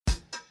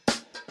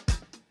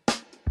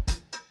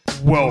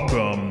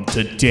Welcome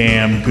to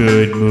Damn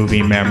Good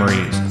Movie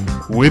Memories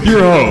with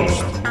your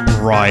host,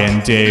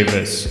 Brian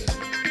Davis.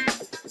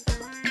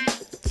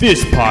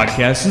 This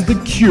podcast is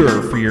the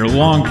cure for your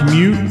long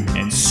commute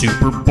and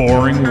super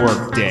boring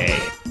workday.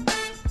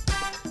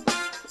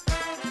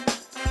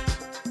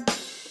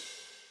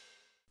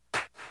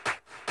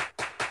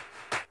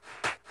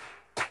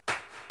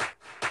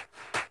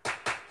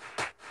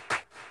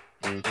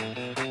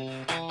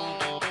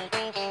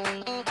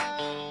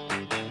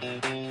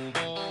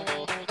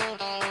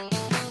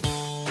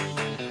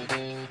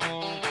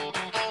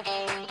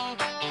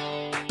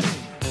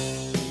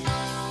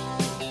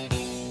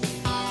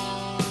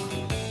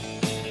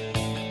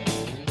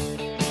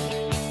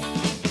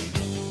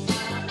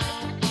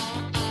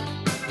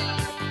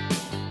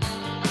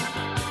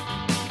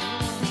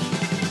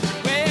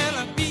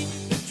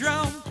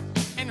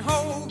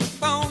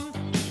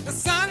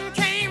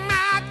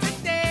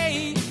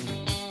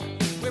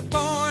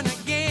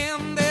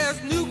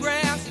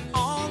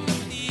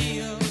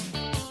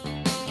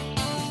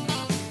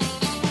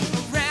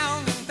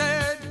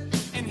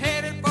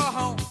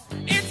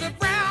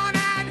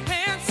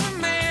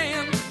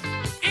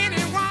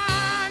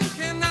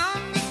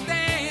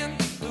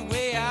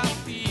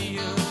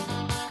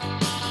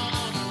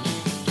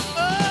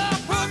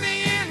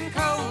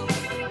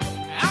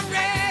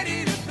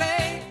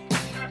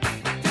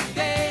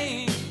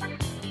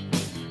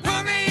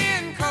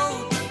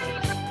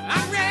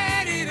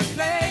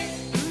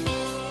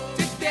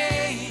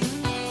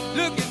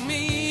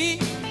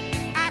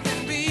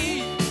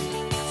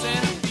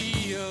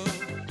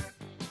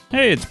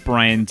 Hey, it's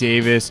Brian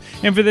Davis,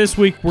 and for this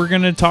week, we're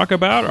going to talk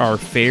about our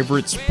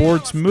favorite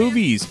sports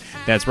movies.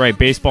 That's right,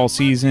 baseball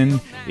season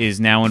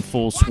is now in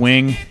full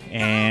swing,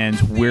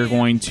 and we're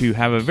going to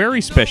have a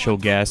very special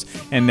guest,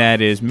 and that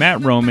is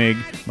Matt Romig,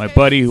 my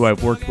buddy who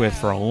I've worked with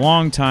for a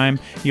long time.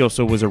 He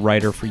also was a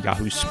writer for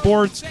Yahoo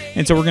Sports,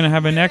 and so we're going to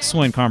have an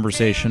excellent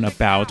conversation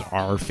about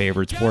our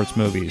favorite sports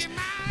movies.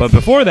 But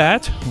before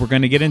that, we're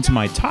going to get into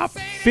my top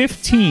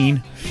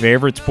 15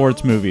 favorite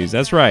sports movies.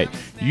 That's right.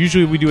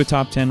 Usually we do a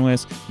top 10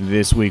 list.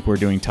 This week we're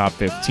doing top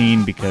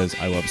 15 because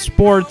I love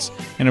sports.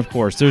 And of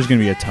course, there's going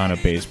to be a ton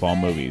of baseball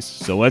movies.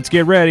 So let's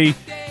get ready.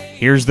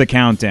 Here's the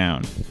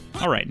countdown.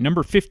 All right,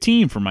 number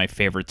 15 for my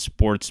favorite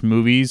sports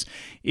movies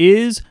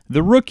is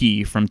The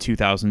Rookie from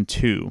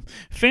 2002.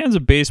 Fans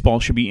of baseball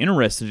should be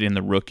interested in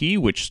The Rookie,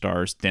 which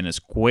stars Dennis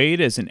Quaid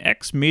as an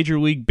ex-Major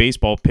League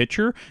Baseball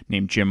pitcher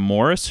named Jim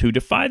Morris, who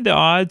defied the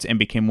odds and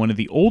became one of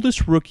the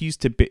oldest rookies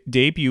to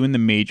debut in the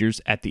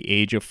majors at the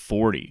age of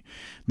 40.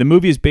 The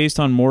movie is based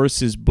on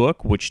Morris's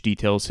book, which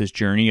details his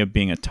journey of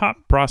being a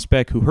top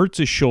prospect who hurts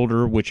his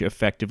shoulder, which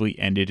effectively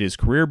ended his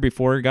career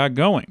before it got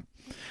going.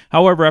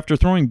 However, after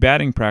throwing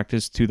batting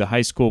practice to the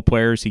high school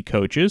players he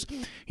coaches,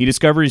 he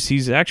discovers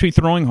he's actually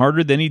throwing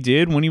harder than he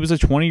did when he was a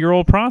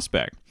 20-year-old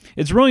prospect.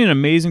 It's really an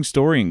amazing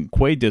story, and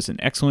Quaid does an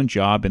excellent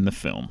job in the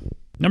film.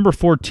 Number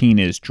 14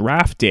 is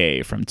Draft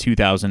Day from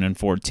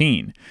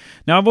 2014.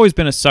 Now, I've always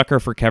been a sucker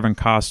for Kevin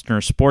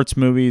Costner sports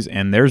movies,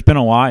 and there's been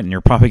a lot, and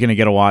you're probably going to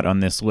get a lot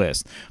on this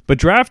list. But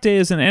Draft Day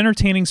is an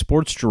entertaining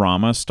sports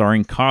drama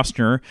starring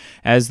Costner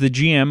as the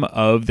GM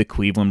of the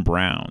Cleveland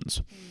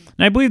Browns.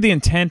 And I believe the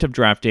intent of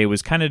Draft Day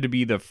was kind of to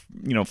be the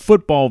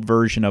football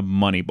version of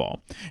Moneyball.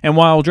 And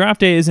while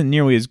Draft Day isn't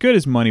nearly as good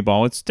as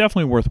Moneyball, it's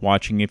definitely worth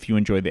watching if you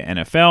enjoy the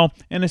NFL,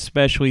 and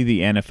especially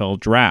the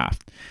NFL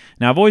Draft.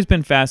 Now, I've always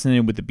been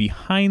fascinated with the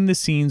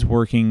behind-the-scenes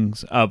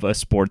workings of a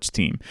sports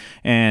team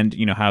and,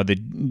 how the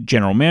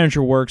general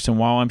manager works. And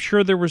while I'm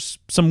sure there was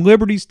some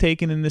liberties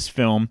taken in this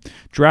film,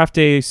 Draft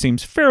Day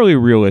seems fairly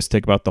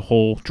realistic about the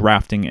whole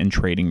drafting and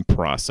trading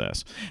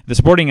process. The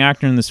supporting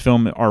actors in this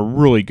film are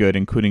really good,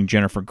 including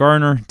Jennifer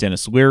Garner,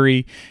 Dennis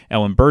Leary,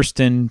 Ellen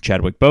Burstyn,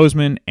 Chadwick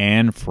Boseman,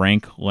 and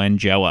Frank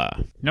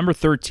Langella. Number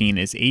 13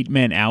 is 8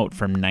 Men Out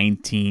from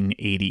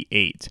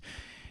 1988.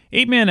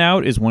 8 Men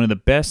Out is one of the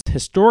best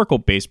historical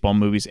baseball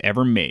movies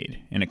ever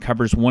made, and it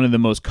covers one of the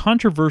most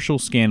controversial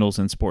scandals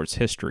in sports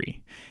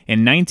history.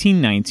 In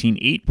 1919,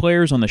 8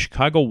 players on the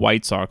Chicago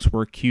White Sox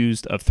were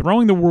accused of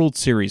throwing the World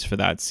Series for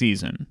that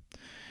season.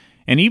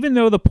 And even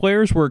though the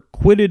players were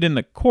acquitted in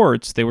the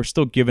courts, they were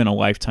still given a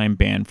lifetime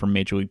ban from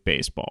Major League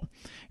Baseball.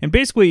 And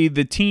basically,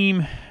 the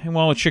team,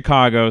 well, it's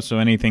Chicago, so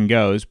anything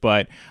goes,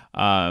 but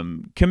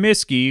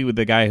Comiskey,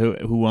 the guy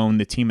who owned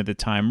the team at the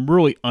time,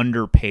 really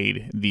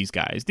underpaid these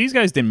guys. These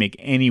guys didn't make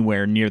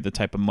anywhere near the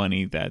type of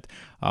money that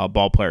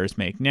ball players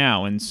make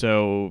now. And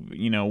so,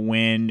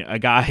 when a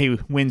guy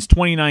wins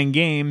 29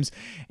 games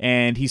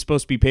and he's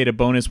supposed to be paid a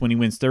bonus when he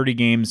wins 30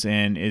 games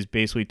and is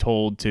basically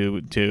told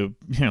to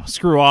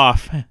screw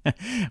off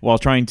while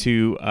trying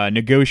to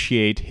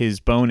negotiate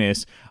his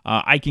bonus,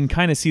 I can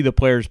kind of see the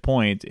player's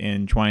point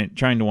in trying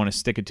to want to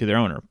stick it to their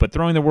owner. But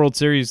throwing the World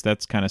Series,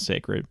 that's kind of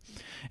sacred.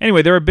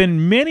 Anyway, there have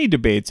been many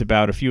debates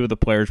about a few of the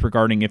players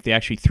regarding if they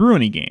actually threw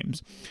any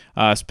games,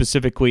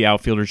 specifically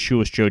outfielder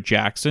Shoeless Joe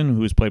Jackson, who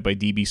was played by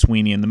D.B.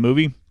 Sweeney in the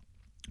movie,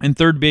 and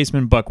third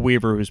baseman Buck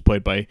Weaver, who's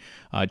played by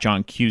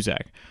John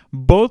Cusack.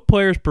 Both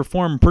players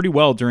performed pretty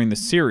well during the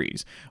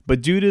series,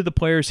 but due to the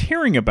players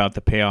hearing about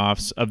the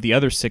payoffs of the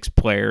other 6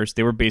 players,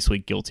 they were basically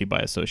guilty by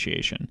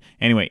association.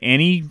 Anyway,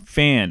 any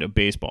fan of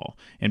baseball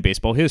and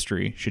baseball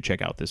history should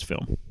check out this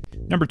film.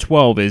 Number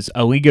 12 is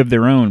A League of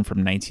Their Own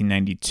from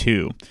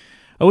 1992.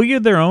 A League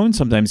of Their Own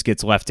sometimes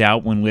gets left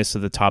out when lists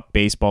of the top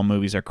baseball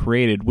movies are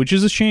created, which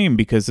is a shame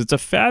because it's a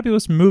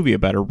fabulous movie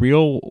about a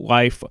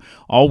real-life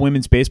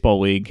all-women's baseball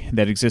league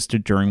that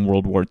existed during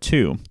World War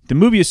II. The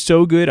movie is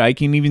so good I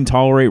can even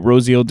tolerate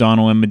Rosie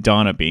O'Donnell and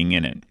Madonna being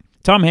in it.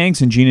 Tom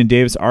Hanks and Geena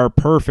Davis are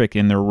perfect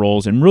in their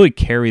roles and really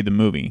carry the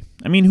movie.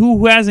 I mean,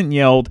 who hasn't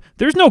yelled,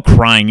 "There's no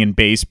crying in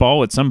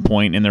baseball" at some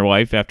point in their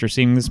life after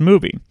seeing this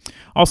movie?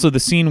 Also, the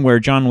scene where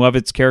John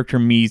Lovett's character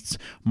meets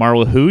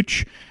Marla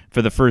Hooch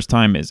for the first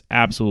time is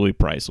absolutely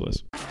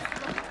priceless.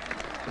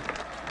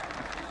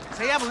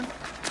 Say, Evelyn,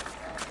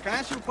 can I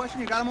ask you a question?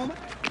 You got a moment?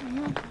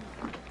 Mm-hmm.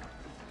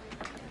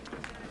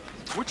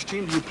 Which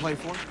team do you play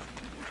for?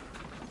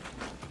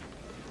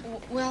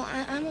 Well,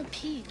 I'm a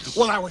peach.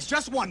 Well, I was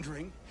just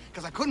wondering,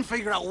 because I couldn't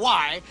figure out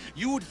why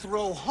you would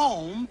throw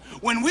home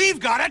when we've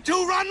got a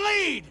 2-run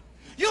lead.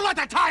 You let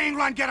the tying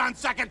run get on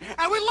second,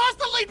 and we lost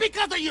the lead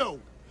because of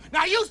you.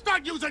 Now you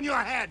start using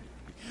your head.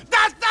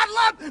 That's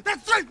that love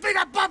that's 3 feet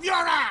above your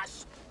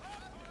ass!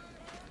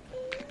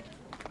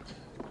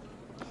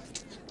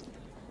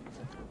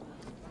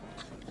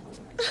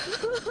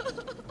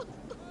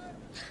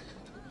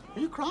 Are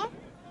you crying?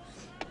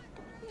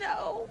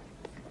 No.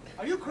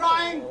 Are you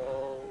crying?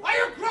 Are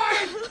you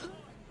crying?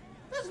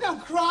 There's no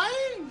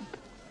crying.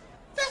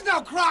 There's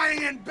no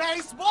crying in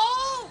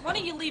baseball. Why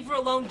don't you leave her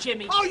alone,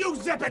 Jimmy? Oh, you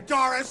zip it,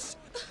 Doris.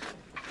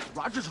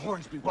 Rogers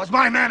Hornsby was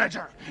my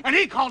manager, and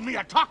he called me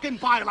a talking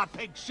pile of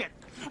pig shit.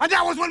 And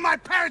that was when my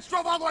parents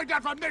drove all the way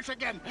down from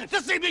Michigan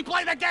to see me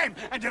play the game.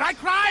 And did I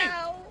cry?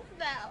 No.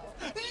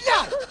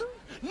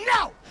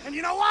 No! And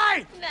you know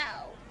why?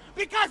 No.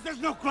 Because there's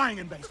no crying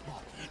in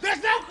baseball.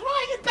 There's no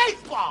crying in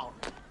baseball!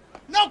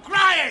 No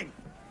crying!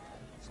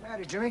 What's the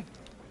matter, Jimmy?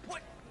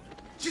 What?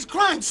 She's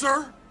crying,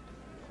 sir.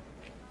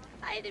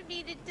 I didn't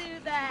mean to do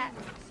that.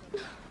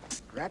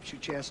 Perhaps you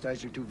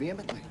chastised her too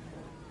vehemently.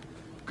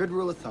 Good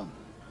rule of thumb.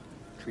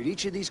 Treat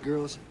each of these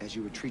girls as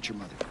you would treat your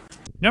mother.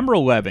 Number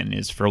 11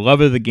 is For Love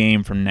of the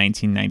Game from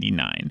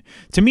 1999.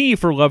 To me,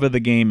 For Love of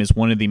the Game is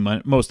one of the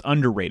most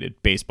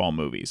underrated baseball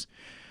movies.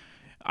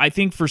 I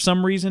think for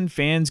some reason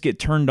fans get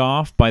turned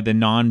off by the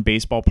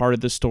non-baseball part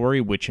of the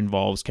story, which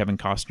involves Kevin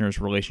Costner's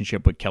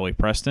relationship with Kelly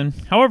Preston.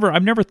 However,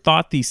 I've never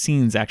thought these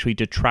scenes actually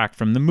detract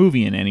from the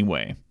movie in any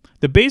way.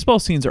 The baseball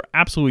scenes are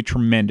absolutely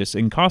tremendous,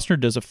 and Costner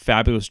does a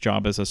fabulous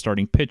job as a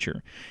starting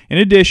pitcher. In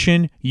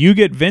addition, you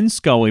get Vin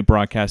Scully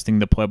broadcasting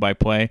the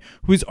play-by-play,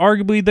 who is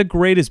arguably the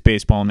greatest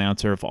baseball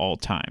announcer of all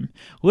time.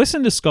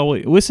 Listening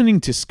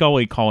to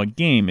Scully call a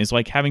game is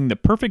like having the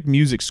perfect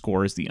music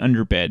score as the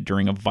underbed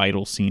during a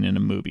vital scene in a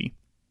movie.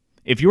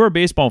 If you're a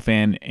baseball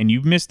fan and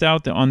you've missed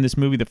out on this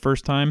movie the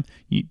first time,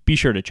 be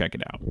sure to check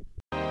it out.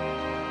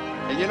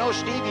 And you know,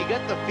 Steve, you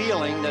get the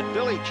feeling that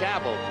Billy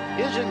Chappell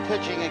isn't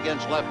pitching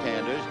against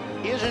left-handers,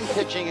 isn't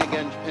pitching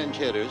against pinch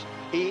hitters,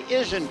 he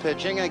isn't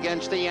pitching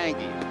against the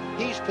Yankees.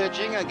 He's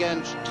pitching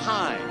against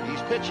time.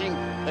 He's pitching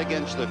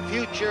against the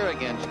future,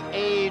 against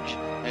age,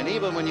 and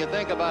even when you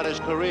think about his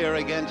career,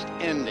 against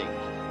endings.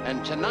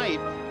 And tonight,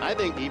 I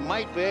think he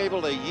might be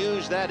able to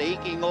use that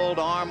aching old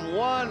arm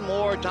one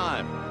more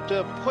time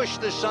to push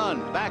the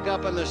sun back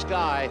up in the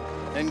sky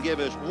and give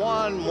us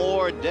one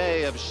more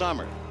day of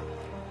summer.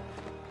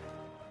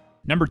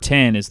 Number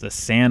 10 is The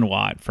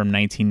Sandlot from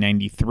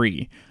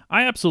 1993.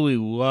 I absolutely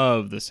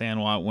loved The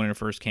Sandlot when it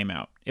first came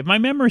out. If my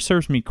memory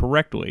serves me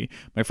correctly,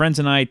 my friends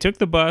and I took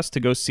the bus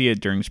to go see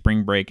it during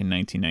spring break in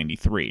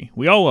 1993.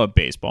 We all love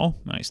baseball,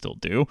 I still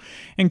do,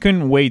 and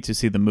couldn't wait to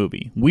see the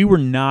movie. We were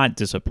not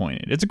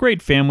disappointed. It's a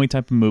great family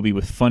type of movie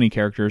with funny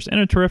characters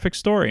and a terrific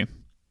story.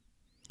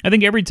 I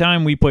think every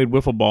time we played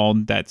wiffle ball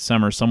that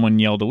summer, someone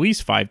yelled at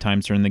least 5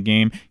 times during the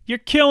game, "You're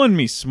killing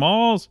me,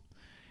 Smalls!"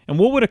 And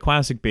what would a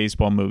classic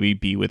baseball movie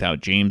be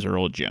without James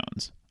Earl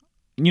Jones?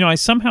 You know, I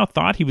somehow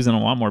thought he was in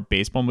a lot more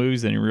baseball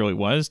movies than he really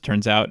was.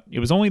 Turns out it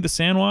was only The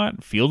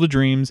Sandlot, Field of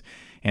Dreams,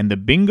 and the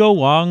Bingo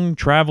Long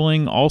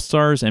Traveling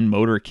All-Stars and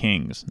Motor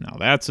Kings. Now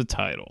that's a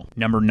title.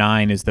 Number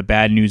 9 is The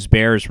Bad News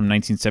Bears from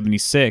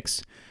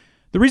 1976.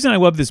 The reason I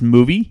love this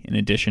movie, in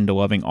addition to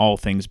loving all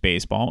things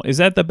baseball, is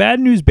that The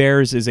Bad News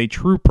Bears is a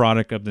true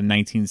product of the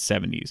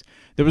 1970s.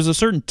 There was a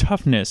certain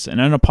toughness and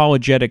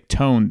unapologetic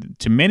tone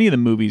to many of the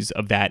movies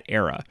of that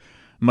era.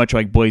 Much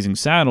like Blazing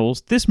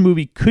Saddles, this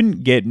movie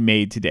couldn't get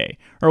made today,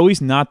 or at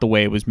least not the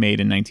way it was made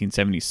in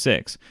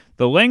 1976.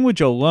 The language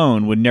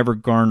alone would never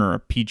garner a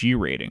PG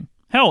rating.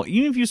 Hell,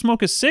 even if you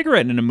smoke a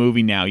cigarette in a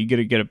movie now, you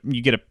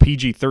get a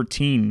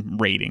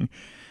PG-13 rating.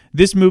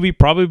 This movie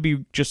probably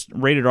be just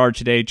rated R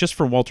today just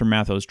for Walter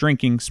Matthau's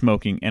drinking,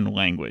 smoking, and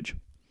language.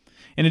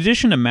 In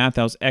addition to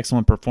Mathau's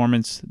excellent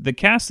performance, the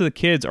cast of the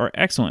kids are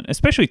excellent,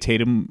 especially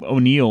Tatum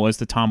O'Neal as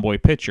the tomboy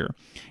pitcher.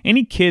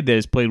 Any kid that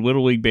has played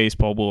Little League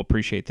Baseball will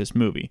appreciate this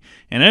movie.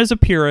 And as a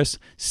purist,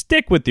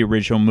 stick with the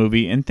original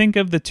movie and think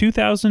of the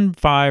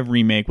 2005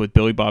 remake with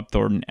Billy Bob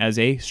Thornton as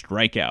a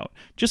strikeout,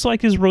 just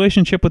like his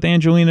relationship with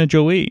Angelina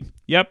Jolie.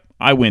 Yep,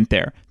 I went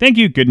there. Thank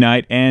you, good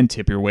night, and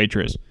tip your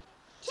waitress.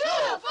 2,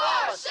 4,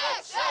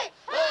 6, 8.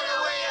 Who do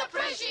we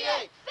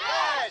appreciate?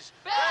 Bears!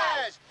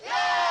 Bears!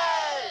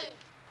 Yay!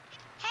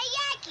 Hey,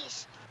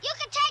 Yankees, you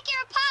can take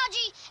your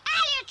apology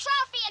out of your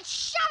trophy and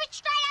shove it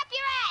straight up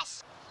your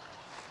ass.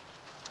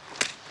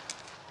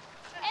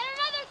 And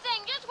another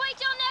thing, just wait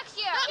till next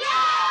year.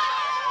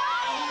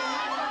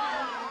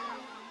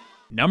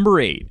 Number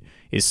 8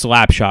 is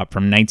Slapshot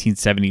from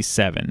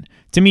 1977.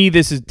 To me,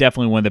 this is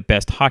definitely one of the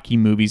best hockey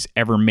movies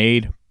ever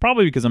made,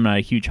 probably because I'm not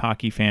a huge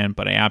hockey fan,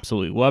 but I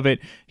absolutely love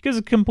it because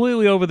it's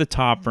completely over the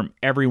top from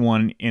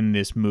everyone in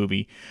this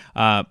movie.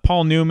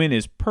 Paul Newman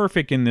is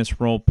perfect in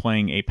this role,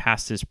 playing a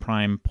past his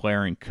prime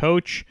player and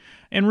coach,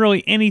 and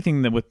really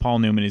anything that with Paul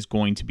Newman is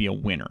going to be a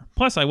winner.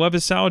 Plus, I love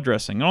his salad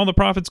dressing, and all the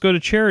profits go to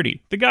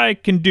charity. The guy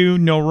can do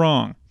no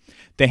wrong.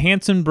 The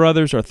Hanson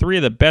brothers are 3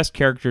 of the best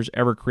characters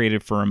ever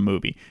created for a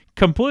movie.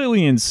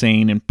 Completely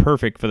insane and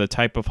perfect for the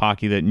type of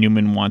hockey that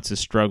Newman wants his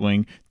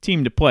struggling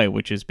team to play,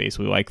 which is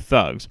basically like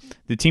thugs.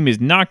 The team is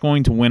not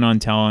going to win on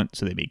talent,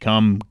 so they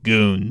become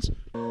goons.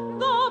 The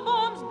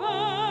bombs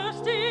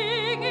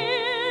bursting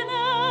in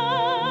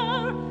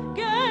air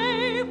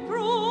gave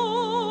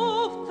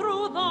proof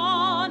through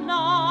the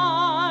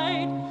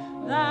night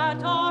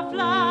that our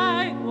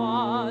flag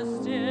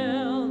was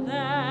still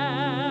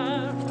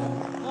there.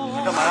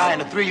 I got my eye on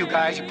the 3 of you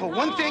guys. You pull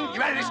one thing,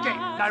 you're out of this game.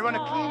 Now I run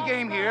a clean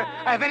game here.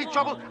 I have any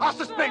trouble, I'll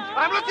suspend you.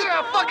 I'm listening to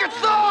a fucking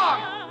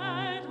song!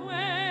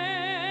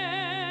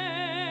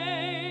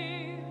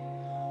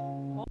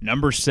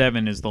 Number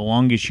 7 is The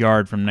Longest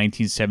Yard from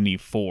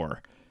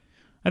 1974.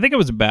 I think I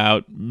was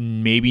about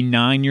maybe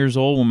 9 years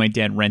old when my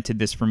dad rented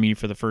this for me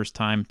for the first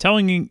time,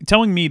 telling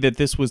me that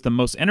this was the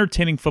most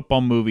entertaining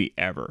football movie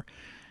ever.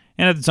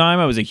 And at the time,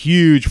 I was a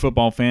huge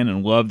football fan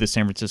and loved the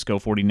San Francisco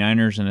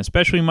 49ers, and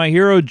especially my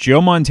hero,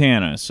 Joe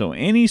Montana, so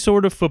any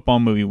sort of football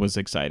movie was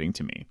exciting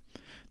to me.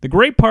 The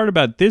great part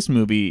about this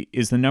movie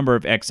is the number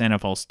of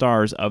ex-NFL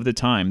stars of the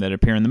time that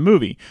appear in the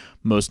movie,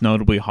 most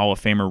notably Hall of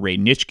Famer Ray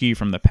Nitschke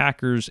from the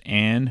Packers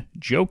and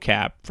Joe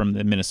Kapp from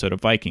the Minnesota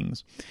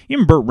Vikings.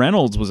 Even Burt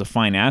Reynolds was a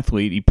fine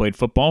athlete. He played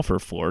football for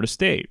Florida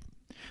State.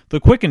 The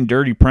quick and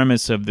dirty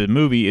premise of the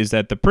movie is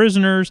that the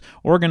prisoners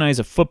organize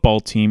a football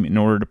team in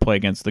order to play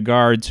against the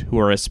guards, who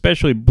are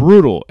especially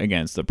brutal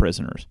against the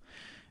prisoners.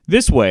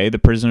 This way, the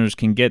prisoners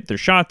can get their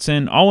shots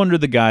in, all under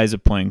the guise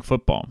of playing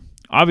football.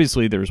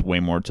 Obviously, there's way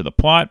more to the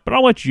plot, but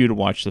I'll let you to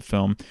watch the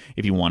film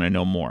if you want to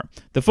know more.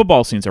 The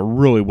football scenes are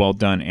really well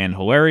done and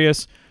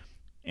hilarious.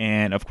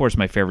 And, of course,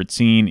 my favorite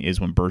scene is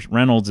when Burt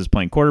Reynolds is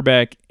playing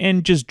quarterback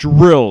and just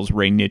drills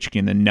Ray Nitschke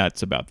in the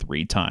nuts about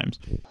 3 times.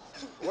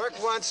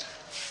 Worked once,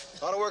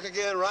 ought to work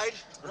again, right?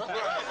 All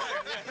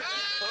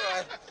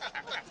right.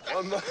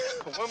 One more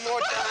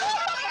time.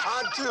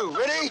 On 2.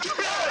 Ready?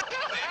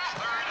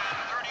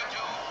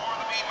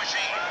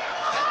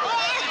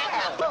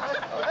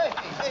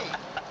 Hey.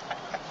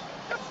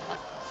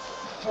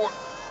 4.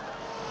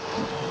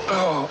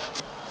 Oh.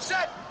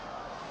 Set.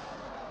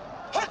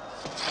 Hut.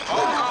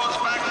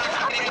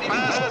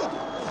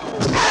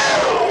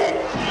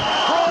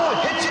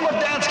 Oh, hits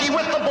Modansky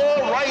with the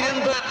ball right in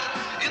the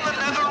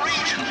nether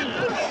region.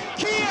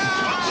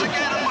 Once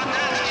again,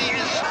 Modansky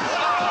is the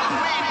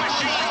green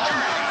machine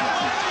turning.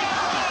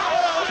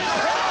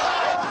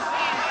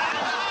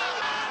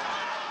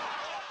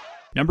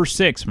 Number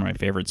 6 for my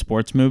favorite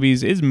sports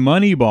movies is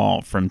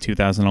Moneyball from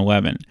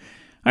 2011.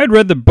 I had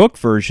read the book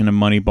version of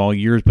Moneyball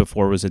years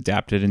before it was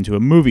adapted into a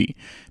movie.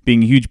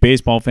 Being a huge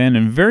baseball fan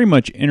and very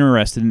much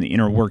interested in the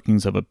inner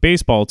workings of a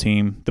baseball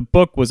team, the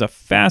book was a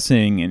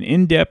fascinating and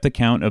in-depth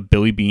account of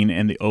Billy Beane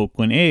and the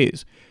Oakland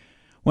A's.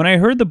 When I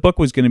heard the book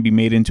was going to be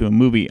made into a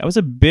movie, I was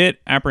a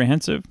bit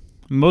apprehensive.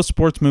 Most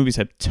sports movies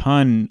have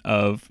tons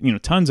of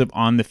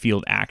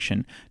on-the-field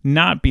action,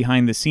 not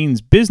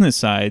behind-the-scenes business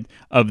side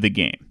of the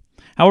game.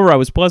 However, I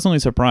was pleasantly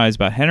surprised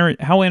by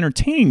how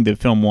entertaining the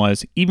film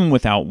was, even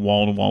without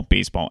wall-to-wall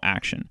baseball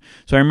action.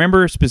 So I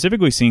remember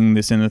specifically seeing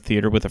this in the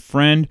theater with a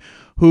friend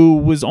who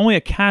was only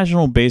a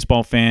casual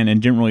baseball fan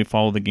and didn't really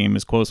follow the game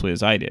as closely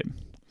as I did.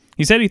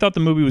 He said he thought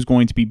the movie was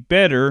going to be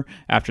better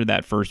after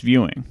that first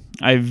viewing.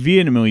 I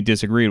vehemently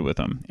disagreed with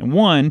him. And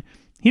one,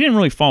 he didn't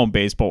really follow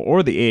baseball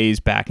or the A's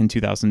back in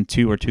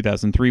 2002 or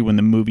 2003 when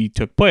the movie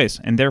took place,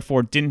 and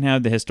therefore didn't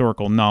have the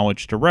historical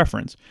knowledge to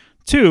reference.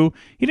 2,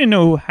 he didn't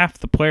know who half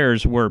the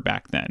players were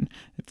back then.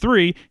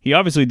 3, he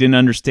obviously didn't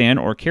understand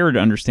or care to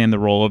understand the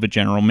role of a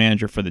general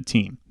manager for the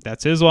team.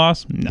 That's his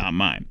loss, not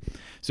mine.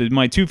 So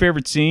my 2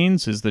 favorite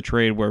scenes is the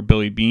trade where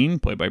Billy Beane,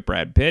 played by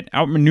Brad Pitt,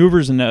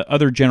 outmaneuvers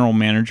other general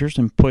managers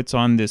and puts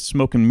on this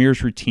smoke and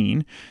mirrors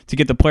routine to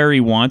get the player he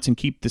wants and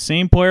keep the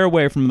same player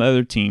away from the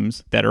other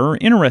teams that are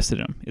interested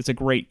in him. It's a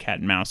great cat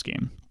and mouse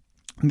game.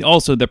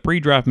 Also, the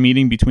pre-draft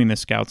meeting between the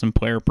scouts and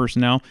player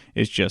personnel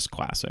is just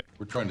classic.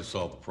 We're trying to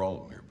solve the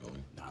problem here, Billy.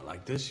 Not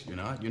like this. You're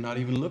not. You're not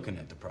even looking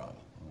at the problem.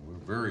 We're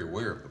very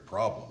aware of the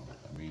problem.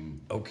 I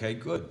mean... Okay,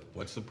 good.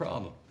 What's the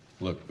problem?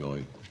 Look,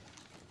 Billy,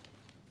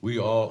 we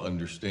all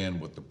understand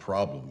what the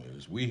problem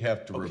is. We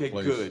have to replace...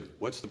 Okay, good.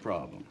 What's the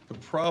problem? The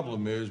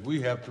problem is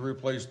we have to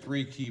replace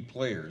 3 key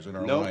players in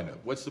our lineup.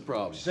 What's the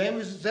problem? Same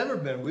as it's ever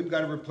been. We've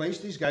got to replace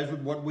these guys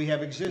with what we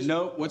have existing.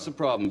 No, what's the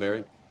problem,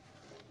 Barry?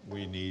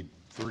 We need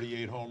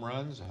 38 home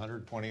runs,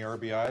 120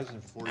 RBIs,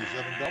 and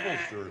 47 doubles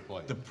to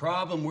replace. The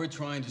problem we're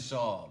trying to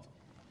solve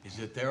is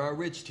that there are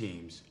rich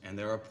teams and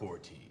there are poor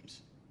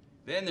teams.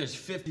 Then there's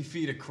 50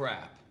 feet of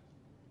crap.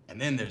 And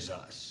then there's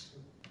us.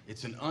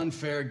 It's an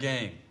unfair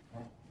game.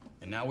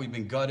 And now we've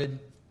been gutted.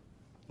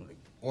 Like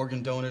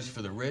organ donors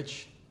for the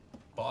rich.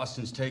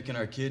 Boston's taking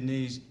our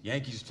kidneys.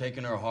 Yankees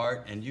taking our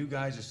heart. And you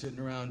guys are sitting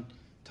around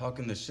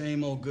talking the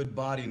same old good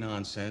body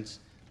nonsense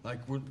like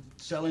we're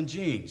selling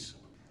jeans.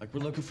 Like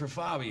we're looking for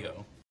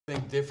Fabio.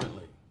 Think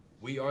differently.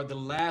 We are the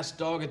last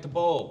dog at the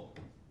bowl.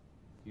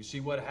 You see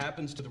what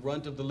happens to the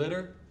runt of the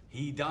litter?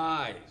 He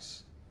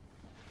dies.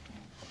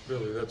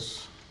 Billy,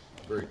 that's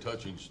a very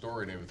touching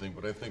story and everything,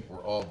 but I think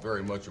we're all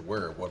very much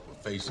aware of what we're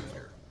facing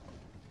here.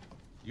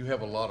 You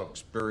have a lot of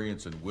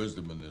experience and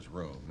wisdom in this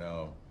room.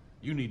 Now,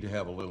 you need to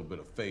have a little bit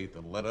of faith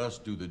and let us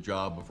do the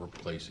job of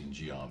replacing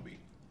Giambi.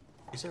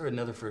 Is there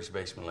another first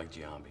baseman like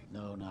Giambi?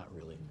 No, not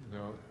really.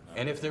 No.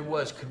 And if there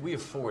was, could we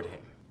afford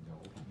him?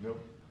 No.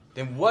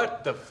 Then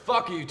what the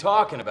fuck are you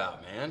talking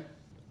about, man?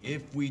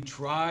 If we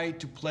try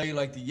to play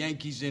like the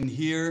Yankees in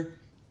here,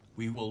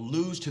 we will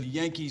lose to the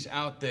Yankees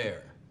out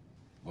there.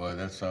 Boy,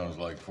 that sounds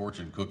like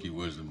fortune cookie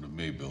wisdom to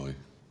me, Billy.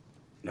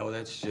 No,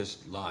 that's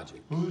just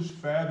logic. Who's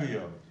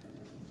Fabio?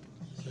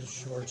 He's a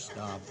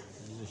shortstop.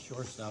 He's a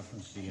shortstop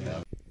from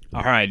Seattle.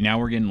 All right, now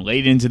we're getting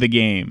late into the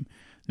game.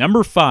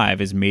 Number 5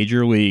 is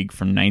Major League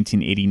from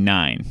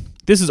 1989.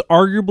 This is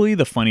arguably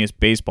the funniest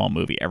baseball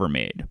movie ever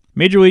made.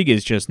 Major League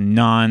is just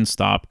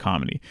non-stop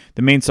comedy.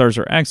 The main stars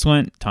are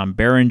excellent: Tom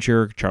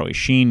Berenger, Charlie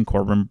Sheen,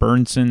 Corbin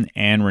Burnson,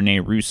 and Rene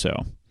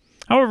Russo.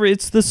 However,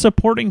 it's the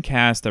supporting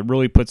cast that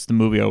really puts the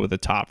movie over the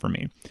top for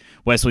me.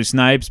 Wesley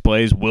Snipes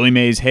plays Willie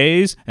Mays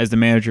Hayes, as the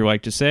manager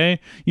liked to say.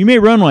 You may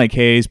run like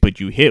Hayes, but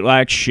you hit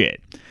like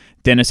shit.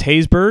 Dennis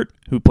Haysbert,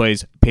 who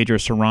plays Pedro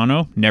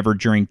Serrano, never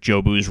drink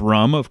Jobu's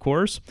rum, of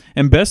course.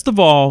 And best of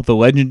all, the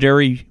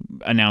legendary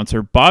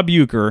announcer Bob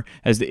Uecker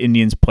as the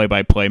Indians'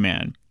 play-by-play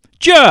man.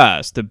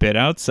 Just a bit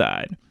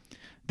outside.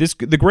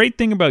 The great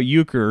thing about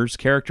Uecker's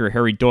character,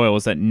 Harry Doyle,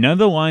 is that none of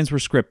the lines were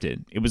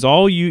scripted. It was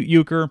all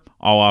Uecker,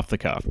 all off the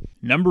cuff.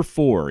 Number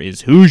 4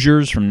 is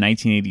Hoosiers from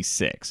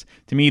 1986.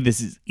 To me, this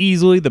is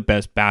easily the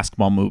best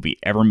basketball movie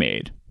ever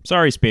made.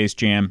 Sorry, Space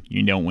Jam,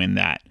 you don't win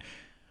that.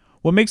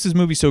 What makes this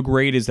movie so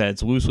great is that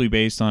it's loosely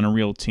based on a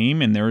real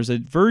team, and there is a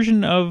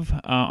version of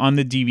on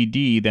the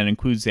DVD that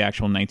includes the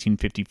actual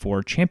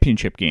 1954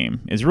 championship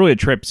game. It's really a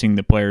trip seeing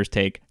the players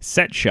take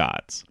set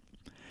shots.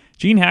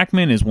 Gene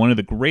Hackman is one of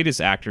the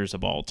greatest actors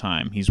of all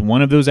time. He's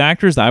one of those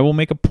actors that I will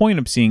make a point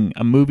of seeing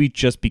a movie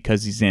just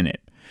because he's in it.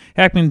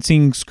 Hackman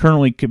seems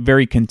currently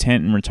very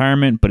content in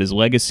retirement, but his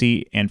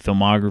legacy and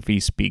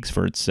filmography speaks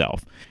for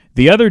itself.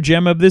 The other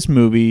gem of this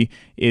movie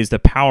is the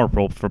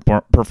powerful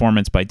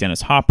performance by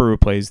Dennis Hopper, who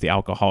plays the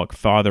alcoholic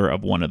father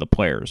of one of the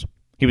players.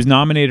 He was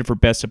nominated for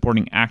Best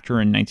Supporting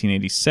Actor in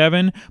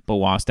 1987, but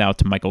lost out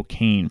to Michael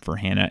Caine for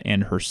Hannah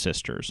and Her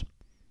Sisters.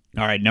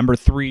 All right, number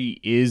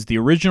 3 is the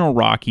original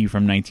Rocky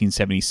from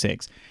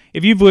 1976.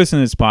 If you've listened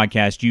to this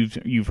podcast,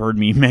 you've heard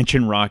me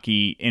mention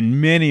Rocky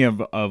in many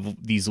of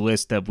these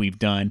lists that we've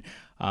done,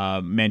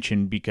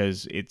 mentioned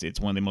because it's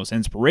one of the most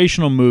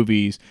inspirational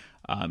movies.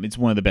 It's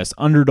one of the best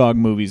underdog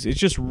movies. It's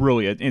just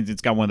really,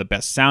 it's got one of the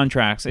best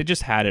soundtracks. It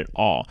just had it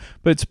all.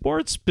 But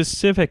sports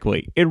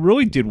specifically, it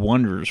really did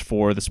wonders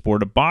for the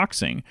sport of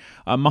boxing.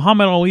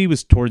 Muhammad Ali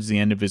was towards the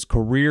end of his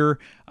career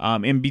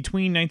in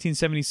between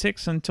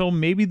 1976 until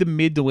maybe the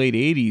mid to late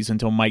 80s,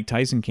 until Mike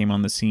Tyson came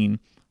on the scene.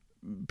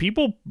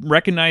 People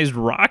recognized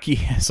Rocky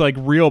as like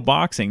real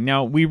boxing.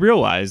 Now, we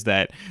realize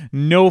that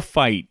no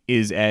fight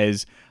is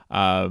as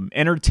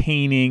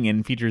entertaining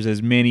and features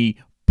as many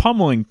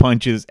pummeling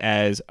punches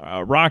as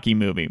a Rocky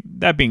movie.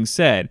 That being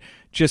said,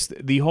 just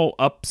the whole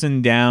ups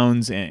and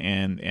downs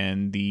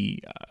and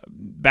the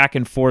back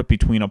and forth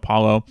between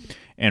Apollo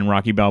and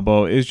Rocky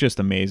Balboa is just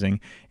amazing.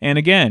 And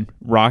again,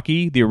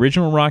 Rocky, the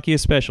original Rocky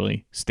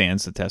especially,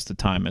 stands the test of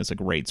time as a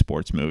great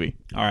sports movie.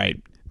 All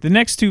right, the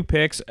next 2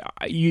 picks,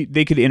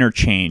 they could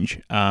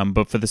interchange,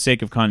 but for the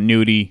sake of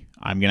continuity,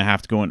 I'm going to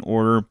have to go in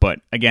order,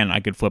 but again, I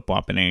could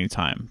flip-flop at any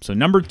time. So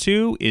number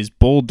 2 is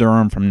Bull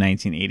Durham from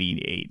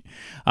 1988.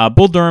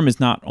 Bull Durham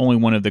is not only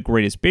one of the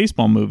greatest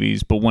baseball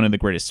movies, but one of the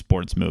greatest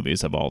sports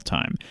movies of all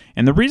time.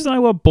 And the reason I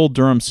love Bull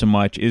Durham so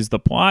much is the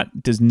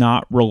plot does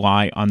not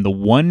rely on the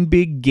one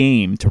big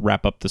game to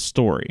wrap up the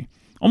story.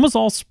 Almost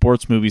all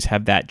sports movies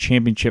have that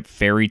championship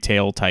fairy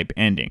tale type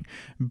ending.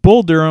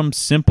 Bull Durham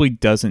simply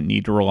doesn't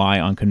need to rely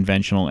on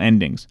conventional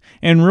endings.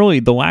 And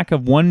really, the lack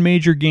of one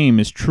major game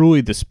is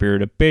truly the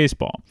spirit of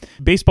baseball.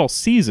 Baseball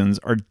seasons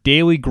are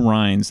daily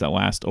grinds that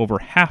last over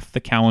half the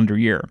calendar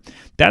year.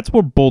 That's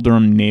where Bull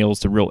Durham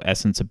nails the real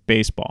essence of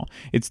baseball.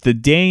 It's the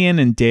day in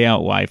and day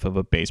out life of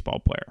a baseball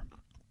player.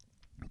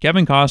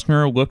 Kevin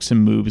Costner looks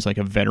and moves like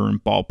a veteran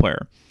ball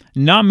player.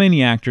 Not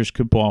many actors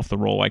could pull off the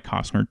role like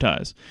Costner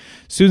does.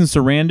 Susan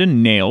Sarandon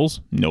nails,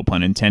 no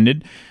pun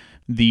intended,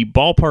 the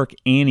Ballpark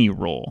Annie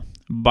role.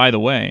 By the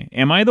way,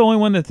 am I the only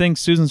one that thinks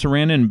Susan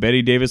Sarandon and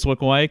Bette Davis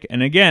look alike?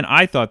 And again,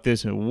 I thought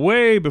this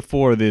way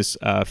before this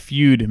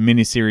feud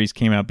miniseries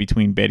came out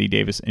between Bette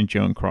Davis and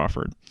Joan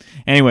Crawford.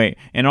 Anyway,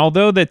 and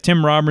although that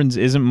Tim Robbins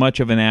isn't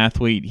much of an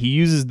athlete, he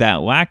uses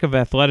that lack of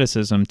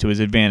athleticism to his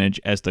advantage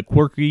as the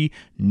quirky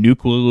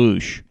Nuke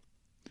LaLoosh.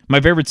 My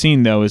favorite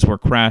scene, though, is where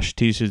Crash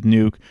teaches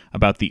Nuke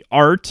about the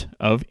art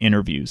of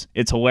interviews.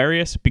 It's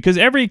hilarious because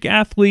every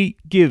athlete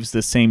gives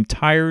the same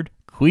tired,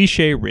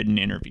 cliche-ridden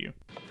interview.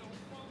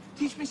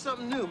 Teach me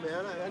something new,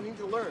 man. I need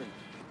to learn.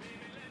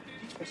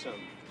 Teach me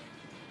something.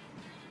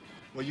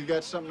 Well, you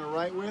got something to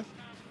write with?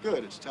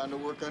 Good. It's time to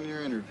work on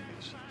your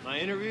interviews. My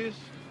interviews?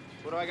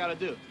 What do I gotta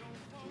do?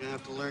 You're gonna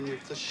have to learn your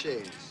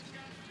cliches.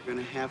 You're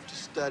gonna have to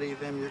study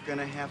them. You're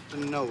gonna have to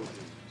know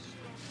them.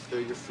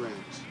 They're your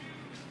friends.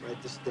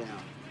 Write this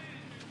down.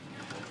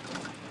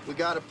 We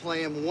gotta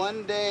play them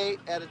one day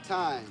at a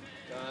time.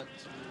 Got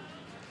to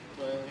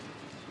play.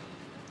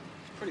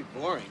 It's pretty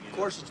boring. Of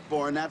course it's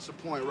boring. That's the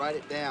point. Write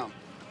it down.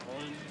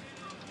 One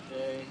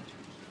day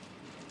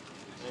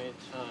at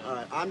a time. All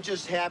right. I'm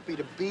just happy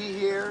to be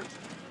here.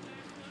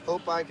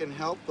 Hope I can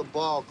help the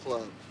ball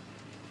club.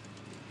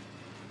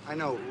 I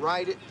know.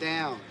 Write it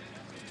down.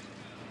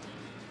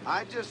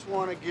 I just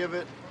want to give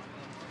it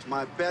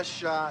my best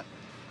shot,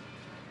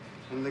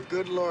 and the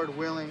good Lord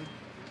willing,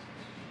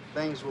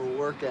 things will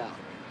work out.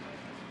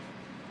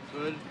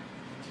 Good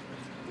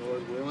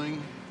Lord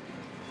willing,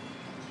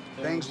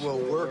 things will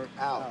work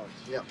out.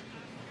 Yep.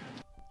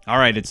 All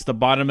right, it's the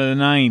bottom of the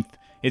ninth.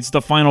 It's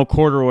the final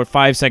quarter with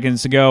 5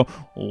 seconds to go.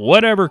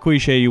 Whatever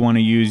cliche you want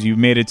to use, you've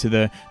made it to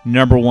the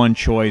number one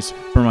choice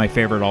for my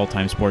favorite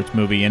all-time sports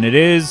movie, and it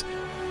is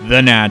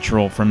The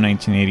Natural from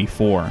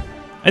 1984.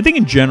 I think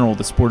in general,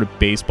 the sport of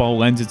baseball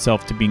lends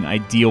itself to being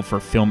ideal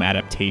for film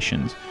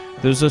adaptations.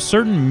 There's a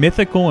certain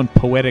mythical and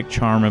poetic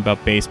charm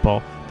about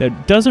baseball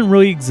that doesn't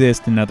really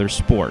exist in other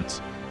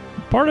sports.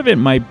 Part of it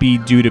might be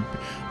due to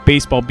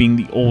baseball being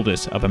the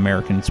oldest of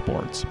American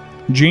sports.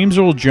 James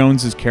Earl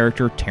Jones'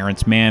 character,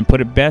 Terrence Mann, put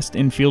it best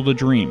in Field of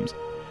Dreams.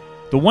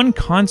 The one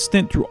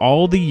constant through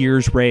all the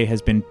years, Ray,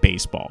 has been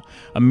baseball.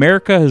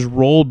 America has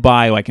rolled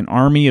by like an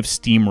army of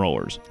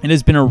steamrollers and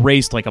has been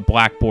erased like a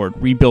blackboard,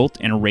 rebuilt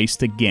and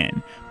erased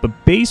again.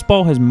 But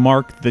baseball has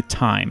marked the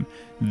time.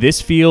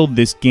 This field,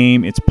 this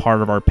game, it's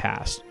part of our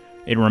past.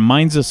 It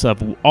reminds us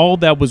of all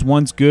that was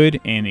once good,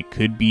 and it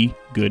could be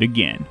good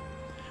again.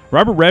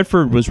 Robert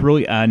Redford was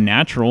really a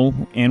natural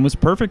and was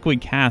perfectly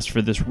cast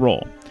for this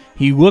role.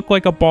 He looked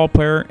like a ball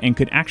player and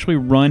could actually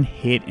run,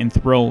 hit, and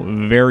throw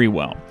very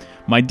well.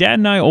 My dad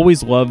and I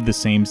always loved the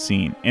same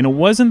scene, and it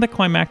wasn't the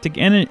climactic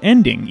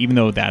ending, even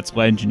though that's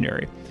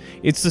legendary.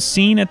 It's the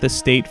scene at the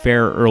state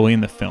fair early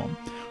in the film.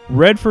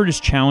 Redford is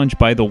challenged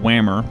by the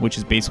Whammer, which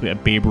is basically a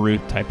Babe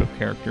Ruth type of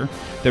character,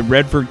 that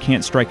Redford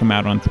can't strike him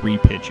out on 3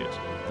 pitches.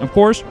 Of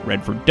course,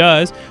 Redford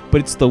does, but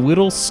it's the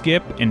little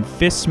skip and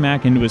fist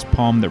smack into his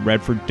palm that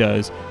Redford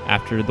does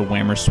after the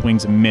Whammer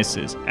swings and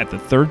misses at the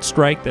 3rd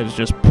strike that is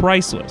just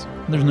priceless.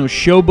 There's no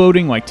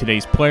showboating like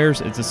today's players.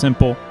 It's a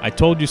simple, I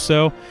told you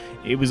so.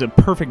 It was a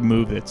perfect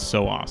move that's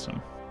so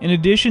awesome. In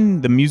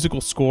addition, the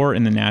musical score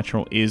in The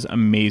Natural is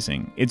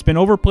amazing. It's been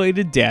overplayed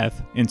to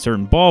death in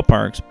certain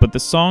ballparks, but the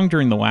song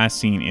during the last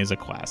scene is a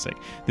classic.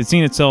 The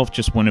scene itself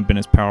just wouldn't have been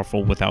as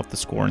powerful without the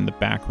score in the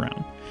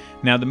background.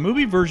 Now, the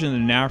movie version of The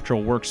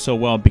Natural works so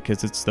well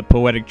because it's the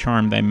poetic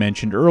charm that I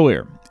mentioned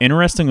earlier.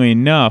 Interestingly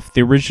enough,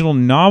 the original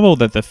novel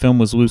that the film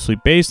was loosely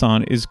based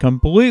on is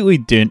completely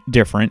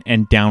different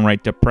and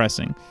downright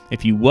depressing.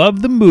 If you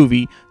love the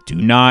movie, do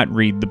not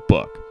read the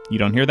book. You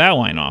don't hear that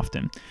line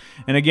often.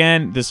 And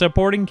again, the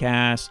supporting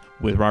cast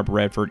with Robert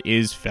Redford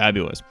is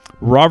fabulous.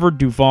 Robert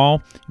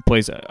Duvall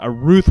plays a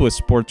ruthless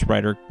sports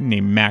writer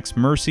named Max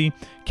Mercy.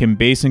 Kim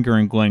Basinger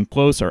and Glenn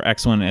Close are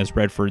excellent as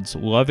Redford's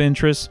love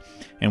interests.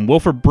 And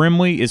Wilford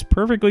Brimley is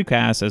perfectly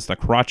cast as the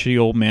crotchety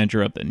old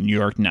manager of the New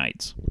York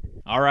Knights.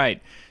 All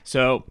right,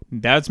 so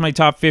that's my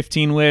top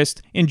 15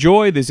 list.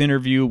 Enjoy this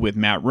interview with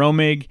Matt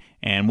Romig,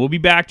 and we'll be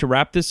back to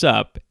wrap this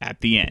up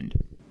at the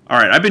end. All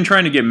right, I've been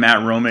trying to get Matt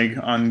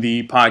Romig on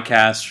the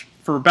podcast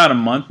for about a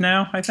month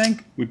now, I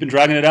think. We've been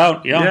dragging it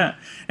out, yeah.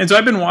 And so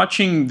I've been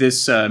watching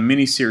this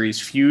miniseries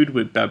feud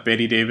with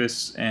Bette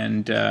Davis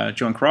and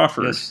Joan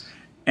Crawford. Yes.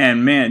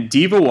 And man,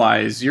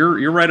 diva-wise,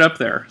 you're right up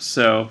there.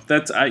 So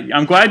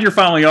I'm glad you're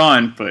finally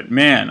on, but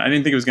man, I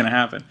didn't think it was going to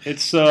happen.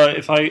 It's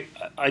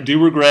I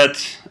do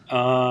regret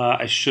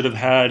I should have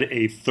had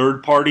a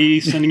third party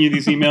sending you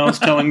these emails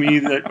telling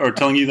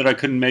you that I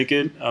couldn't make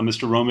it.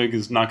 Mr. Romig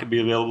is not going to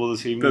be available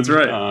this evening. That's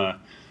right.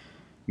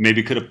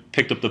 Maybe could have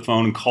picked up the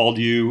phone and called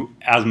you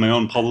as my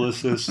own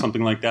publicist,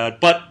 something like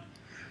that. But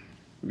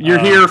you're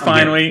here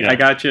finally. Yeah. I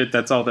got you.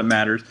 That's all that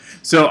matters.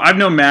 So I've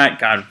known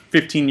Matt,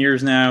 15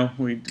 years now.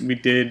 We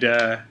did.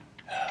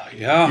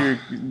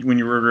 When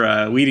you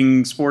were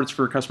leading sports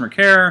for customer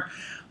care.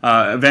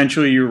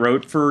 Eventually, you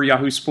wrote for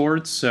Yahoo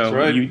Sports, so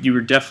right. you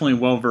were definitely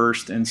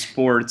well-versed in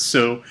sports.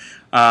 So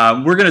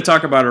we're going to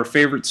talk about our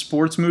favorite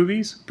sports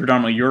movies,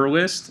 predominantly your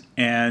list,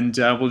 and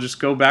we'll just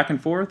go back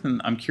and forth,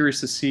 and I'm curious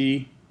to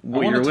see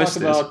what your list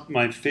is. I want to talk about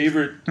my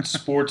favorite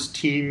sports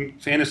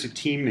fantasy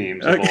team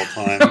names of all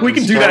time. We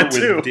can do that,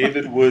 too. With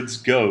David Wood's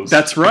Ghost.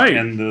 That's right.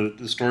 And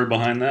the story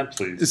behind that,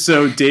 please.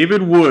 So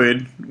David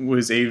Wood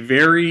was a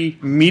very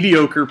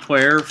mediocre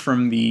player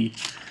from the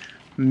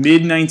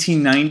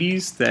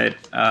mid-1990s that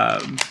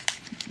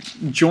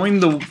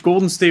joined the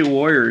Golden State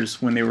Warriors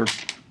when they were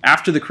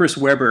after the Chris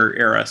Webber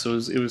era. So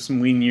it was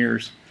some lean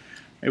years.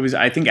 It was,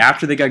 I think,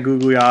 after they got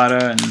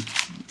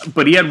Gugliotta,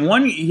 but he had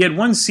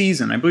one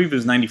season, I believe it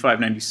was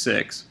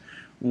 95-96,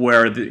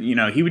 where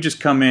he would just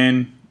come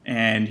in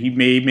and he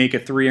may make a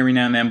three every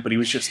now and then, but he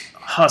was just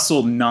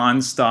hustled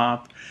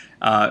nonstop.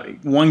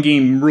 One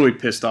game really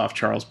pissed off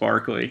Charles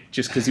Barkley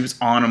just because he was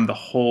on him the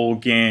whole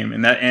game,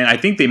 and I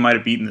think they might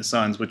have beaten the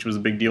Suns, which was a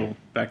big deal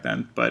back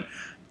then. But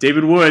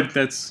David Wood,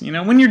 that's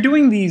when you're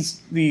doing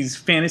these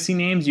fantasy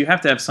names, you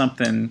have to have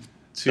something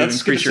to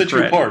increase your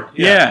credit. Apart.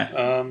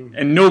 Yeah.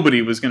 And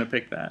nobody was going to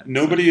pick that.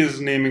 Nobody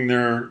is naming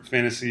their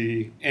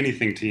fantasy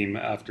anything team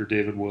after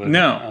David Wood.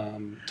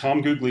 No.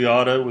 Tom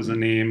Gugliotta was a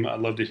name I'd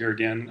love to hear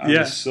again. I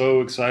was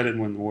so excited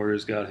when the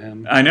Warriors got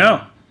him. I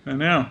know.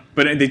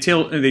 But they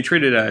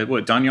traded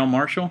Donyell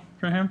Marshall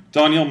for him?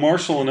 Donyell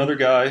Marshall, another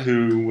guy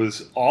who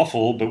was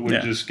awful, but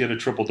would just get a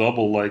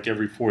triple-double like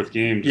every fourth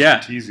game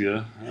just to tease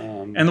you.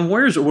 And the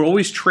Warriors would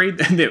always trade.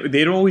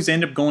 They'd always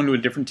end up going to a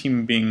different team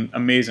and being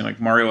amazing,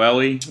 like Mario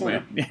Elie,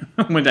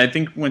 when I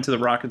think went to the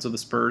Rockets or the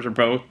Spurs or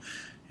both,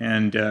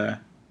 and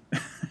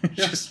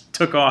just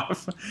took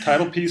off.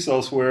 Title piece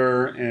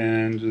elsewhere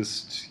and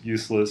just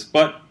useless,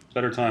 but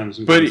better times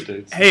in Golden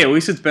States. Hey, at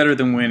least it's better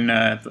than when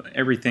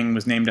everything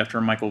was named after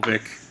a Michael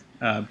Vick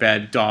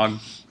bad dog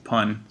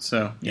pun.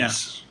 So,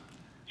 yes.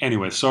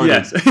 Anyway, sorry.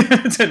 Yes.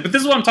 But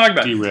this is what I'm talking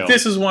about. Derail.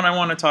 This is what I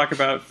want to talk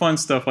about. Fun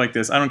stuff like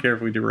this. I don't care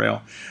if we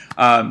derail.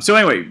 So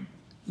anyway,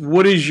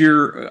 what is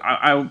your...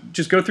 I'll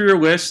just go through your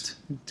list.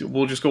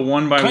 We'll just go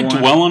one by one. Can I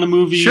dwell on a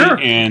movie? Sure.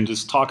 And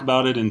just talk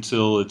about it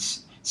until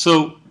it's...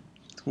 So...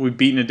 We've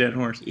beaten a dead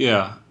horse.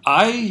 Yeah.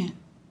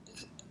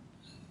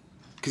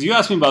 Because you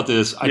asked me about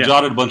this, I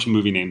jotted a bunch of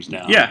movie names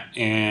down. Yeah.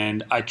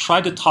 And I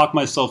tried to talk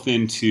myself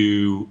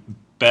into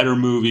better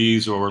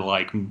movies or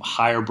like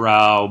higher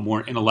brow,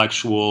 more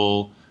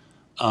intellectual.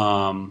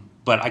 But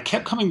I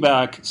kept coming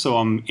back. So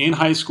I'm in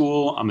high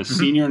school. I'm a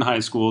senior in high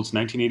school. It's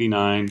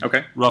 1989.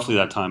 Okay. Roughly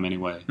that time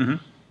anyway. Mm-hmm.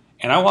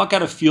 And I walk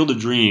out of Field of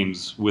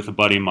Dreams with a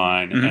buddy of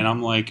mine. Mm-hmm. And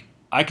I'm like,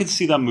 I could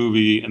see that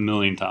movie a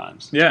million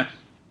times. Yeah.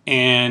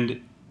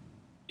 And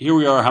here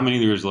we are, how many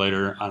years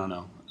later? I don't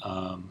know.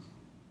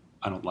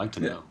 I don't like to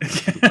know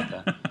about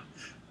that.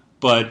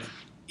 But,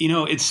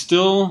 it's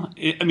still,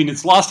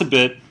 it's lost a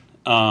bit,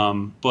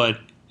 but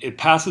it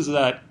passes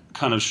that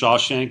kind of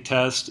Shawshank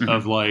test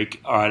of like,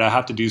 all right, I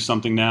have to do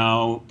something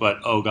now, but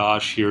oh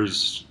gosh,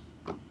 here's,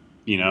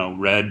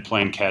 Red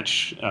playing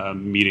catch,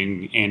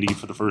 meeting Andy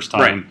for the first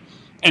time. Right.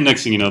 And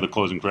next thing you know, the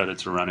closing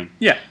credits are running.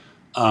 Yeah.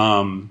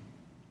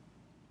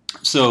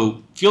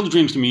 So Field of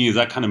Dreams to me is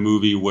that kind of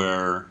movie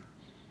where,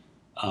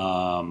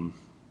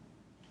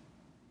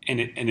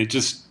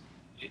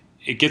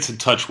 it gets in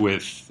touch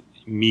with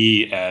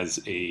me as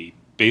a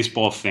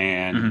baseball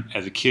fan,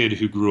 as a kid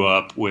who grew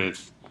up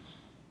with,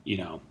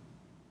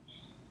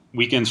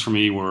 weekends for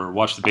me were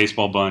watch the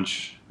baseball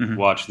bunch,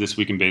 watch This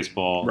Week in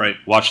Baseball,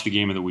 watch the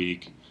game of the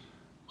week.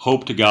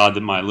 Hope to God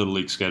that my Little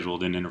League schedule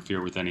didn't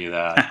interfere with any of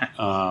that.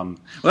 Well,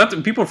 that's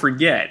what people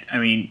forget. I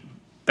mean,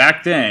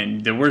 back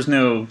then, there was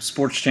no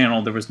sports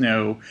channel. There was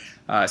no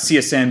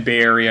CSN Bay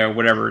Area,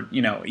 whatever.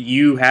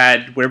 You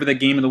had whatever the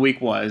game of the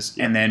week was,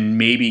 and then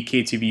maybe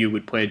KTVU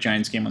would play a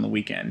Giants game on the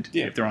weekend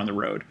if they're on the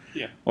road.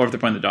 Yeah. Or if they're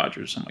playing the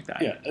Dodgers or something like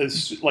that. Yeah,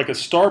 it's like a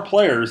star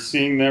player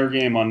seeing their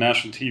game on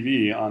national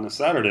TV on a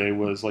Saturday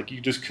was like you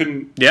just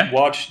couldn't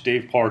watch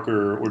Dave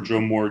Parker or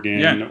Joe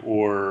Morgan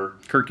or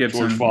Kirk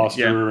Gibson, George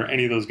Foster or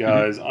any of those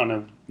guys on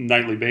a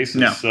nightly basis.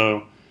 No.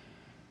 So,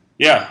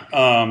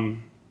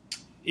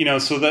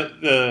 so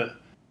that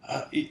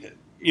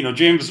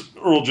James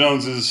Earl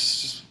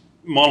Jones's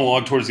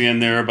monologue towards the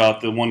end there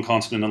about the one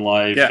constant in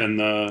life and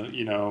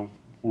the,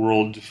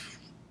 world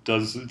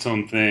does its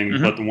own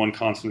thing, but the one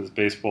constant is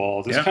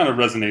baseball. This kind of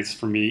resonates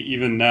for me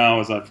even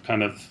now as I've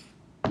kind of,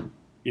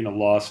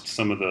 lost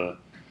some of the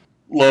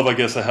love I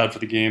guess I had for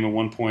the game at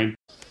one point.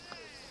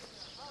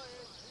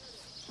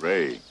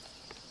 Ray,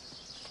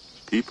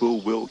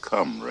 people will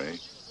come, Ray.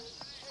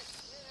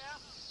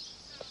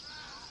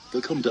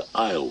 They'll come to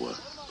Iowa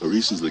for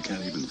reasons they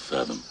can't even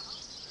fathom.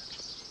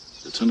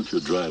 They'll turn up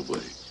your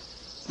driveway,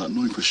 not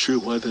knowing for sure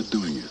why they're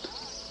doing it.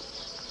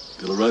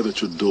 They'll arrive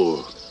at your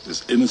door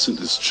as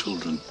innocent as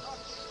children,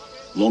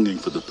 longing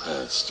for the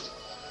past.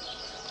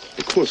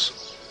 Of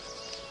course,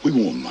 we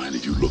won't mind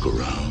if you look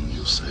around,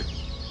 you'll say.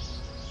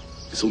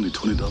 It's only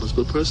 $20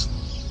 per person.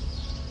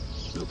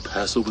 They'll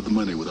pass over the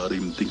money without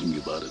even thinking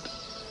about it.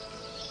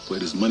 For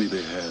it is money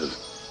they have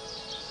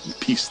and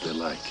peace they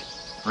like.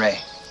 Ray,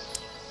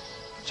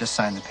 just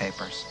sign the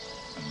papers.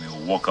 And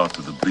they'll walk out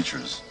to the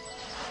bleachers.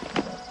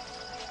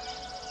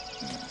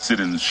 Sit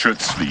in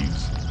shirt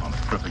sleeves on a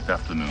perfect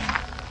afternoon.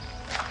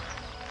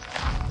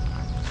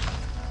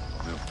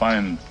 They'll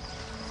find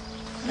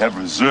they have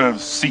reserved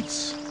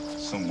seats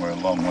somewhere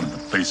along one of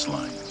the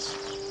baselines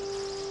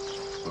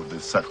where they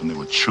sat when they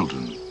were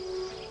children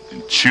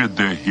and cheered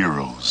their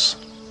heroes.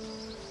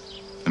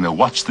 And they'll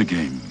watch the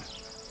game.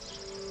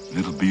 And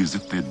it'll be as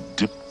if they'd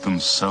dipped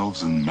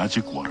themselves in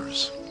magic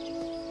waters.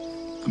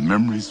 The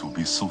memories will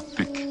be so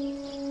thick,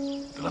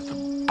 they'll have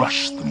to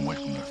brush them away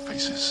from their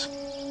faces.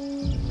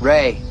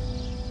 Ray,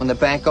 when the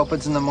bank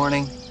opens in the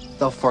morning,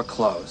 they'll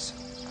foreclose.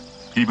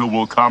 People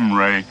will come,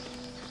 Ray.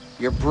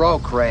 You're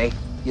broke, Ray.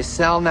 You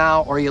sell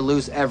now or you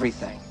lose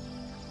everything.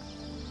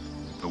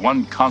 The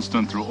one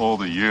constant through all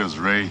the years,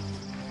 Ray,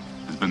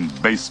 has been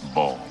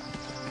baseball.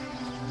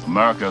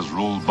 America has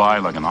rolled by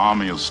like an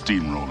army of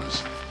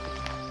steamrollers.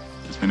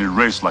 It's been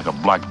erased like a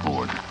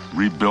blackboard,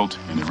 rebuilt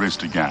and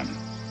erased again.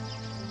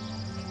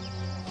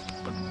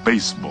 But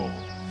baseball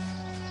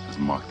has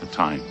marked the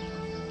time.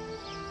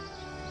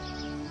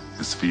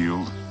 This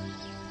field,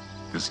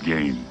 this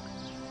game,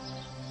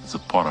 is a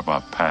part of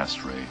our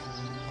past, Ray.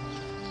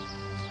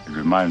 It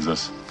reminds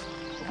us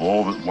of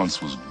all that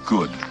once was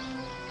good,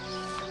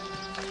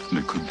 and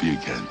it could be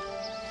again.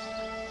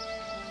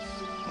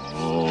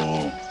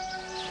 Oh,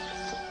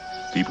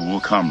 people will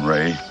come,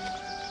 Ray.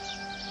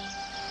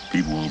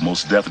 People will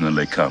most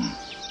definitely come.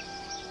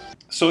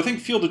 So I think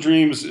Field of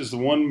Dreams is the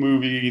one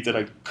movie that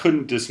I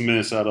couldn't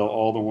dismiss out of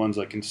all the ones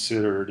I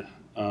considered.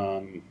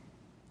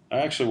 I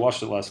actually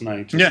watched it last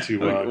night just to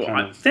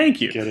kind of thank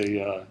you. Get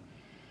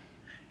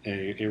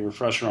a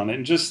refresher on it.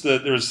 And just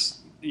that there's,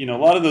 a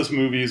lot of those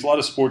movies, a lot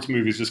of sports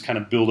movies just kind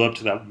of build up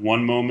to that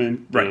one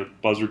moment, the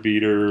buzzer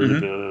beater,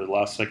 the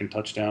last second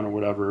touchdown or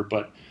whatever.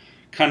 But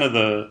kind of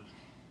the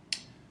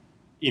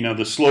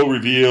slow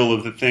reveal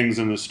of the things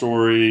in the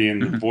story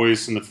and the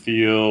voice in the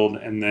field,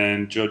 and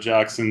then Joe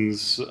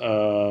Jackson's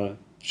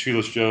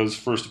Shoeless Joe's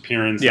first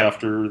appearance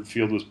after the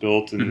field was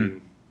built.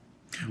 And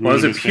well,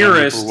 as a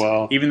purist,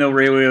 even though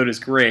Ray Liotta is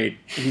great,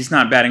 he's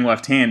not batting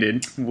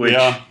left-handed, which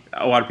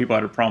a lot of people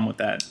had a problem with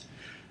that.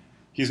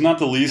 He's not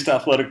the least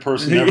athletic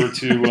person ever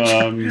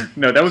to...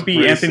 no, that would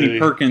be Anthony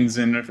Perkins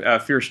in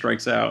Fear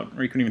Strikes Out,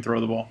 where he couldn't even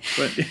throw the ball.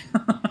 But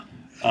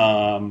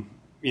and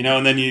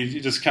then you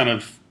just kind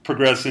of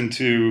progress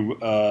into,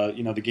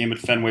 the game at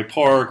Fenway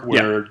Park,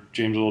 where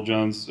James Earl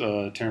Jones,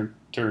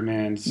 Terry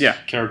Mann's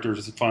character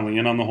is finally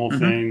in on the whole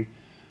thing.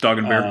 Dog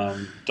and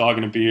Beer. Dog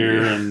and a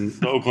Beer, and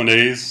the Oakland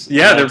A's.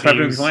 Yeah, they're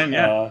prepping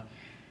playing,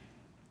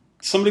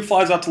 somebody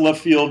flies out to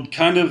left field,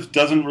 kind of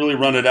doesn't really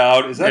run it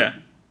out. Is that...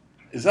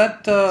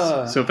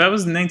 So if that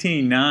was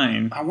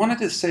 1989... I wanted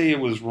to say it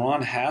was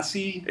Ron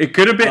Hasse. It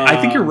could have been.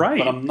 I think you're right.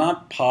 But I'm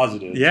not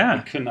positive. Yeah. I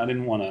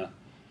didn't want to...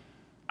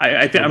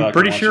 I'm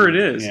pretty sure it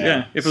is.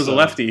 Yeah. If it was a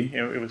lefty,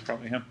 it was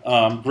probably him.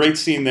 Great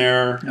scene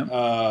there. Yep.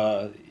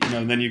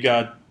 And then you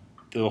got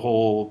the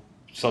whole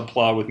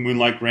subplot with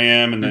Moonlight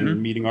Graham, and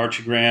then meeting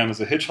Archie Graham as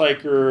a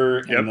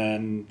hitchhiker, and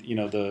then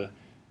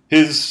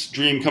his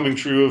dream coming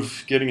true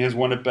of getting his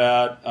one at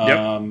bat,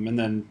 and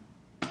then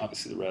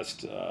obviously the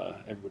rest.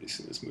 Everybody's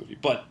seen this movie,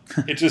 but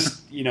it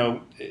just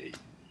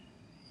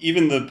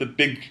even the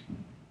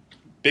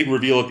big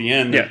reveal at the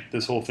end. That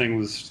this whole thing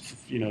was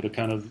to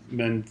kind of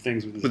mend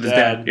things with his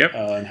dad.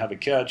 And have a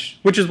catch.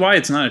 Which is why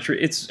it's not a true.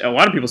 It's a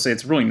lot of people say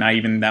it's really not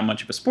even that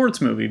much of a sports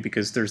movie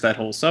because there's that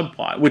whole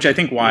subplot, which I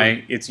think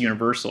why it's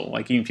universal.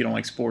 Like even if you don't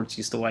like sports,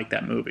 you still like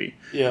that movie.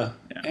 Yeah.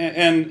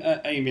 And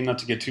I mean not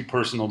to get too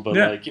personal, but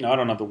I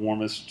don't have the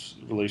warmest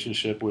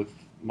relationship with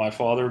my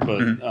father,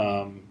 but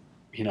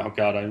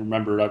God, I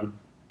remember I would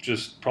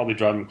just probably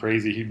drive him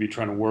crazy. He'd be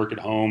trying to work at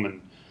home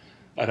and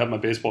I'd have my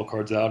baseball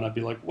cards out, and I'd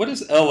be like, what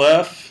is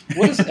LF?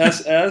 What is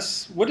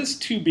SS? What is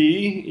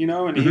 2B?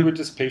 And he would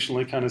just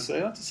patiently kind of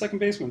say, oh, it's a second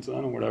baseman,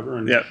 son, or whatever.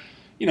 And,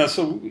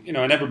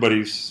 and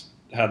everybody's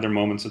had their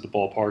moments at the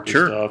ballpark and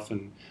stuff.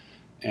 And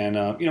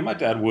my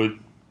dad would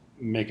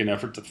make an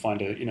effort to find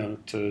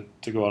to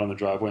go out on the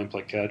driveway and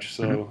play catch.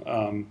 So,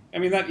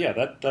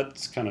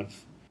 that's kind of,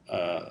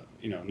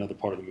 another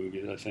part of the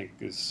movie that I think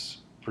is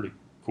pretty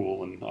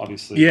cool. And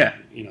obviously,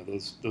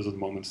 those are the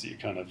moments that you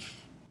kind of,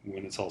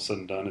 when it's all said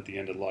and done at the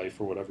end of life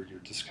or whatever, you're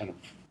just kind of,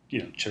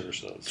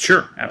 cherish those.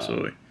 Sure,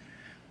 absolutely.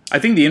 I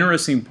think the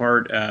interesting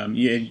part,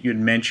 you had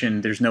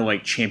mentioned there's no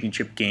like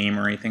championship game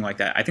or anything like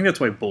that. I think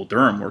that's why Bull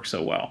Durham works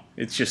so well.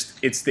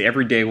 It's the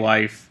everyday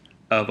life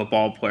of a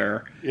ball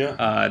player.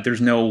 Yeah. There's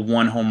no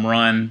one home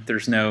run.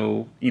 There's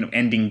no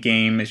ending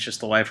game. It's just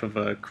the life of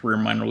a career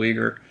minor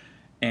leaguer,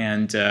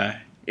 and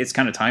it's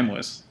kind of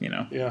timeless.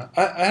 Yeah,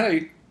 I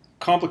had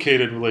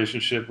complicated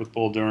relationship with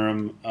Bull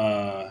Durham,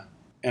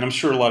 and I'm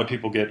sure a lot of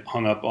people get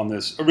hung up on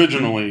this.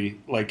 Originally,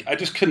 like, I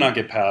just could not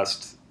get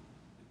past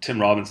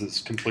Tim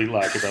Robbins' complete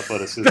lack of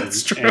athleticism.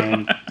 That's true.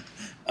 And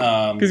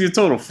because he's a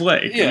total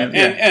flake. yeah, I mean,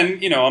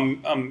 and you know,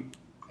 I'm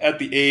at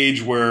the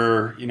age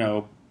where, you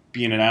know,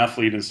 being an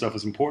athlete and stuff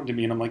is important to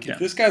me, and I'm like, if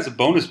this guy's a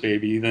bonus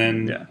baby,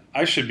 then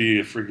I should be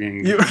a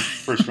freaking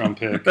first round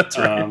pick. That's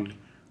right.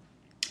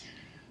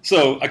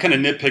 So I kind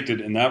of nitpicked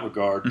it in that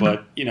regard,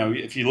 but you know,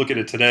 if you look at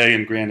it today,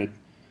 and granted,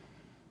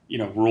 you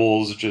know,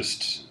 roles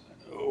just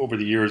over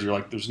the years, you're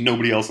like, there's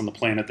nobody else on the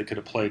planet that could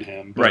have played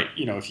him. But, Right.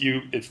 you know, if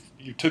you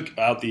took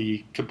out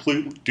the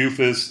complete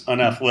doofus,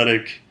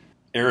 unathletic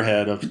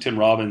airhead of Tim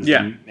Robbins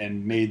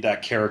and made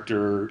that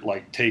character,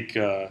 like, take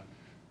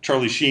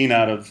Charlie Sheen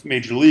out of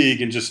Major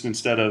League, and just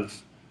instead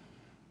of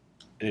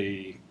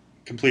a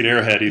complete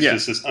airhead, he's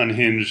just this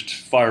unhinged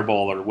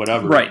fireball or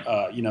whatever.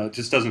 Right. You know, it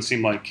just doesn't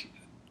seem like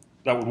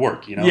that would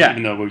work, you know,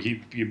 even though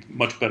he'd be a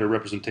much better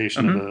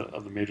representation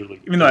of the Major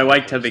League. Even though I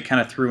liked how they kind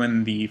of threw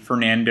in the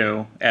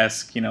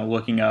Fernando-esque, you know,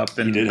 looking up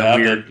and did the have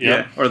weird,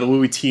 that, or the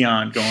Louis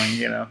Tion going,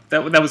 you know,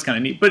 that was kind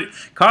of neat. But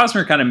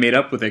Costner kind of made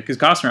up with it, because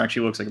Costner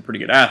actually looks like a pretty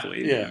good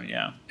athlete.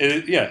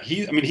 Yeah.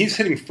 He's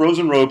hitting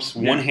frozen ropes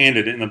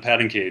one-handed in the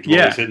batting cage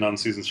while he's hitting on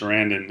Susan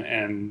Sarandon,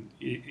 and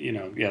you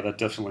know, that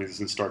definitely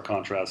is in stark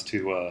contrast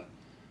to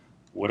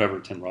whatever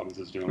Tim Robbins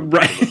is doing.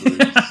 Right.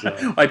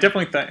 So. I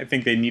definitely I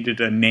think they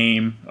needed a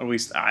name. At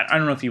least I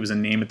don't know if he was a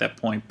name at that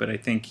point, but I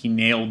think he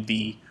nailed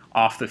the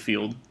off the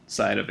field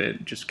side of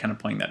it, just kind of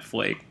playing that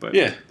flake. But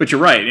but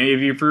you're right. If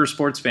you're a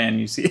sports fan,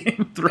 you see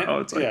him throw.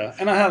 It's like,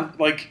 and I have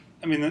it's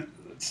the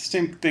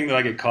same thing that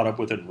I get caught up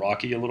with in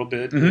Rocky a little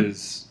bit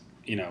is,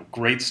 you know,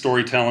 great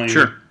storytelling,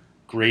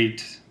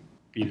 great,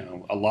 you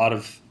know, a lot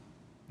of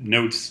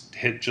notes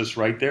hit just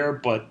right there.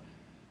 But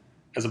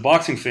as a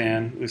boxing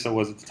fan, at least I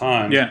was at the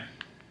time,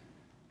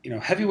 you know,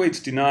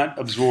 heavyweights do not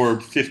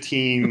absorb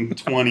 15,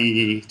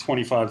 20,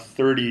 25,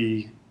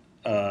 30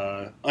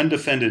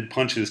 undefended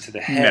punches to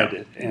the head.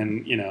 No.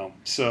 And, you know,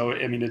 so,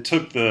 I mean, it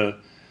took the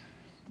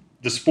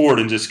sport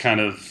and just kind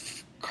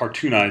of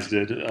cartoonized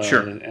it.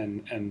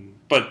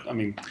 But, I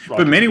mean...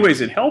 But in many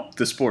ways, it helped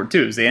the sport,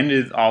 too. It was the end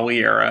of the Ali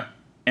era.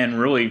 And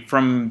really,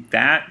 from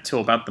that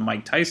till about the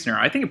Mike Tyson era,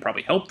 I think it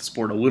probably helped the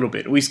sport a little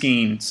bit. At least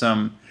gain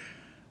some,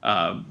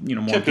 you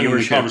know, more kept it in the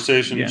viewership.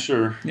 Conversation,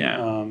 sure.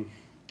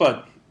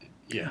 But...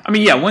 Yeah, I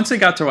mean, once they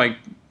got to like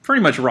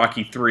pretty much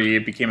Rocky III,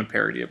 it became a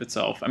parody of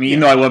itself. I mean, even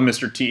though I love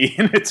Mr. T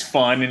and it's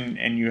fun,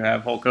 and you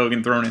have Hulk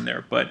Hogan thrown in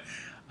there, but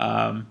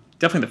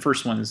definitely the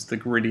first one is the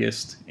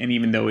grittiest. And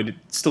even though it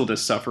still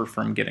does suffer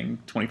from getting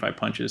 25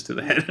 punches to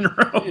the head in a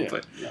row,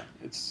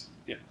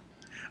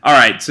 All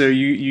right, so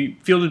you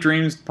Field of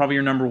Dreams probably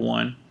your number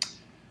one,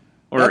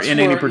 or That's in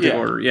any particular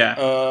order,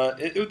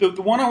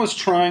 the one I was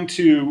trying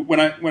to when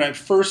I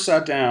first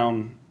sat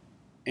down,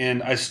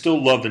 and I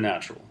still love The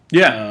Natural.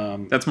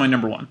 That's my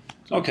number one.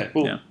 Okay,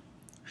 well,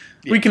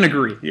 we can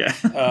agree.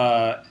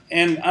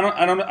 And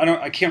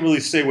I can't really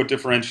say what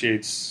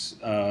differentiates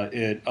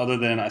it, other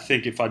than I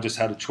think if I just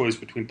had a choice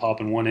between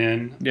popping one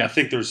in, I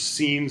think there's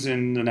scenes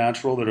in The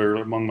Natural that are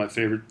among my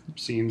favorite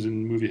scenes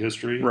in movie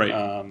history.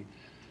 Right.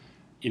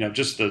 You know,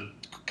 just the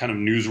kind of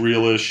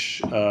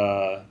newsreel-ish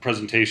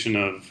presentation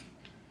of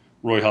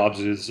Roy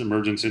Hobbs'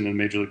 emergence into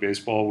Major League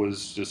Baseball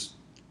was just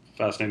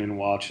fascinating to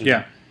watch. And,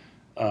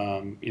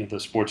 you know, the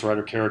sports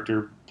writer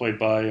character played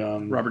by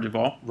Robert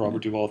Duvall.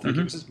 I think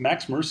it was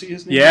Max Mercy,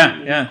 his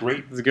name.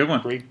 Great. It's a good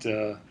one. Great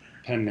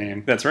pen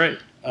name. That's right.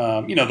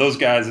 You know, those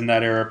guys in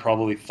that era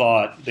probably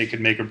thought they could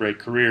make or break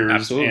careers.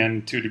 Absolutely.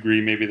 And to a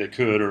degree, maybe they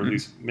could, or at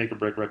least make or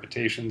break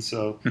reputations.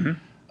 So,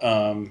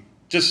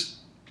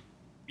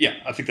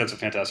 I think that's a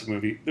fantastic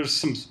movie. There's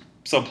some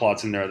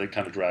subplots in there that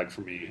kind of drag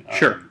for me.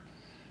 Sure.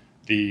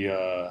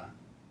 The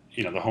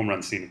you know, the home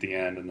run scene at the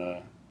end and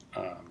the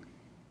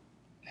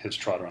his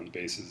trot around the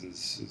bases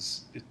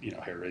is you know,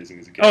 hair raising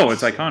as it gets. Oh,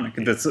 it's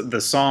iconic.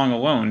 The song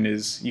alone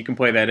is, you can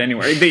play that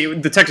anywhere.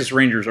 The Texas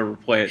Rangers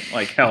overplay it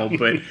like hell,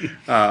 but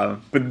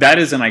that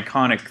is an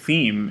iconic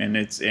theme, and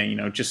it's, you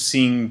know, just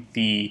seeing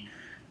the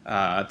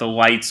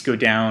lights go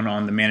down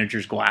on the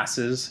manager's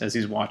glasses as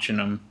he's watching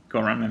them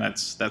go around, and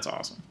that's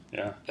awesome.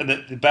 Yeah, and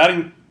the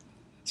batting.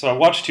 So I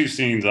watched two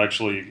scenes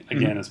actually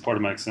again as part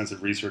of my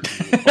extensive research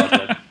into the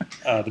project.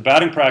 The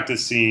batting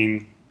practice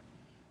scene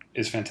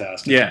is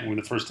fantastic. Yeah. When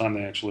the first time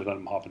they actually let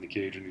him hop in the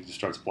cage and he just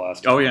starts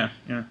blasting. Oh, yeah.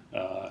 And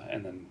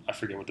then I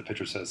forget what the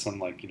pitcher says. Something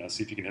like, you know,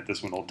 see if you can hit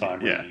this one old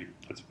timer. Yeah. And he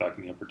puts it back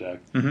in the upper deck.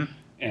 Mm-hmm.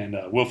 And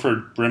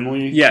Wilford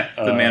Brimley. Yeah,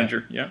 the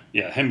manager.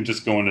 Yeah, him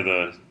just going to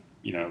the,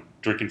 you know,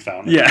 drinking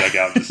fountain in the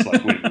dugout, just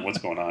like, wait a minute, what's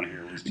going on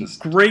here? It was just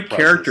great priceless.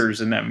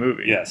 Characters in that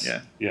movie.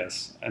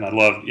 Yes. And I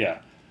love,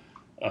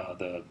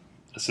 the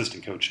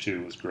assistant coach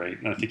too was great.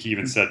 And I think he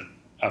even said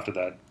after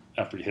that,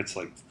 after he hits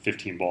like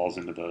 15 balls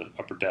into the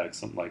upper deck,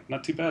 something like,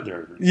 not too bad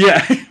there.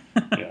 Yeah.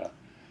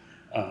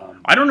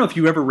 I don't know if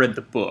you ever read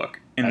the book.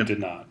 I did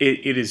not.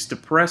 It is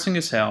depressing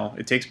as hell.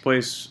 It takes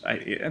place, I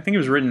think it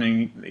was written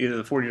in either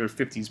the 40s or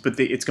 50s, but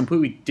it's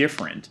completely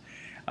different.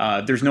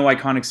 There's no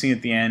iconic scene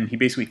at the end. He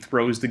basically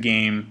throws the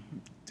game.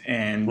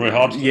 And Roy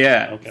Hodgson?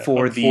 Yeah, Okay.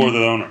 for For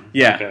the owner.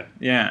 Yeah, Okay.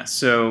 yeah.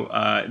 So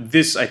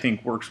this, I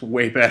think, works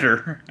way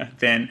better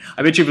than...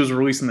 I bet you if it was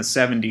released in the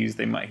 70s,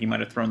 he might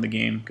have thrown the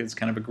game because it's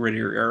kind of a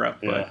grittier era.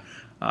 But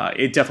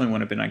it definitely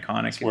wouldn't have been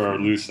iconic. That's where our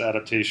loose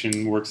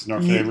adaptation works in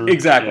our favor.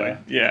 Exactly,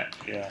 yeah.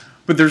 Yeah.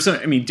 But there's,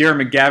 I mean,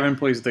 Darren McGavin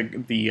plays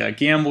the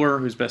gambler,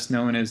 who's best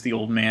known as the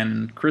old man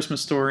in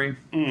Christmas Story.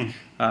 Kim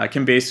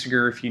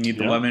Basinger, if you need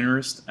the love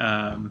interest.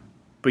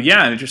 But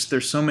yeah,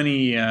 there's so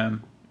many...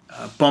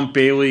 Bump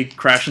Bailey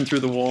crashing through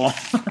the wall.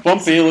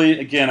 Bump Bailey,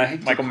 again, I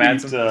hate Michael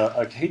Madsen.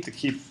 I hate to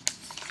keep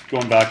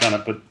going back on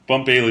it, but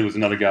Bump Bailey was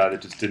another guy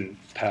that just didn't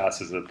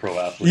pass as a pro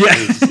athlete.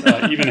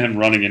 Yeah. Even him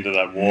running into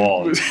that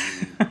wall.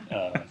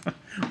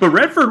 But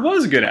Redford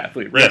was a good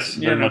athlete. Yes,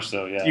 very much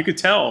so, yeah. You could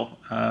tell.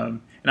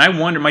 And I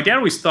wonder, my dad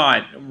always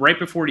thought, right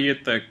before he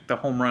hit the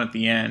home run at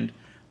the end,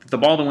 that the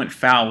ball that went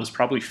foul was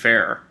probably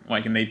fair.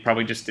 And they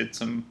probably just did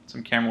some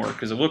camera work,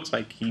 because it looks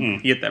like he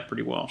hit that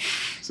pretty well.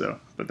 So,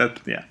 but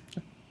that, yeah.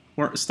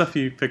 Stuff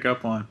you pick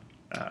up on.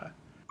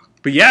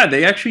 But yeah,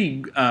 they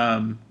actually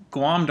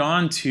glommed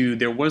on to,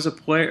 there was a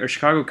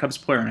Chicago Cubs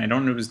player, and I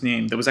don't know his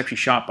name, that was actually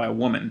shot by a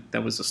woman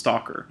that was a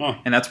stalker. Oh.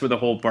 And that's where the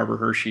whole Barbara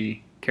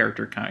Hershey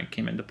character kind of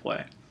came into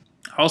play.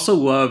 I also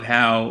love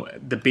how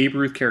the Babe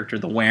Ruth character,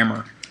 the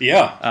Whammer.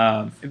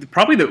 Yeah.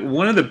 Probably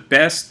one of the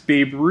best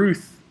Babe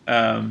Ruth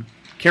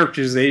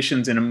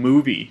characterizations in a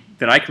movie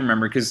that I can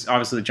remember, because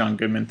obviously the John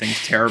Goodman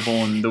thing's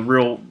terrible, and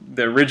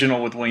the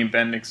original with William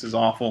Bendix is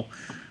awful.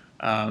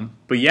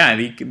 But yeah,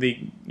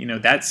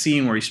 that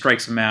scene where he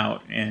strikes him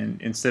out,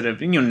 and instead of,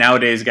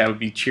 nowadays a guy would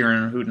be cheering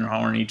and hooting and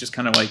hollering, he just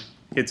kind of like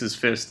hits his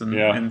fist, and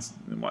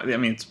I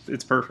mean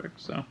it's perfect.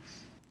 So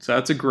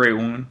that's a great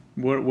one.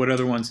 What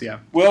other ones do you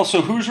have? Well,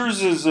 so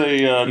Hoosiers is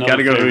a you got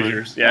to go favorite.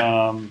 Hoosiers,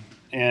 yeah.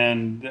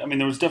 And I mean,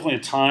 there was definitely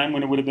a time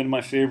when it would have been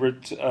my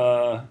favorite.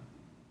 I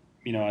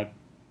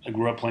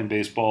grew up playing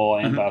baseball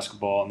and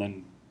basketball, and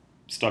then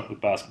stuck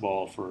with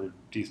basketball for a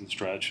decent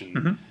stretch,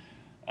 and.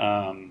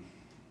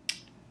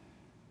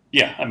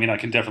 Yeah, I mean, I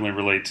can definitely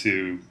relate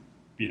to,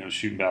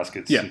 shooting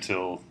baskets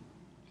until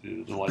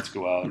the lights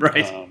go out.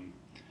 Right.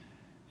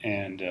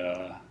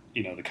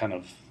 The kind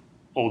of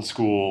old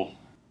school,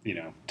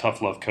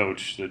 tough love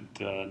coach that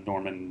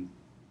Norman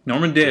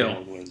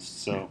Dale was.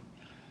 So,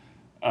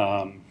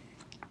 I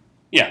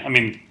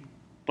mean,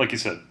 like you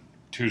said,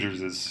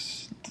 Hoosiers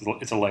it's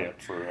a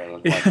layup for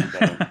lack of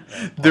a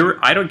better.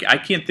 I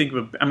can't think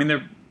of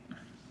there.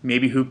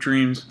 Maybe Hoop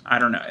Dreams. I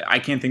don't know. I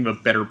can't think of a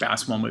better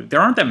basketball movie.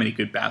 There aren't that many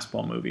good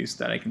basketball movies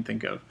that I can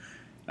think of.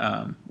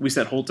 At least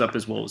that holds up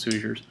as well as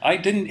Hoosiers. I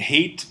didn't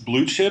hate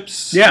Blue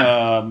Chips.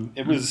 Yeah.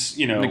 It was,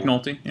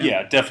 McNulty.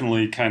 Yeah,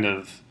 definitely kind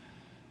of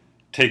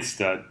takes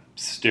that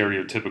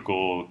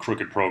stereotypical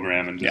crooked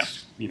program and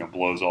just,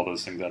 blows all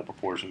those things out of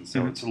proportion.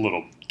 So it's a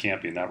little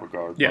campy in that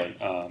regard. Yeah.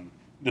 But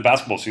the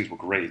basketball scenes were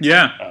great.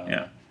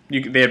 Yeah.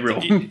 They had real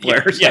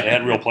players. Yeah, they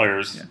had real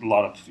players. Yeah. A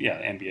lot of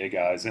NBA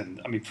guys,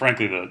 and I mean,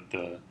 frankly,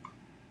 the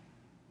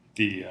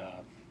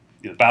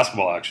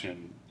basketball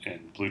action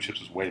in Blue Chips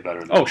was way better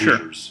than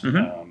Hoosiers.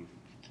 Sure.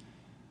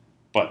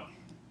 But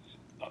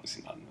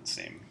obviously not in the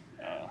same.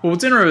 Well,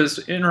 what's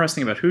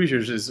interesting about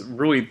Hoosiers is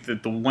really the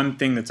one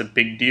thing that's a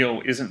big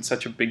deal isn't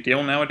such a big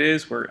deal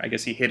nowadays. Where I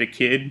guess he hit a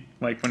kid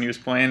when he was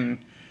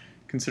playing.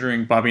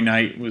 Considering Bobby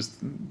Knight was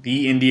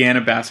the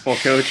Indiana basketball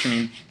coach, I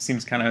mean, it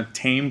seems kind of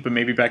tame, but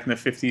maybe back in the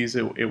 50s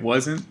it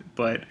wasn't.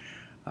 But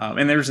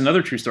and there's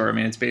another true story. I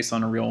mean, it's based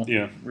on a real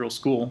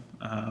school.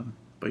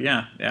 But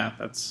yeah,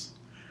 that's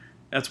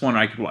one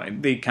I could watch.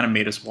 They kind of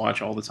made us watch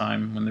all the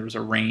time when there was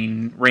a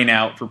rain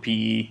out for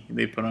PE.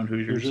 They put on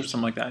Hoosiers or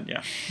something like that.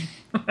 Yeah.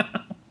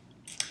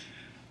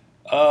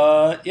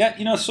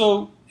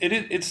 So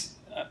it's.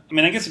 I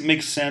mean, I guess it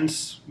makes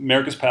sense.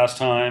 America's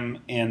pastime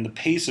and the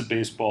pace of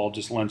baseball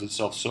just lends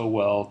itself so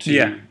well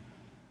to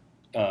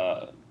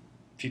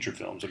feature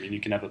films. I mean, you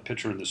can have a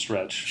pitcher in the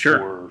stretch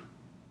for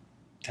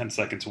 10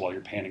 seconds while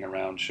you're panning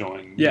around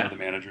showing the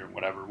manager and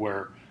whatever,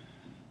 where,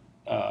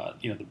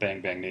 the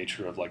bang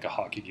nature of like a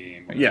hockey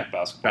game or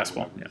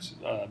basketball.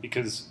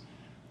 Because,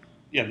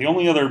 the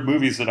only other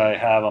movies that I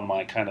have on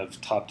my kind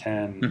of top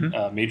 10,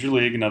 Major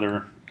League,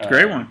 another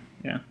great one,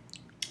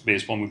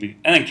 baseball movie,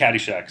 and then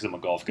Caddyshack because I'm a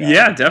golf guy.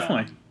 Yeah,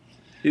 definitely.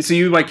 So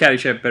you like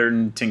Caddyshack better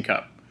than Tin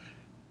Cup?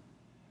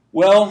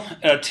 Well,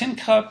 Tin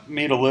Cup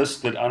made a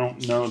list that I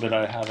don't know that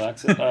I have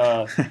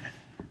access.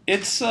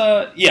 It's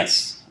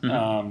yes.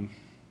 I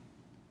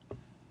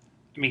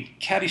mean,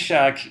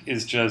 Caddyshack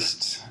is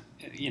just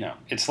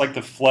it's like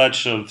the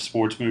Fletch of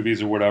sports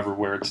movies or whatever,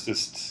 where it's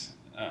just.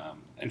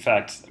 In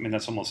fact, I mean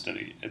that's almost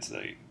that's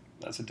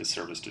a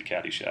disservice to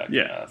Caddyshack.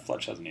 Yeah,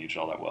 Fletch hasn't aged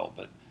all that well,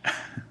 but.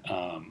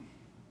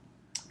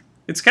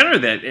 It's kind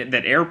of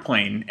that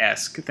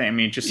Airplane-esque thing. I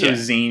mean, just so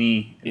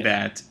zany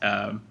that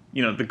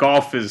the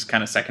golf is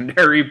kind of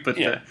secondary, but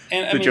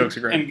the jokes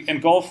are great.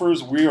 And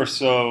golfers, we are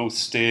so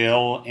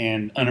stale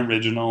and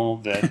unoriginal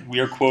that we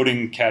are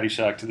quoting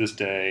Caddyshack to this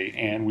day,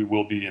 and we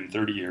will be in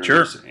 30 years.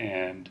 Sure.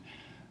 And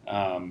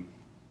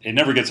it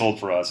never gets old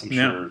for us. I'm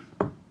sure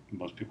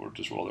most people would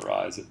just roll their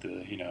eyes at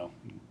the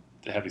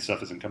heavy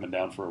stuff isn't coming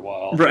down for a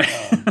while. Right.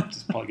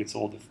 Just probably gets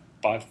old the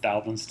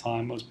 5,000th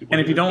time most people.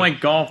 And if you don't but-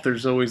 like golf,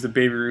 there's always the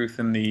Baby Ruth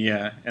in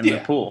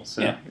the pool.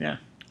 So yeah,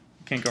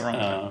 can't go wrong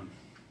with that.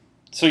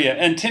 So yeah,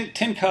 and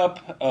Tin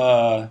Cup,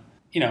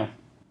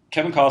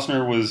 Kevin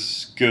Costner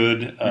was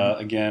good.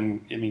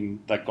 Again, I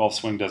mean, that golf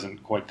swing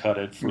doesn't quite cut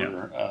it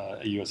for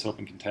a U.S.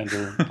 Open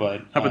contender.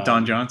 But How about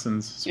Don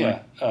Johnson's swing?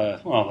 Yeah,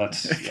 well,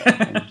 that's.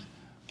 Yeah.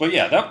 But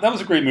yeah, that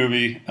was a great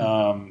movie.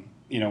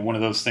 One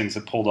of those things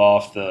that pulled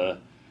off the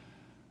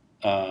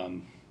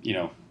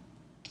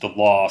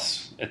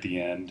loss at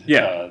the end.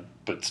 Yeah.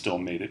 But still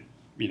made it,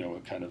 a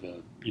kind of a,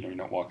 you're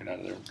not walking out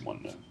of there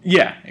wanting to.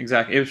 Yeah,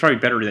 exactly. It was probably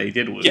better that he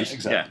did lose. Yeah,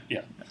 exactly.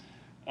 Yeah.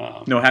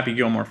 No Happy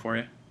Gilmore for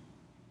you.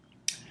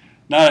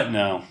 No.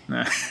 No.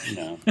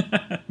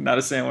 Not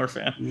a Sandler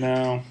fan.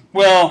 No.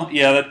 Well,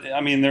 yeah.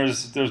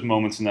 There's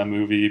moments in that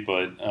movie,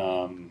 but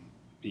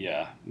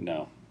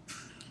no.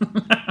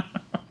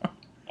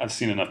 I've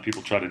seen enough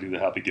people try to do the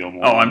Happy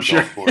Gilmore. Oh, I'm golf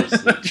sure.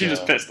 Course that, She's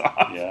just pissed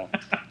off. Yeah.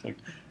 It's like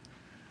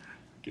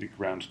get a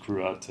ground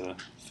crew out to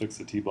fix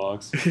the tee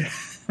box.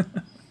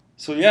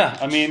 So yeah,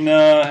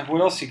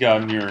 what else you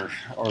got in your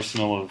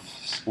arsenal of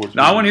sports?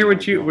 No, I want to hear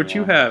what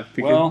you have.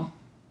 Well.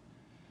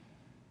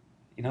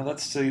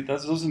 Those are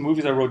the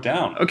movies I wrote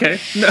down. Okay,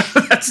 no,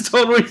 that's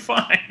totally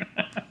fine.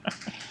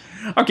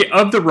 Okay,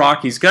 of the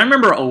Rockies, because I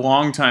remember a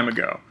long time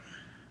ago,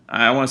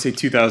 I want to say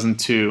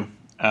 2002,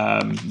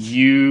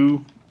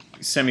 you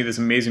sent me this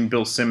amazing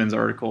Bill Simmons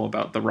article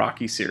about the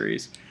Rocky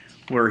series,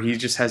 where he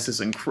just has this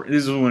this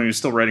is when he was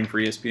still writing for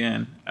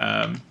ESPN,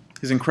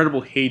 his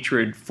incredible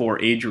hatred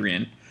for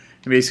Adrian.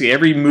 And basically,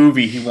 every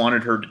movie he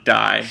wanted her to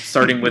die,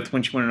 starting with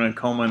when she went in a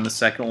coma in the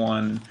second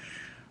one.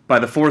 By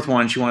the fourth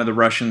one, she wanted the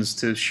Russians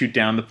to shoot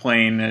down the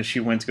plane as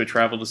she went to go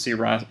travel to see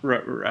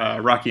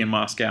Rocky in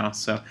Moscow.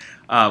 So,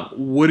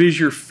 what is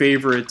your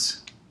favorite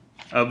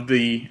of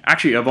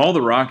all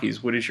the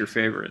Rockies? What is your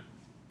favorite?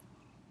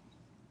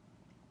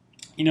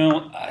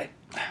 I'm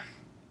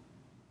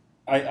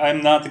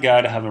not the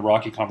guy to have a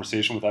Rocky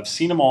conversation with. I've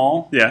seen them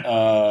all.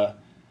 Yeah.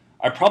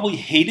 I probably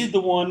hated the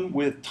one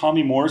with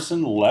Tommy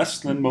Morrison less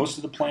than most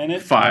of the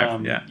planet.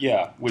 5, yeah.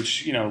 Yeah,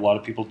 which, a lot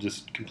of people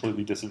just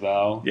completely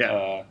disavow.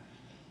 Yeah.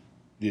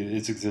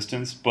 Its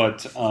existence,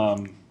 but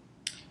I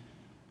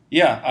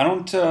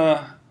don't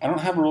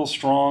have a real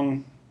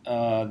strong.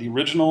 The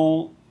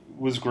original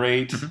was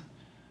great.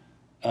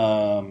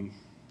 Mm-hmm.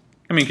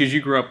 Because you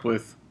grew up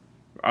with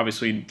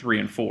obviously 3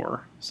 and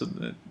 4, so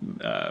the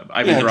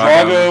Ivan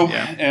Drago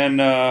and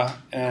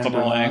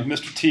Clubber Lang.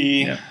 Mr.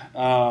 T. Yeah.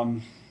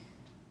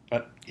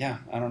 But yeah,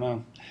 I don't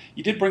know.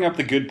 You did bring up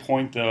the good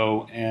point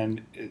though,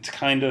 and it's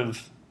kind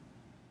of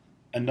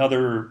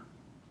another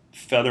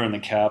feather in the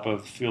cap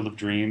of Field of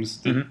Dreams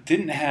that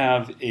didn't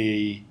have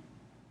a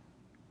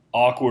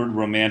awkward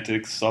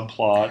romantic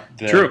subplot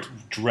that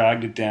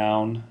dragged it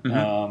down.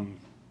 Mm-hmm.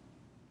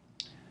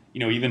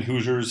 Even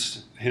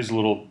Hoosiers, his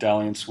little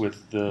dalliance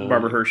with the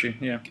Barbara Hershey,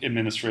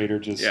 administrator,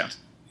 just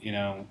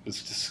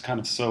was just kind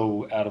of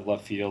so out of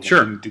left field.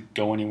 Sure. And didn't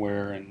go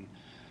anywhere, and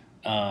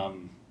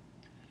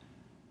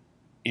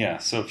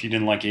so if you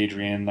didn't like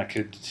Adrian, that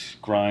could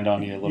grind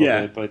on you a little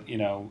bit. But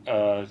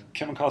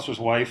Kevin Costner's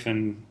wife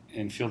in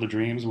Field of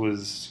Dreams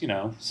was,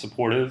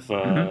 supportive,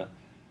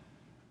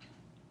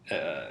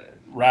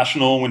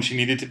 rational when she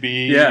needed to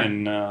be. Yeah.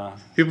 And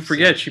people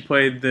forget she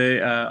played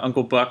the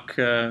Uncle Buck,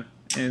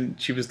 and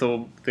she was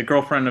the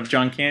girlfriend of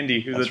John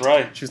Candy. She was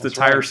the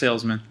tire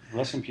salesman.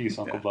 Rest in peace,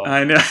 Uncle Buck.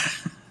 I know.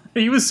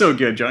 He was so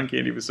good. John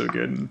Candy was so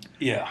good. And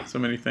so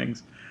many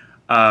things.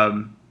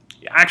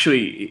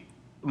 Actually,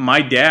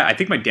 I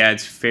think my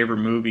dad's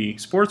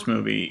favorite sports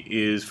movie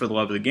is For the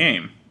Love of the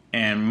Game.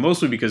 And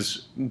mostly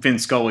because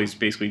Vince Scully is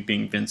basically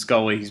being Vince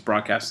Scully. He's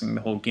broadcasting the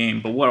whole game.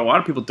 But what a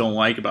lot of people don't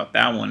like about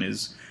that one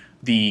is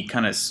the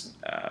kind of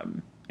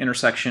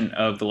intersection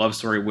of the love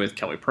story with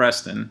Kelly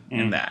Preston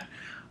in that.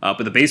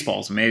 But the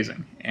baseball is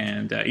amazing.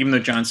 And even though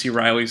John C.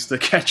 Reilly's the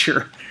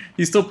catcher,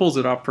 he still pulls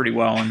it off pretty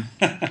well.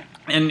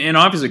 And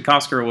obviously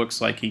Costner looks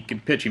like he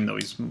can pitch, even though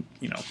he's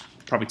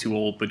probably too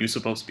old, but he's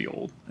supposed to be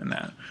old in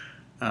that.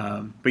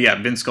 But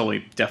yeah, Vince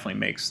Scully definitely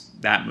makes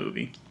that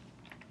movie.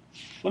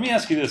 Let me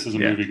ask you this as a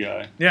movie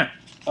guy. Yeah.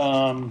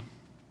 I'm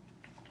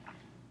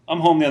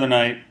home the other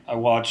night. I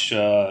watched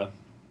Hacksaw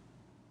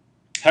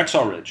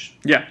Ridge.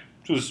 Yeah.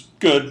 Which was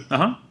good.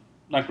 Uh-huh.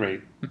 Not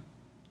great.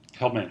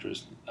 Held my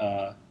interest.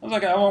 I was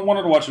like, I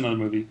wanted to watch another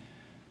movie.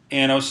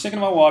 And I was thinking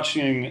about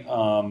watching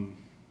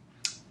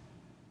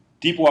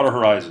Deepwater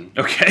Horizon.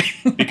 Okay.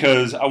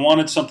 Because I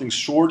wanted something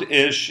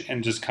short-ish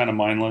and just kind of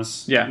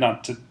mindless. Yeah.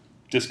 Not to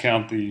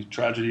discount the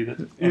tragedy that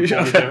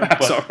unfolded there.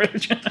 Hacksaw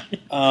Ridge.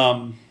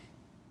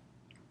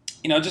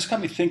 It just got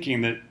me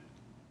thinking that,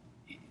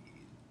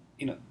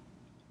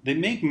 they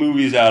make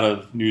movies out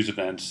of news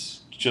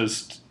events,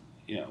 just,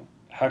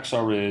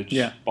 Hacksaw Ridge,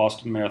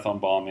 Boston Marathon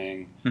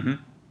bombing,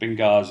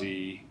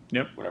 Benghazi,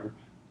 whatever.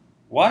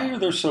 Why are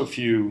there so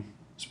few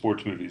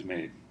sports movies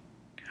made?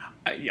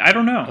 I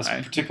don't know.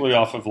 Particularly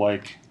off of,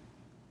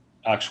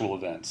 actual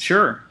events.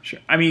 Sure.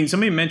 I mean,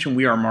 somebody mentioned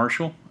We Are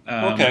Marshall.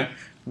 Okay.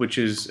 Which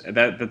is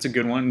that's a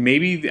good one.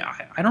 Maybe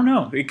I don't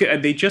know.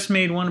 They just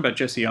made one about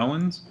Jesse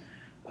Owens.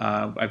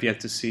 I've yet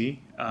to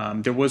see.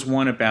 There was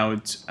one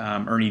about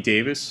Ernie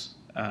Davis,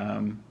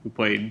 who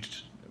played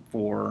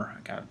for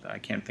I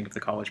can't think of the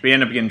college, but he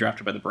ended up getting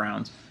drafted by the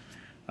Browns.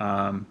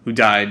 Who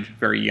died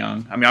very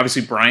young. I mean,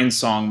 obviously Brian's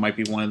Song might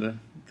be one of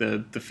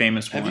the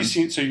famous Have ones.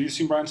 you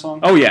seen Brian's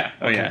Song? Oh yeah,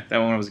 Okay. yeah. That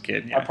one when I was a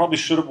kid. Yeah. I probably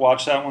should have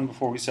watched that one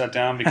before we sat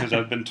down because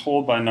I've been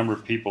told by a number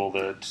of people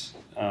that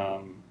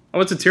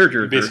it's a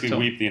tearjerker. you basically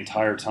weep the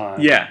entire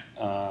time. Yeah.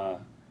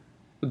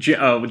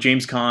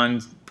 James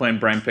Caan playing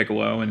Brian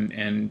Piccolo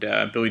and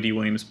Billy D.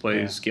 Williams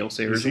plays Gale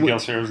Sayers. You see Gale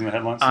Sayers in the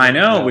headlines? I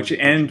know,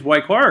 and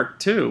Dwight Clark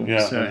too.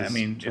 Yeah, So I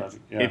mean,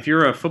 if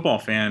you're a football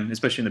fan,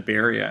 especially in the Bay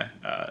Area,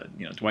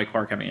 Dwight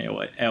Clark having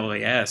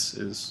LAS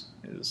is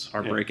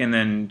heartbreaking. And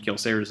then Gale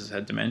Sayers has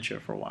had dementia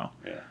for a while.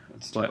 Yeah,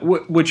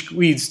 but which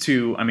leads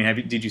to, I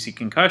mean, did you see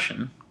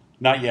Concussion?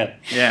 Not yet.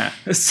 Yeah.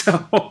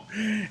 So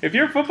if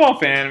you're a football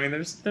fan, I mean,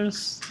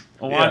 there's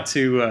a lot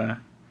to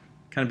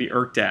kind of be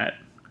irked at.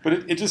 But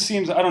it just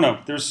seems, I don't know.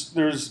 There's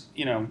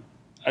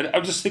I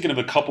was just thinking of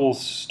a couple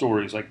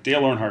stories like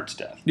Dale Earnhardt's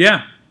death.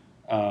 Yeah.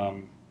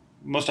 One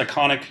of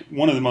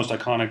the most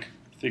iconic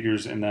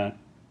figures in that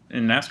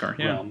in NASCAR.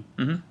 Yeah. realm,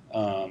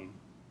 Mm-hmm.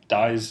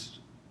 Dies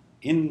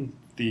in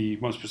the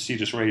most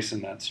prestigious race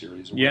in that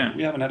series. Yeah.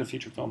 We haven't had a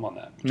feature film on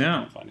that, which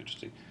No. I find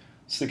interesting.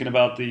 I was thinking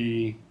about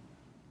the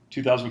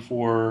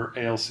 2004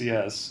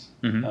 ALCS.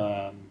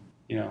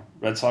 Mm-hmm.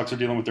 Red Sox are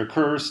dealing with their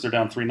curse. They're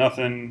down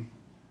 3-0.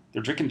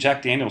 They're drinking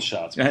Jack Daniel's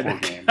shots before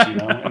games,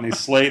 and they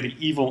slay the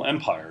evil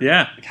empire.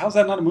 Yeah. Like, how's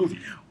that not a movie?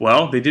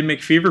 Well, they did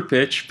make Fever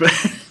Pitch, but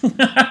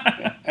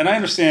Yeah. And I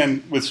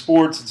understand with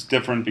sports it's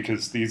different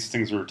because these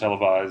things are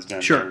televised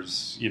and Sure.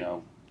 there's,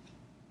 But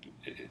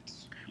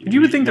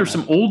you would think there's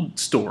some old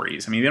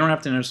stories. I mean, they don't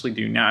have to necessarily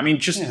do now. I mean,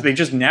 they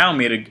just now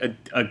made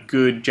a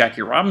good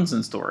Jackie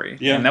Robinson story,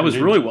 and that was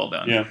really well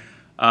done. Yeah.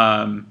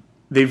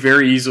 They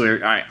very easily,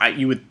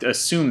 you would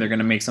assume they're going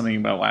to make something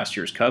about last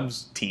year's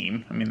Cubs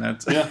team. I mean,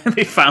 that's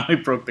they finally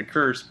broke the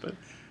curse. But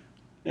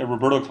yeah,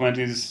 Roberto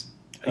Clemente's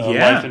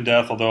Life and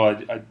Death. Although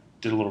I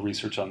did a little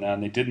research on that,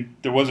 and they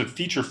didn't. There was a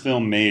feature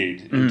film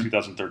made in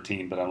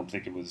 2013, but I don't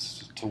think it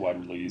was to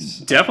wide release.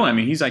 Definitely, I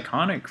mean, he's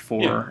iconic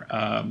for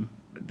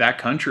that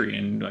country,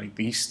 and like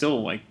he's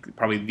still like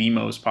probably the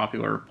most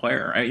popular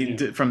player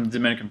from the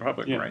Dominican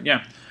Republic, right?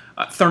 Yeah.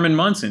 Thurman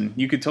Munson,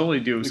 you could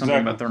totally do something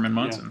about Thurman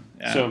Munson.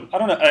 Yeah. So I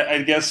don't know.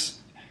 I guess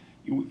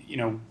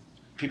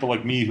people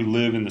like me who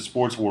live in the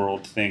sports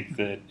world think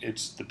that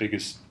it's the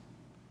biggest.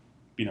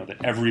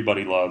 That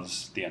everybody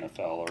loves the NFL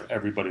or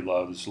everybody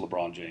loves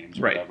LeBron James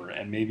or whatever.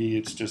 And maybe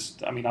it's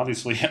just, I mean,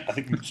 obviously, I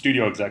think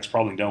studio execs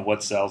probably know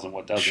what sells and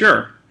what doesn't.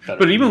 Sure.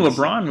 But even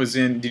LeBron was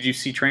in, did you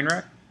see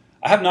Trainwreck?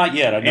 I have not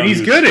yet. And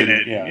he's good in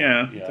it.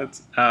 Yeah.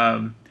 That's,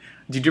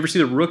 did you ever see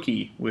The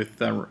Rookie with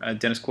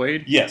Dennis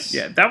Quaid? Yes.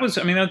 Yeah, that was,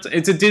 I mean,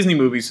 it's a Disney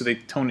movie, so they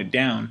toned it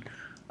down.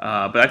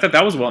 But I thought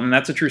that was and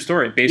that's a true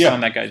story based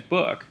on that guy's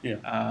book.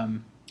 Yeah.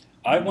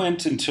 I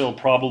went until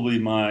probably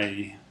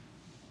my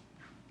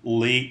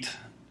late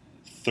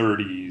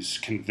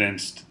 30s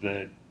convinced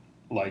that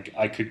like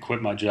I could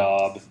quit my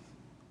job,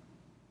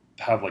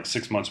 have like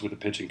 6 months with a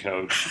pitching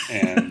coach,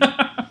 and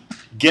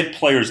get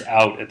players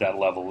out at that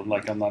level. And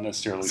like I'm not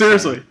necessarily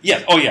seriously.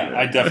 Yeah. Oh yeah.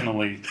 I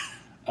definitely.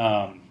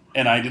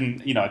 And I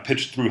didn't. I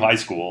pitched through high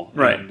school,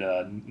 right?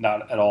 And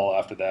not at all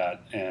after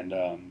that. And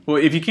well,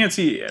 if you can't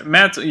see,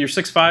 Matt, you're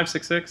 6'5",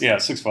 6'6"? Yeah,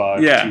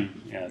 6'5". Yeah.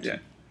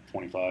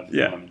 25.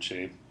 Yeah. When I'm in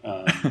shape.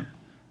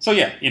 So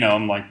yeah,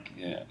 I'm like,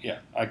 yeah,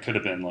 I could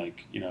have been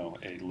like,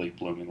 a late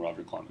blooming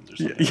Roger Clemens or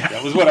something. Yeah. Like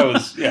that was what I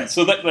was. Yeah.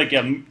 So that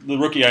The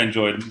Rookie I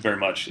enjoyed very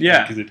much.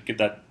 Yeah. Because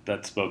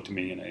that spoke to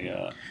me in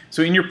a.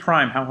 So in your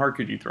prime, how hard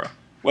could you throw?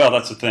 Well,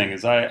 that's the thing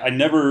is I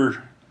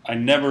never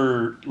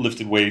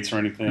lifted weights or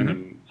anything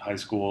in high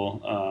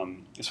school.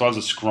 So I was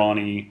a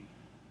scrawny,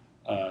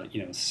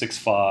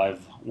 6'5",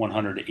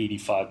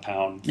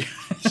 185-pound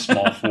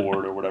small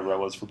forward or whatever I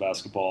was for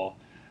basketball.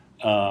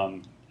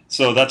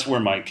 So that's where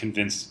my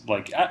convinced,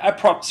 like, I had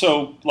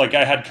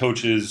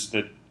coaches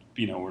that,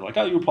 were like,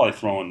 oh, you were probably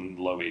throwing in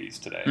the low 80s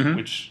today,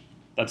 which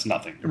that's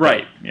nothing.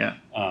 Right, yeah.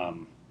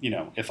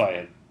 If I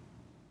had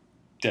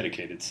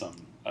dedicated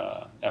some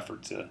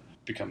effort to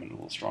becoming a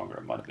little stronger,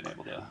 I might have been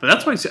able to. But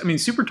that's why, I mean,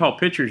 super tall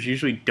pitchers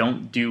usually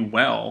don't do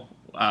well.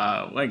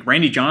 Like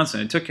Randy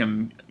Johnson, it took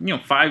him,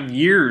 5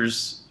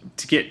 years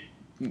to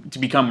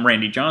become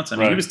Randy Johnson.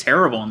 I mean, he was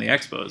terrible in the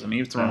Expos. I mean,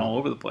 he was thrown all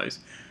over the place.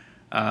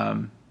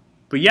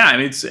 But yeah, I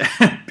mean, it's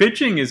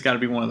pitching has got to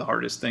be one of the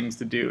hardest things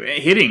to do.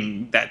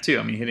 Hitting that too.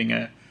 I mean, hitting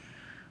a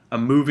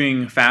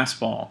moving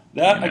fastball.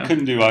 That I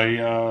couldn't do.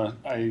 I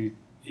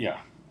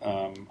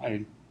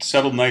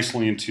settled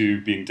nicely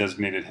into being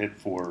designated hit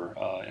for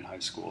in high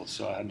school,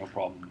 so I had no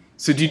problem.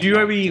 So did you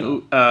have any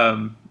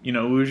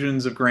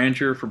illusions of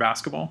grandeur for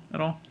basketball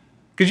at all?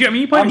 Because you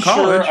played in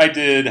college. I'm sure I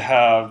did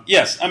have.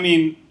 Yes, I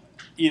mean,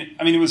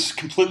 it was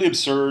completely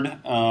absurd.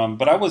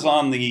 But I was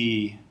on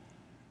the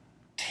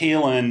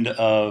tail end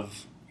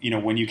of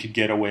when you could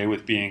get away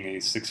with being a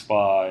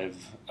 6'5",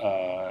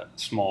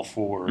 small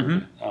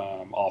forward,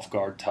 off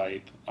guard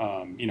type,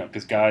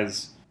 because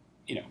guys,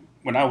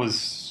 when I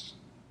was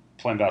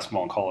playing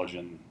basketball in college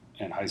and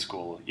high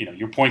school,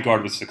 your point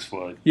guard was 6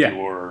 foot,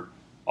 your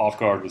off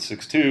guard was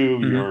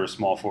 6'2", your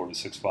small forward was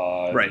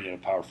 6'5",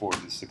 right. Power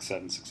forward was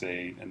 6'7",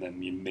 6'8", and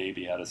then you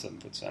maybe had a 7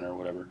 foot center or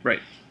whatever. Right.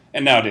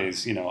 And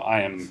nowadays,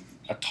 I am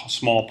a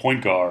small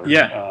point guard.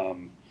 Yeah.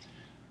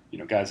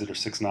 Guys that are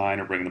 6'9"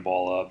 are bringing the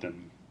ball up,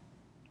 and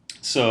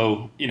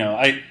so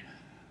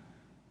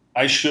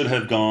I should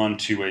have gone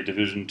to a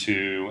Division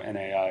II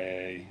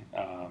NAIA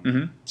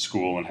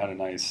school and had a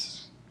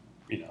nice.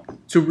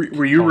 So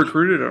were you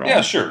recruited at all?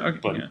 Yeah, sure, okay,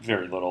 but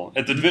very little.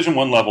 At the Division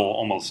I level,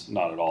 almost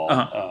not at all.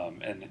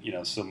 And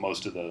so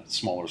most of the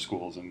smaller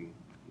schools in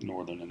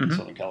Northern and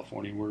Southern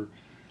California were,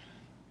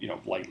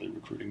 lightly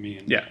recruiting me.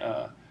 And,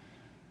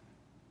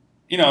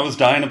 I was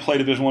dying to play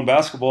Division I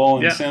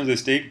basketball, and San Jose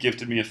State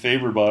gifted me a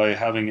favor by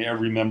having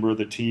every member of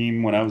the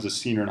team. When I was a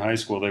senior in high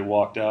school, they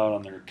walked out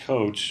on their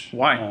coach.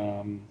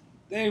 Why?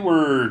 They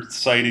were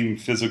citing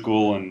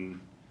physical and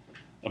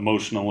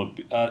emotional.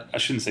 I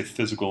shouldn't say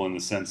physical in the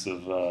sense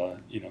of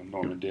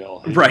Norman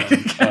Dale, right?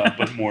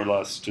 But more or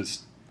less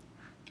just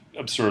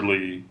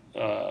absurdly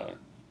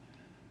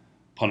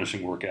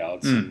punishing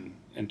workouts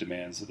and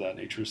demands of that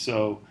nature.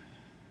 So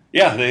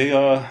they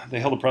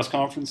held a press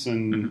conference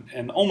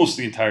and almost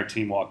the entire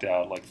team walked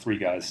out. Like 3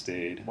 guys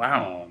stayed.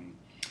 Wow.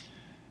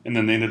 And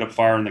then they ended up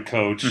firing the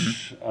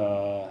coach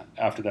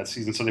after that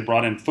season. So they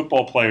brought in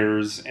football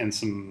players and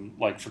some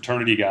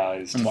fraternity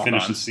guys to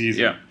finish the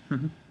season.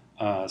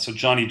 Yeah. So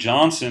Johnny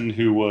Johnson,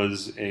 who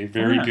was a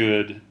very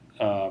good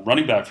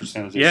running back for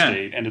San Jose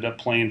State, ended up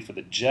playing for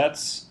the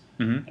Jets.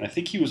 And I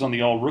think he was on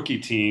the all-rookie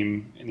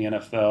team in the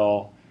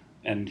NFL,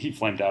 and he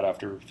flamed out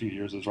after a few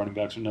years, as running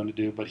backs are known to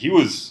do. But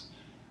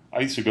I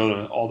used to go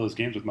to all those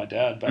games with my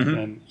dad back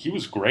then. He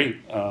was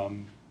great.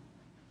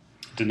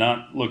 Did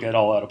not look at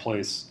all out of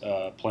place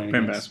playing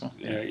basketball.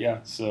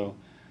 So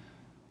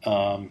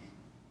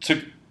took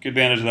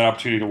advantage of that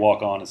opportunity to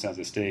walk on at San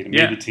Jose State and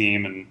made the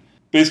team, and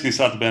basically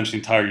sat the bench the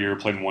entire year,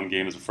 played in 1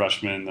 game as a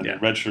freshman, then they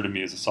redshirted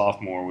me as a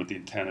sophomore with the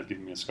intent of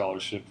giving me a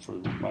scholarship for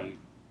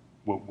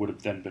what would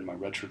have then been my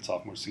redshirt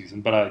sophomore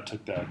season. But I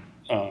took that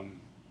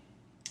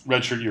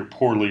redshirt year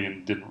poorly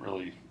and didn't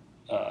really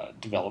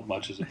develop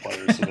much as a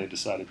player, so they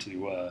decided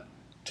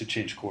to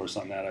change course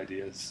on that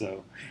idea.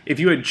 So if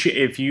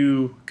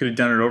you could have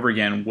done it over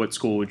again, what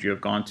school would you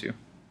have gone to?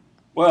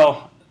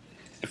 Well,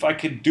 if I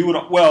could do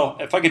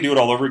it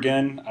all over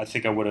again, I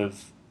think I would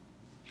have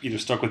either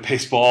stuck with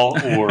baseball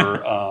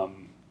or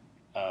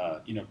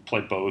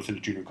played both in a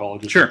junior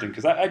college or something.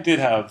 Because I did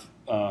have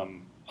a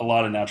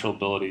lot of natural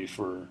ability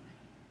for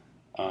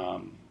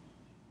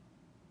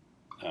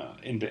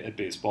at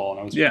baseball,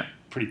 and I was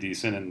pretty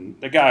decent. And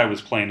the guy I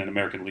was playing an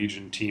American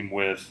Legion team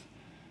with,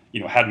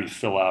 had me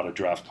fill out a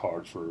draft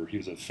card he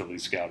was a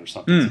Phillies scout or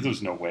something. So there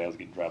was no way I was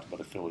getting drafted by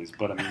the Phillies.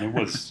 But I mean, it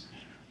was,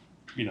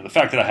 the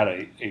fact that I had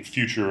a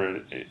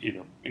future,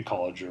 in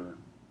college or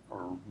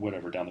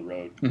whatever down the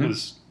road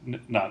was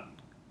not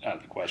out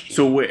of the question.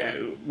 So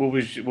what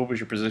was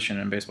your position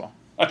in baseball?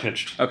 I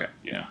pitched. Okay.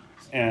 Yeah.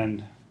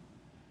 And,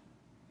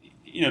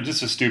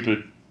 just a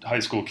stupid high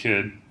school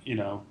kid,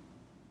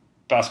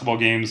 basketball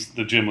games,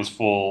 the gym was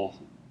full.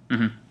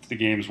 The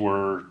games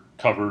were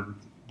covered,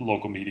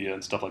 local media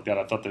and stuff like that.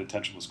 I thought the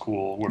attention was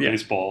cool. Where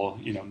baseball,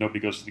 nobody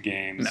goes to the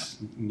games.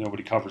 No.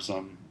 Nobody covers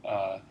them.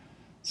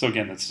 So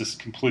again, it's just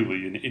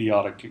completely an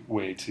idiotic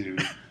way to,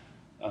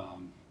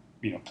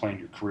 playing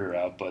your career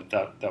out. But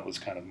that was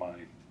kind of my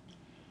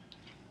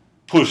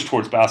push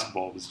towards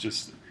basketball. It was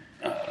just.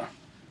 But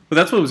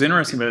that's what was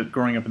interesting about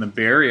growing up in the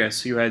Bay Area.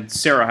 So you had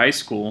Sarah High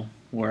School,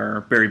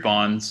 where Barry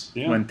Bonds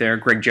went there,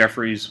 Greg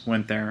Jeffries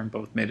went there, and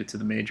both made it to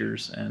the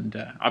majors. And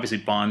obviously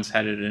Bonds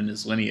had it in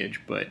his lineage,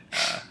 but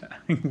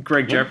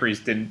Greg Jeffries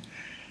didn't.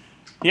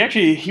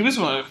 He was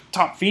a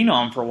top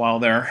phenom for a while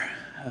there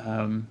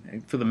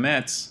for the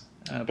Mets.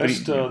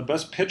 The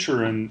best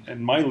pitcher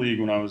in my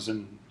league when I was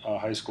in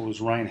high school was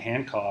Ryan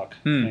Hancock,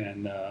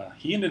 and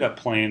he ended up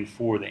playing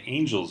for the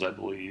Angels, I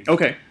believe.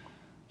 Okay.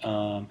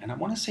 And I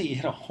want to say he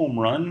hit a home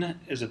run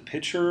as a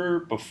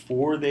pitcher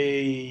before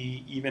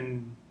they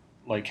even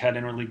had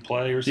interleague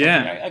play or something.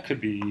 Yeah. I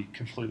could be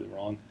completely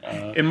wrong.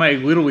 In my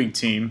Little League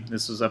team,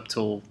 this was up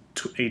till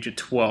age of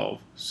 12.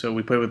 So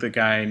we played with a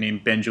guy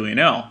named Ben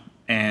Julianelle,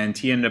 and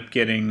he ended up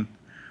getting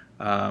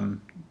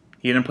playing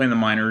the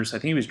minors. I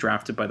think he was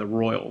drafted by the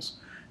Royals.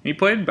 And he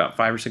played about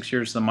 5 or 6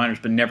 years in the minors,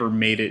 but never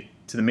made it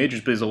to the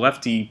majors. But he's a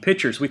lefty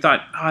pitcher, so we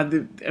thought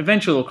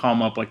eventually they'll call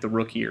him up like the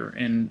rookie year.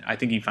 And I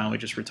think he finally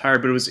just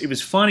retired. But it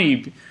was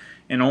funny,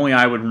 and only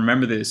I would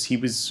remember this.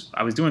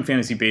 I was doing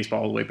fantasy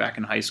baseball all the way back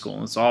in high school,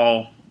 and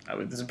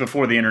this is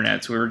before the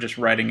internet, so we were just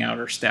writing out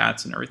our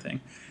stats and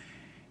everything.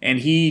 And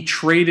he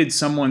traded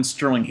someone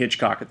Sterling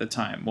Hitchcock at the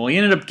time. Well, he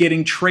ended up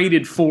getting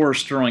traded for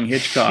Sterling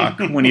Hitchcock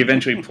when he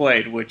eventually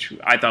played, which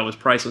I thought was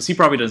priceless. He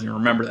probably doesn't even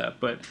remember that,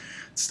 but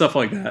stuff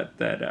like that.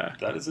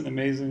 That is an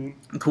amazing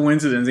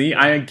coincidence.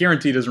 I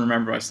guarantee he doesn't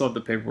remember. I still have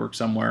the paperwork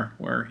somewhere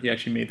where he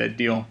actually made that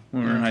deal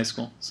when we were in high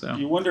school. So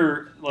you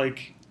wonder,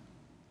 like,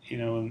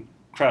 when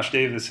Crash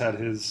Davis had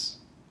his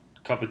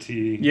cup of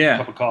tea,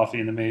 cup of coffee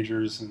in the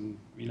majors, and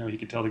he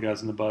could tell the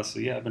guys in the bus,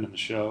 I've been in the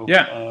show.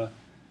 Yeah.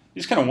 You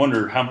just kind of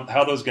wonder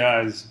how those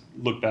guys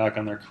look back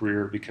on their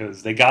career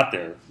because they got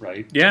there,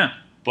 right? Yeah.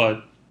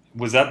 But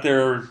was that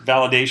their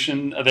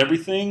validation of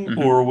everything,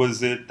 or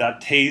was it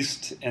that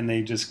taste and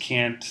they just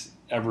can't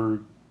ever,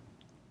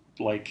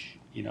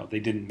 they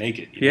didn't make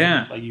it?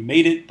 Like you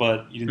made it,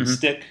 but you didn't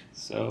stick.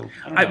 So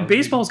I don't know.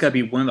 Baseball's got to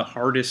be one of the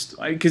hardest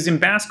because in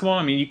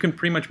basketball, you can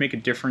pretty much make a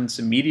difference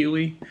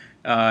immediately.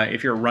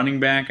 If you're a running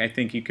back, I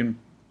think you can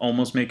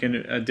almost make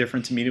a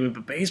difference immediately.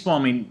 But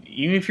baseball,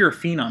 even if you're a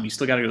phenom, you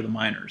still got to go to the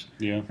minors.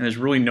 Yeah. And there's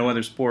really no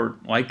other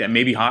sport like that.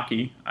 Maybe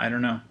hockey. I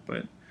don't know,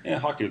 but yeah,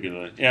 hockey will give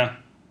it. Yeah.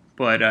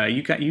 But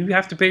you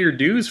have to pay your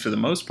dues for the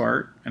most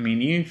part.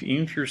 Even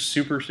if you're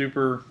super,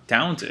 super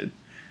talented.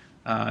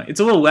 It's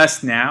a little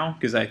less now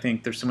because I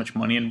think there's so much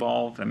money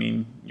involved.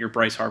 Your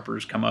Bryce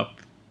Harpers come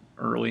up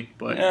early,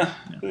 but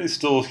they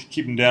still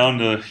keep them down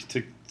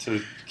to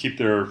keep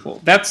their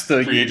that's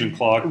the free agent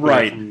clock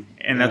right,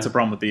 and that's a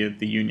problem with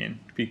the union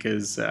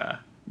because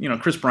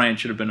Chris Bryant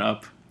should have been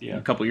up a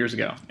couple years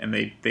ago, and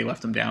they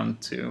left him down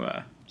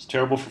to. It's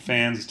terrible for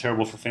fans. It's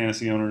terrible for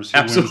fantasy owners. Who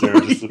Absolutely.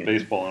 wins there? Just the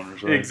baseball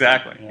owners, right?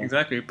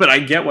 Exactly. But I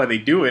get why they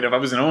do it. If I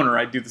was an owner,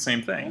 I'd do the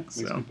same thing.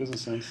 Makes good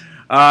business sense.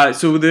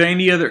 So were there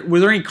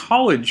any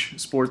college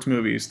sports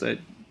movies that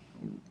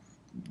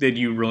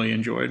you really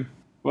enjoyed?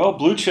 Well,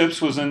 Blue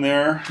Chips was in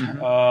there.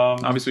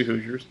 Obviously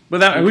Hoosiers.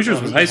 But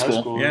Hoosiers was high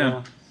school.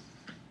 Yeah.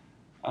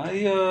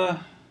 I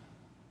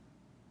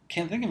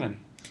can't think of it.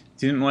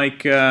 Didn't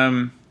like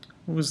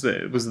what was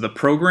the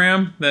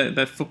Program,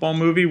 that football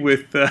movie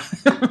with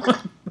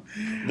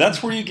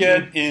That's where you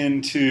get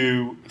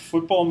into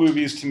football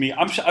movies. To me,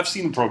 I've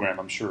seen The Program.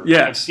 I'm sure.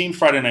 Yeah. I've seen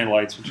Friday Night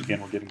Lights, which again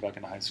we're getting back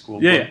into high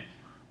school. Yeah.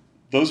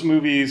 Those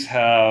movies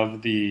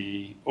have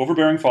the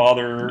overbearing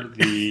father,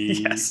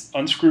 the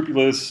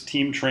unscrupulous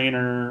team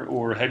trainer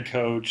or head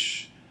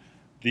coach,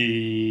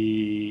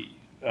 the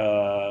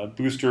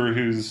booster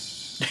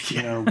who's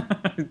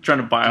trying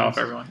to buy off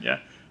everyone. Yeah.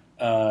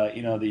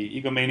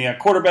 The egomaniac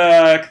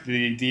quarterback,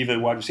 the diva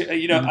wide receiver.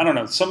 I don't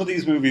know. Some of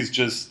these movies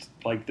just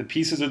like the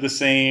pieces are the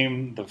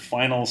same. The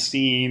final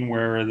scene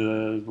where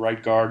the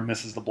right guard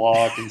misses the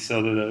block, and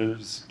so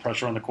there's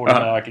pressure on the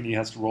quarterback, and he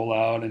has to roll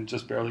out and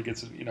just barely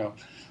gets.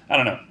 I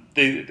don't know.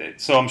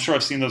 So I'm sure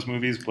I've seen those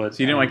movies, but so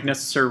you didn't like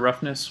Necessary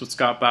Roughness with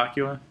Scott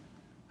Bakula?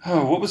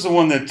 Oh, what was the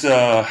one that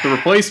The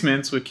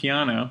Replacements with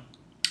Keanu?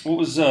 What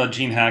was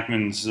Gene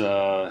Hackman's?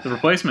 The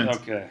Replacements.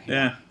 Okay.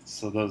 Yeah.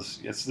 So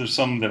there's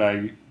some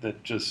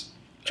that just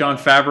Jon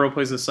Favreau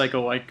plays a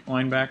psycho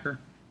linebacker.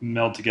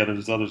 Meld together.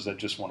 There's others that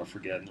just want to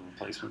forget in The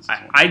Replacements.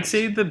 I'd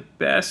say the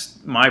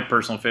best, my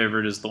personal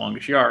favorite, is The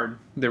Longest Yard,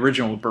 the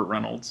original with Burt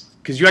Reynolds,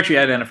 because you actually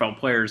had NFL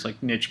players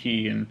like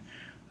Nitschke and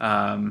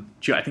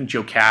I think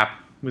Joe Kapp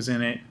was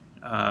in it,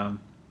 and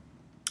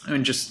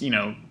just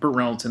Burt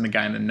Reynolds and the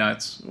guy in the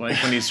nuts,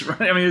 like when he's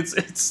running.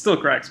 It still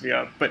cracks me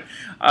up. But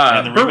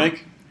and the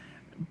remake.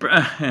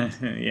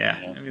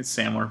 Yeah, it's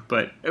Sandler,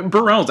 but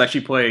Burt Reynolds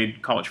actually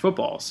played college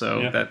football,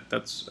 so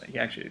that's he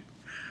actually.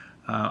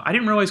 I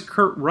didn't realize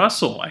Kurt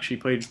Russell actually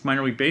played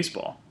minor league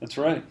baseball. That's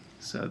right.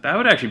 So that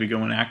would actually be good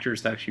when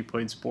actors that actually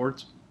played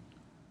sports.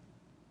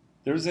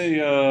 There's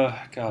a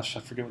I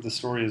forget what the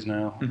story is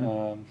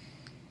now.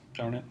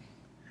 Darn it.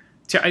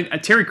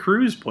 Terry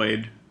Crews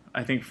played,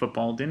 I think,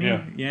 football,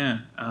 didn't he?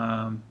 Yeah.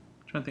 I'm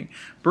trying to think.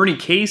 Bernie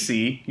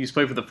Casey, he used to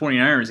play for the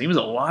 49ers. He was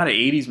in a lot of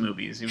 80s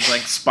movies. He was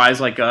like Spies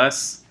Like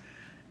Us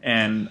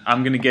and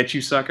I'm Gonna Get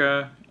You,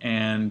 Sucker.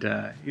 And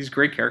he's a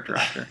great character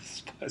actor.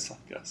 Spies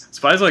Like Us.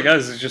 Spies Like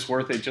Us is just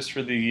worth it just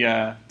for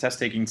the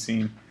test-taking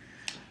scene.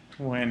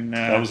 When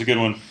that was a good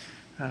one.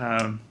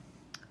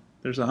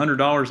 There's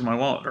 $100 in my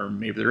wallet, or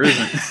maybe there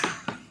isn't.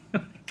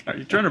 Are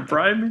you trying to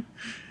bribe me?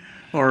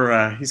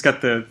 Or he's got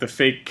the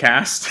fake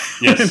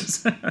cast.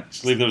 Yes. I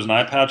believe there was an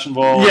eye patch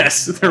involved.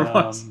 Yes, there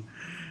was.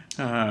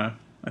 I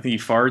think he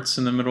farts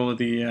in the middle of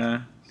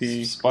the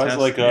Spies test.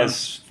 Like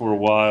Us for a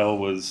while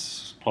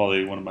was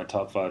probably one of my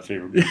top 5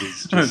 favorite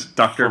movies. Just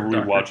for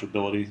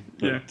rewatchability.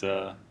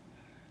 But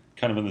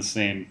kind of in the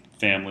same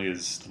family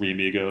as Three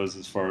Amigos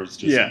as far as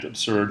just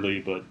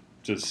absurdly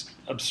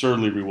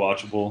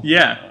rewatchable.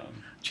 Yeah.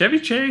 Chevy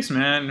Chase,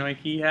 man, like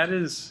he had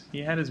his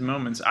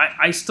moments.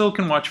 I still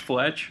can watch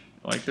Fletch.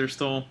 Like there's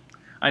still,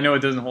 I know it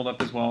doesn't hold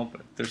up as well, but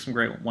there's some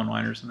great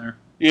one-liners in there.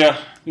 Yeah,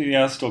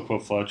 I still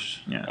quote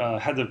Fletch. Yeah.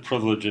 Had the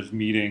privilege of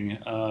meeting,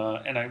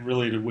 and I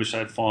really wish I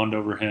had fawned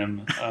over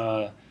him.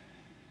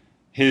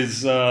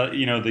 His,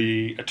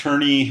 the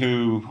attorney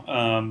who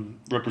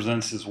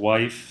represents his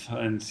wife,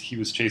 and he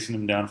was chasing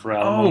him down for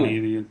alimony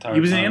the entire time.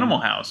 He was in Animal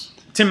House.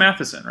 Tim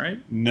Matheson, right?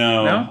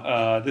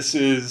 No? This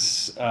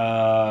is...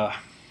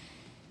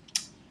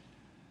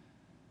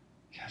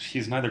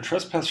 he's neither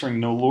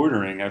trespassing nor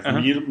loitering. I've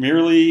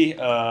merely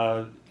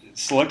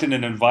selected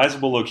an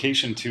advisable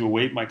location to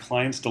await my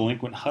client's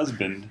delinquent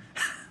husband.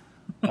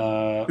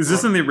 Is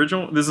this in the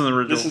original? This is in the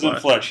original. This is in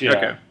Fletch, yeah.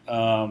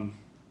 Okay.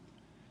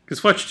 Because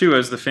Fletch 2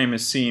 has the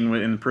famous scene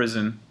in the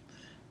prison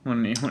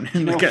when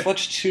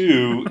Fletch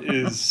 2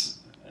 is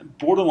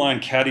borderline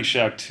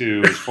Caddyshack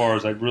 2 as far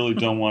as I really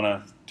don't want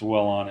to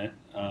dwell on it.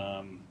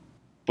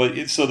 But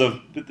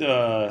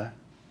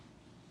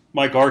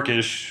Mike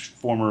Arkish,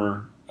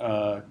 former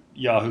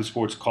Yahoo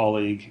Sports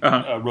colleague,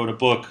 wrote a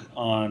book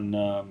on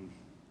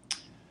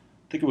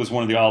I think it was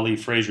one of the Ali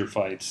Frazier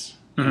fights,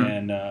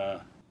 and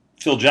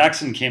Phil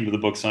Jackson came to the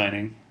book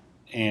signing,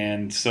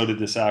 and so did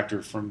this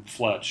actor from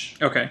Fletch.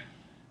 Okay.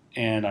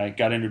 And I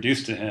got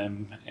introduced to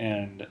him,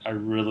 and I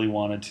really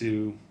wanted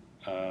to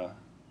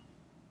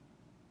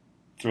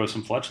throw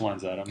some Fletch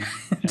lines at him,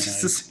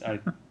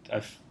 and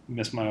I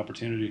missed my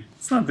opportunity.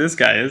 It's not this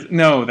guy, is it?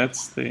 No,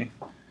 that's the...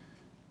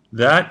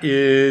 That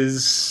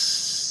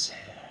is...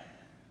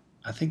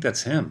 I think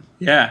that's him.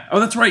 Yeah. Oh,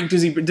 that's right.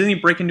 Didn't he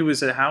break into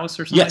his house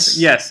or something? Yes.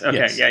 Yes. Okay.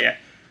 Yes. Yeah.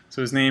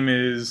 So his name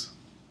is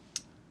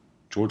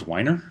George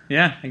Weiner.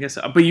 Yeah, I guess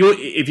so. But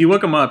if you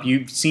look him up,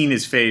 you've seen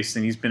his face,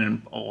 and he's been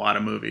in a lot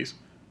of movies.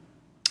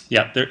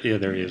 Yeah. There he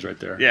is, right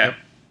there. Yeah. Yep.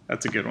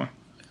 That's a good one.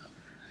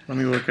 Let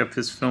me look up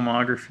his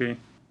filmography.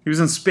 He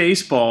was in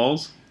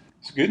Spaceballs.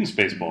 He's good in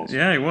Spaceballs.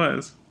 Yeah, he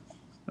was.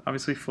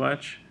 Obviously,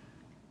 Fletch.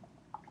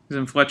 He's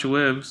in Fletch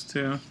Lives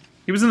too.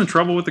 He was in The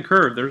Trouble with the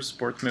Curve. There's a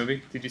sports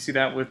movie. Did you see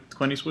that with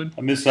Clint Eastwood?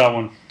 I missed that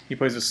one. He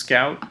plays a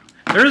scout.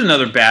 There's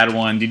another bad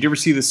one. Did you ever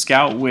see The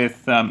Scout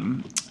with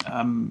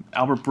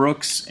Albert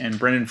Brooks and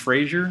Brendan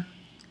Fraser?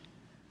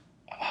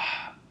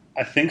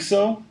 I think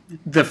so.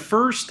 The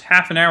first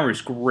half an hour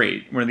is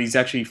great, where he's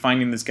actually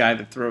finding this guy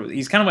that throws...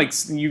 He's kind of like...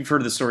 You've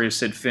heard the story of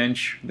Sid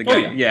Finch. The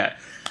guy, yeah.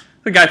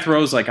 The guy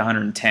throws like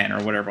 110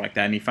 or whatever like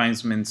that, and he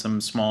finds him in some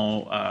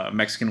small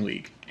Mexican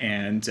league.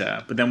 And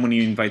but then when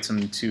he invites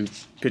him to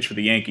pitch for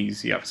the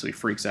Yankees, he obviously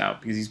freaks out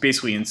because he's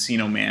basically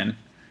Encino Man.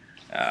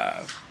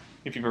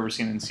 If you've ever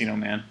seen Encino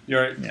Man,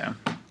 you're right. Yeah,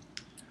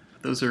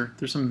 there's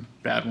some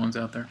bad ones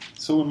out there.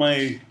 So in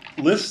my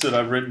list that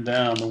I've written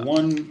down, the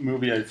one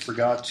movie I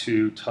forgot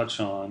to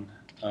touch on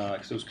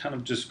because I was kind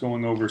of just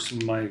going over some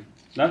of my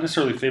not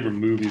necessarily favorite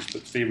movies,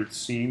 but favorite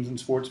scenes in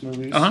sports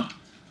movies.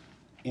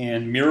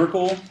 And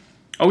Miracle.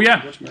 Oh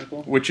yeah,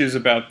 Miracle? Which is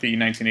about the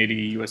 1980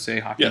 USA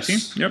hockey team.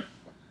 Yep.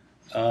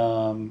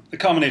 The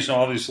combination,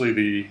 obviously,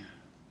 the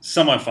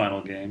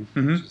semifinal game.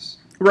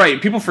 Mm-hmm.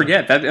 Right. People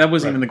forget that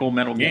wasn't even the gold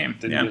medal game.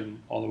 Didn't get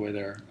all the way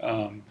there.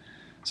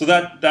 So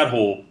that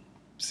whole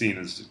scene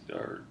is,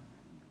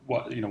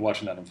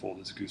 watching that unfold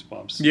is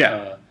goosebumps.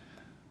 Yeah.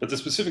 But the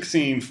specific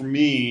scene for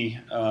me,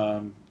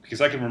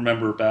 because I can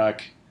remember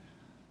back,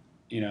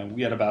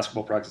 we had a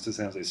basketball practice at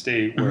San Jose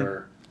State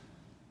where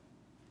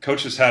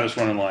coaches had us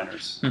running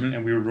liners,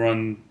 and we would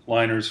run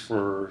liners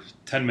for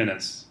 10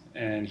 minutes,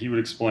 and he would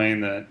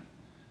explain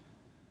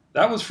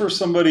that was for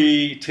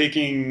somebody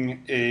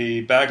taking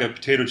a bag of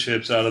potato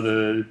chips out of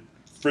the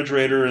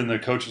refrigerator in the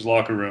coach's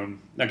locker room.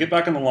 Now get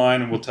back on the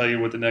line, and we'll tell you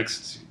what the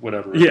next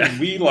whatever. Yeah. And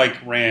we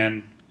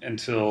ran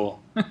until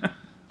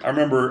I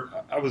remember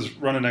I was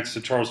running next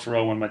to Charles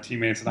Terrell, one of my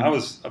teammates, and I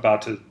was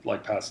about to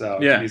pass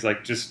out. Yeah. And he's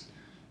like, just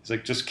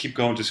keep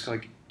going, just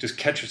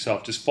catch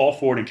yourself, just fall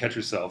forward and catch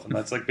yourself. And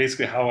that's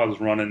basically how I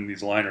was running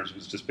these liners,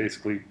 was just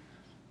basically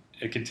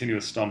a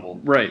continuous stumble.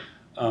 Right.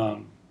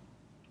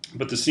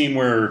 But the scene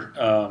where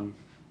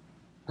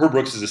Herb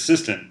Brooks'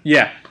 assistant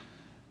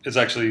is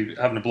actually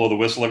having to blow the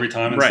whistle every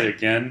time and say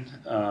again,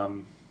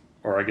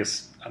 or I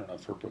guess, I don't know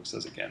if Herb Brooks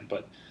says again,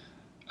 but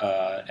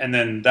and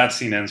then that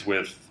scene ends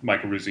with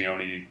Michael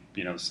Ruzioni,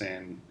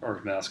 saying,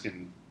 or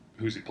asking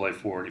who's he play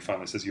for, and he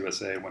finally says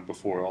USA, when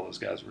before all those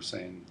guys were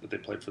saying that they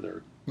played for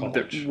their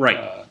college.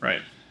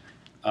 Right.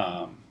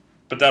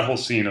 But that whole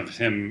scene of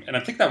him, and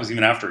I think that was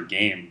even after a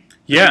game.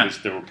 Yeah.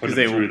 They were putting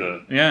him through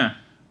the... Yeah.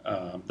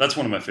 That's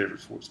one of my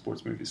favorite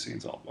sports movie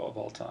scenes of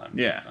all time.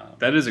 Yeah,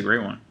 that is a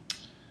great one.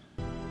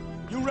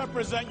 You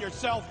represent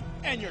yourself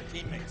and your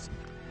teammates.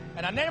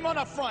 And a name on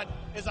the front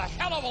is a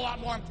hell of a lot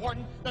more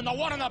important than the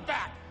one on the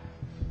back.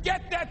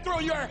 Get that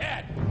through your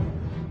head.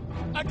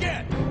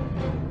 Again.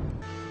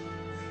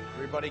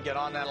 Everybody get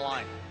on that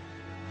line.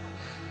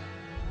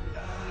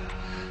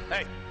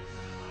 Hey.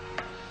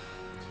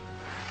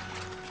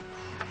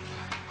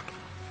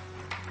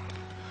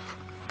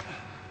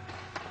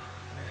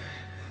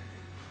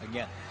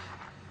 Again.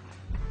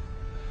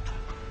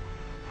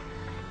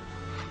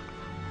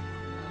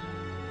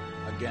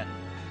 Again.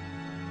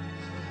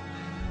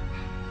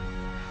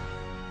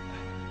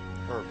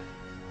 Herb.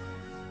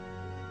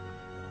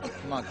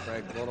 Come on,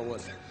 Craig, blow the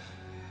whistle.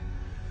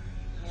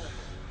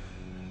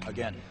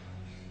 Again.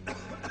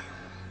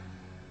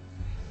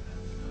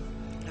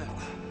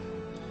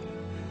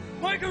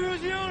 Michael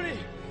Ruzioni!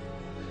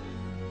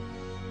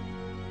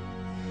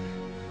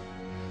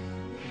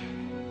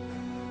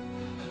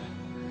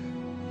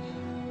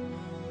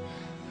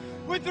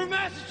 We're through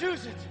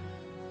Massachusetts!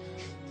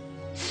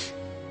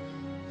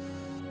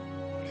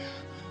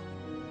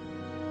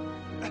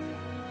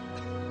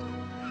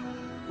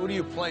 Who do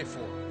you play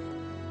for?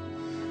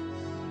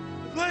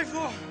 play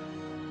for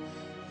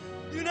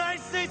the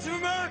United States of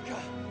America.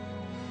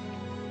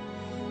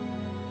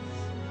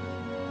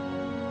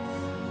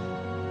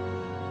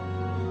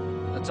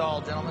 That's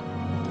all, gentlemen.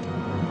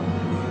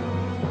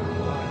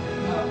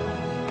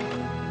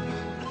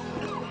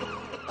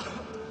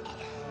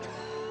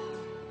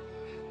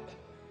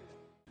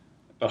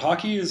 But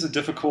hockey is a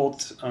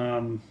difficult.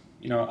 I'm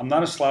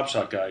not a slap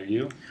shot guy. Are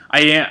you?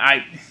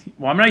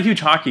 Well, I'm not a huge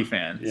hockey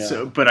fan. Yeah.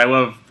 So, but I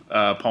love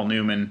Paul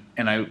Newman,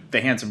 and the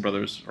Hanson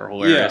brothers are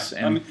hilarious.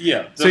 Yeah, And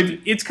yeah. So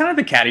it's kind of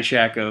the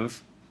Caddyshack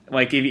of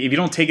like if you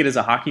don't take it as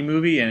a hockey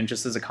movie and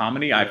just as a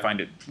comedy, I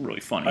find it really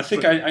funny. I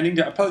think I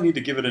probably need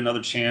to give it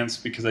another chance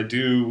because I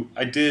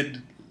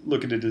did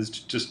look at it as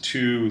just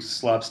too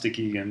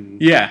slapsticky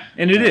and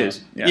and it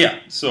is. Yeah.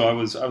 So I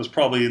was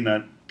probably in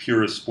that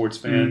purist sports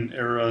fan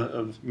era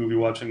of movie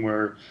watching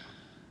where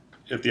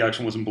if the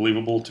action wasn't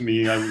believable to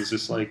me, I was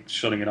just like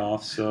shutting it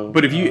off. So,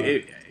 but if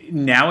you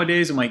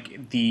nowadays, I'm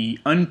like the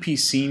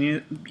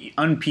un-PC-ness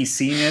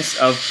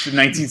of the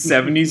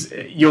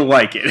 1970s, you'll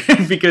like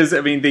it because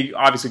I mean they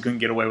obviously couldn't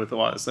get away with a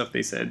lot of stuff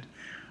they said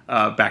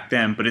back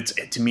then, but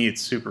to me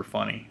it's super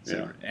funny.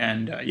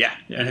 And And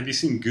have you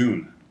seen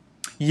Goon?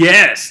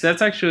 Yes,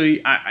 that's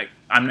actually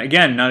I'm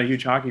again not a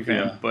huge hockey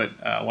fan, but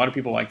a lot of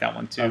people like that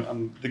one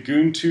too. The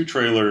Goon 2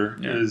 trailer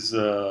is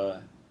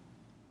it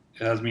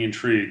has me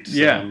intrigued.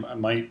 So I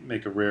might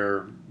make a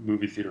rare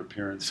movie theater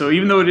appearance. So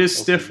even though it is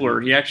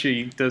Stifler, he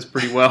actually does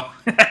pretty well.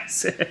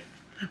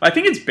 I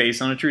think it's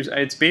based on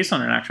it's based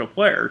on an actual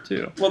player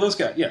too. Well, those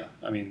guys,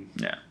 I mean,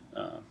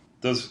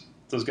 those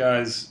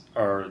guys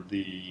are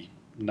the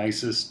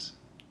nicest,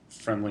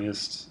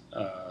 friendliest.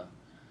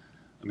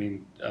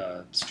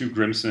 Stu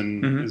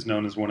Grimson is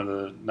known as one of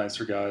the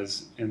nicer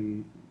guys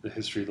in the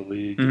history of the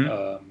league.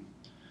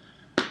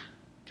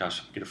 Gosh,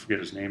 I'm going to forget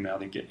his name now.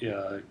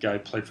 The guy who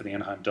played for the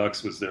Anaheim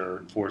Ducks was their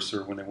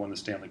enforcer when they won the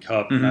Stanley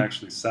Cup. And I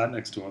actually sat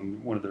next to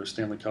him one of their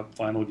Stanley Cup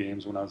final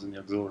games when I was in the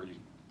auxiliary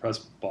press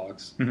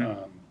box.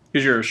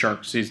 Because you're a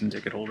Shark season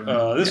ticket holder.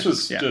 This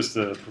was just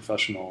a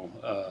professional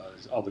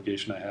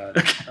obligation I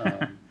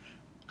had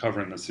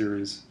covering the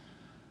series.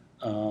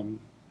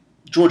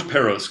 George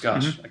Peros,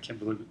 gosh, I can't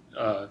believe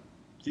it.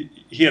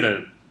 He had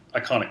an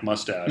iconic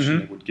mustache,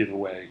 and they would give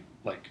away,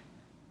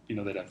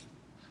 they'd have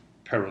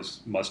Peros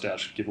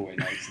mustache giveaway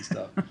nights and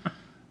stuff.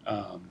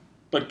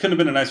 But couldn't have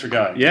been a nicer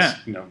guy.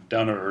 Just,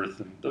 down to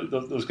earth. And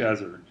those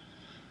guys are,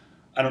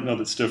 I don't know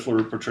that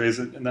Stifler portrays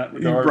it in that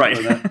regard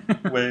or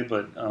that way,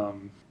 but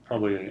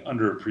probably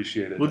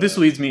underappreciated. Well, this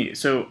leads me.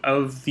 So,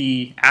 of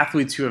the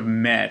athletes who have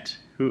met,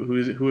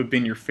 who have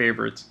been your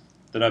favorites?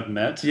 That I've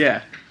met?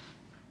 Yeah.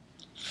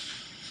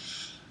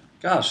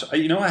 Gosh, I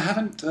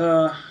haven't.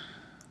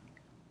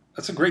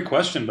 That's a great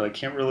question, but I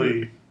can't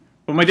really.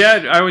 Well,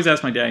 I always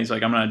ask my dad. He's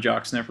like, I'm not a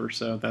jock sniffer,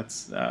 so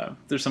that's.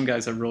 There's some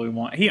guys that really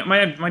want.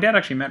 My dad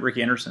actually met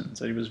Ricky Henderson,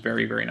 said he was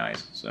very, very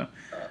nice. So,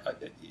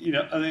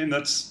 I mean,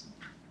 that's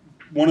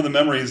one of the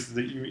memories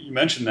that you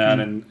mentioned that,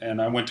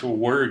 and I went to a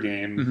Warrior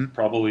game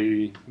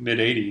probably mid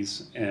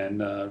 '80s,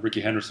 and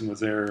Ricky Henderson was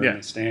there in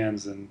the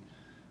stands, and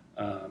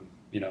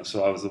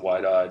so I was the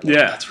wide-eyed. Like,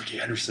 that's Ricky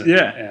Henderson.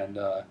 Yeah, and.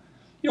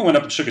 Went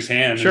up and shook his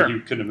hand, Sure. and he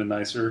couldn't have been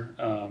nicer.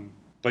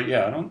 But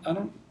yeah, I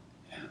don't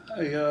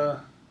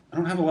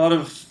have a lot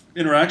of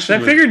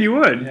interaction. I figured you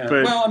would. Yeah.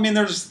 But... Well, I mean,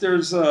 there's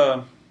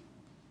I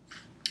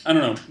don't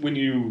know, when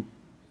you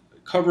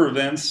cover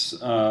events,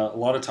 a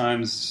lot of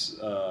times,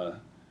 the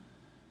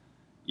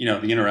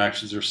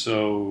interactions are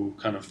so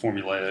kind of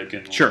formulaic,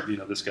 and Sure.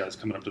 This guy's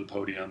coming up to the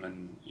podium,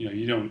 and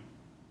you don't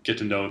get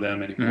to know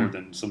them any more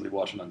than somebody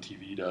watching on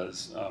TV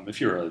does.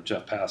 If you're a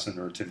Jeff Passan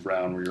or a Tim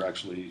Brown, where you're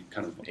actually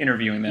kind of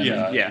interviewing them,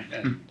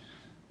 and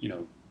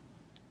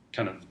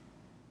kind of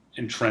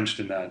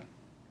entrenched in that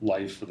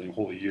life for the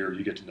whole year,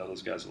 you get to know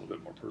those guys a little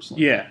bit more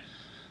personally. Yeah.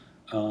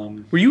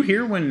 Were you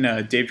here when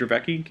Dave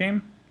Dravecky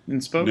came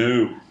and spoke?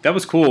 No. That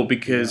was cool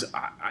because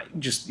I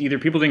just either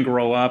people didn't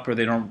grow up or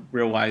they don't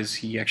realize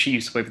he actually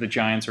used to play for the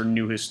Giants or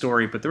knew his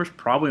story. But there was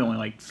probably only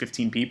like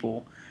 15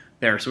 people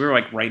there, so we were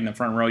like right in the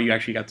front row. You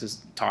actually got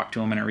to talk to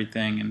him and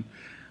everything,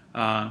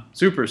 and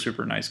super,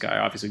 super nice guy.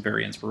 Obviously,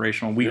 very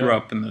inspirational. We grew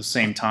up in the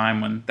same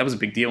time when that was a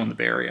big deal in the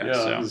Bay Area. Yeah,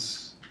 so. It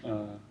was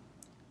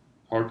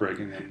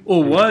heartbreaking.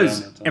 Well, it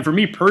was, and for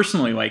me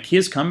personally, like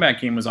his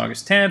comeback game was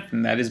August 10th,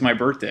 and that is my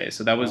birthday.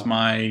 So that was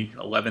my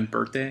 11th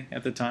birthday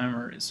at the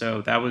time,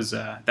 so that was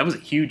a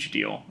huge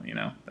deal,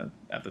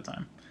 at the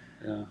time.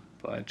 Yeah.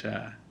 But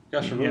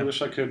gosh, I really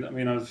wish I could. I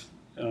mean, I've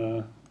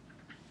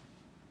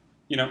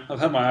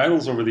had my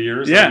idols over the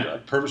years. Yeah.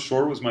 Purvis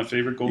Shore was my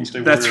favorite Golden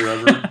State Warrior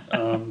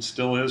ever.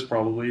 Still is,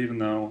 probably, even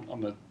though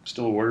I'm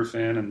still a Warrior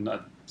fan, and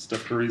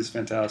Steph Curry is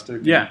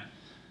fantastic. Yeah.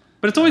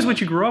 But it's always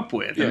what you grew up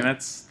with. Yeah. I mean,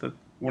 that's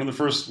one of the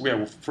first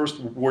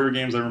Warrior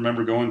games I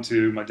remember going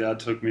to. My dad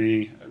took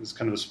me. It was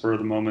kind of a spur of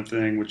the moment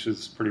thing, which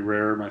is pretty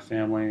rare in my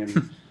family.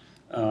 And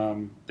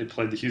they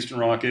played the Houston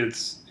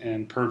Rockets,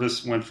 and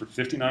Purvis went for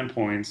 59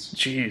 points.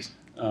 Jeez.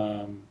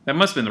 That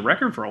must have been the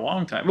record for a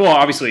long time. Well,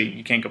 obviously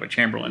you can't go by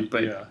Chamberlain,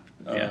 but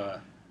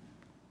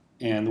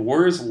And the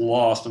Warriors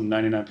lost, I'm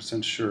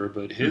 99% sure,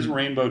 but his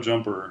rainbow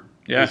jumper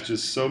was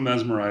just so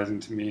mesmerizing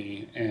to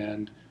me.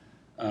 And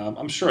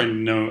I'm sure I'd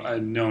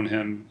known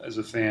him as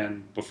a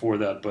fan before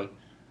that, but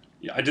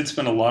yeah, I did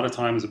spend a lot of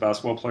time as a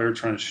basketball player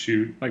trying to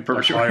shoot like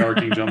high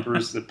arcing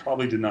jumpers that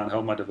probably did not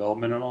help my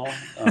development at all.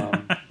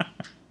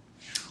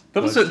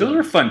 Those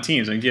were fun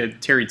teams. I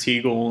get Terry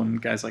Teagle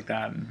and guys like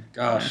that. And,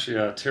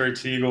 Terry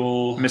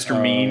Teagle, Mr.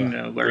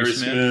 Mean, Larry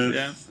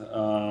Smith.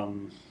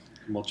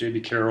 Well,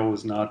 J.B. Carroll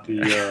was not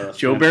the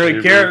Joe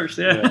Barry Cares.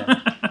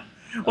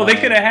 Well, they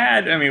could have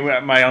had. I mean,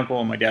 my uncle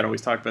and my dad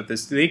always talked about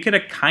this. They could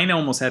have kind of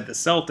almost had the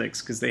Celtics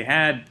because they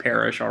had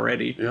Parrish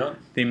already. Yeah.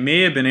 They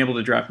may have been able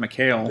to draft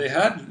McHale. They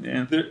had.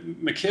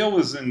 McHale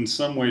was in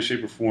some way,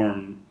 shape, or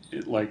form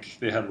like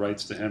they had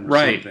rights to him or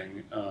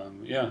something. I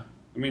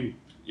mean,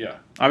 yeah.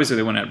 Obviously,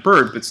 they wouldn't have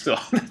Bird, but still.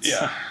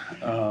 Yeah.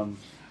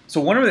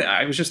 So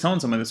I was just telling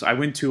someone this. I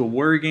went to a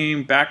Warrior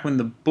game back when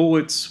the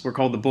Bullets were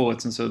called the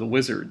Bullets instead of the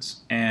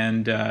Wizards,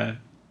 and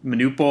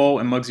Manute Bol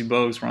and Muggsy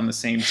Bogues were on the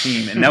same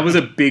team, and that was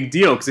a big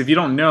deal because if you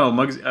don't know,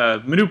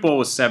 Manute Bol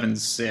was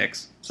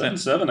 7'6".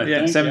 7'7", I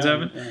think.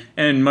 7'7", yeah.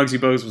 And Muggsy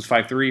Bogues was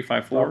 5'3",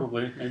 5'4".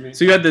 Probably, maybe.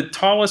 So you had the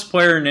tallest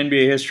player in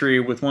NBA history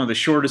with one of the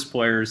shortest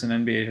players in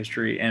NBA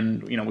history,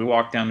 and we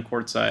walked down the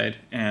courtside,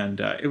 and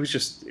it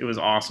was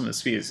awesome to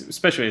see,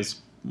 especially as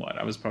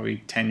I was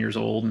probably 10 years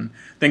old, and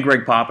then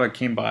Greg Papa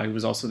came by, who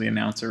was also the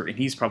announcer, and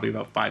he's probably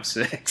about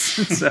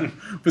 5'6".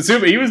 But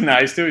he was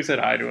nice too. He said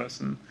hi to us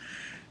and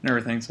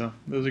everything. So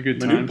those are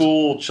good times. Manute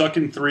Bol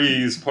chucking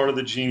threes, part of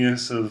the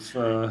genius of.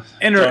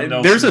 And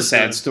there's a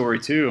sad story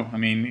too. I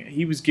mean,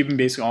 he was giving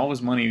basically all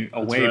his money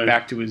away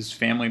back to his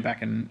family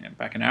back in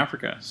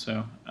Africa.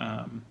 So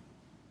him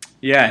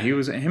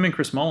and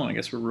Chris Mullin, I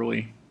guess, were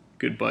really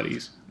good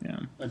buddies. Yeah,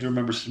 I do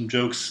remember some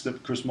jokes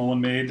that Chris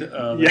Mullin made that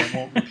I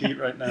won't repeat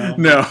right now.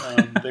 No,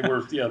 they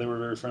were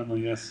very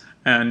friendly. Yes.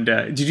 And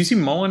did you see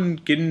Mullin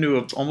get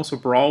into almost a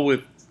brawl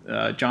with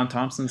John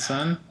Thompson's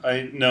son?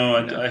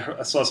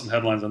 I saw some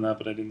headlines on that,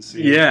 but I didn't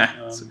see it.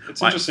 Yeah.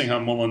 It's interesting how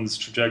Mullin's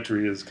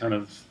trajectory is kind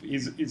of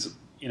he's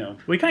Well,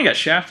 he kind of got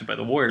shafted by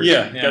the Warriors.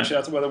 Yeah, got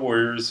shafted by the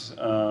Warriors.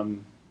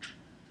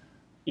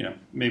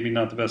 Maybe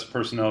not the best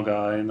personnel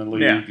guy in the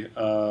league,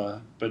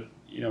 but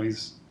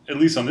he's at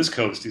least on this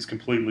coast he's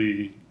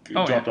completely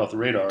dropped off the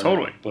radar.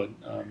 Totally. But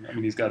I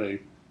mean, he's got at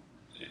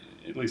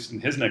least in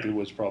his neck of the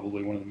woods,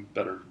 probably one of the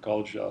better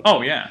college jobs.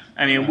 Oh, yeah.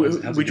 I mean,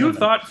 would you have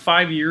thought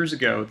 5 years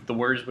ago that the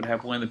Warriors would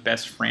have one of the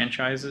best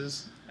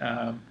franchises,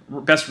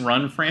 best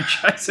run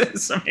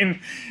franchises? I mean,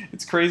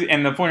 it's crazy.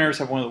 And the Point Aires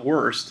have one of the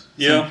worst.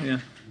 Yeah.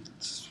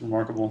 It's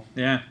remarkable.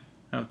 Yeah.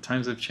 How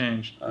times have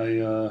changed.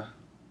 I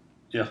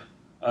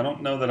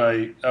don't know that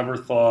I ever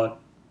thought,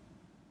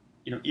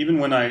 even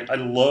when I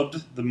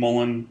loved the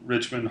Mullin,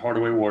 Richmond,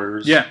 Hardaway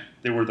Warriors. Yeah.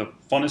 They were the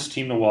funnest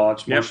team to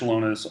watch, Marshall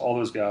Onis, all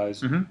those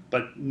guys,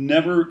 but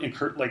never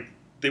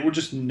they were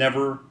just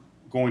never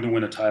going to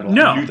win a title.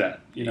 No. I knew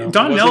that.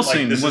 Don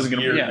Nelson wasn't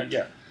going to.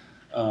 Yeah.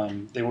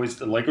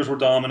 The Lakers were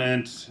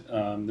dominant.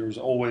 There was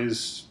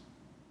always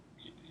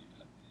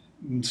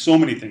so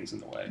many things in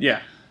the way.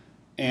 Yeah.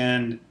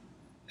 And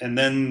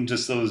then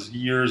just those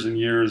years and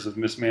years of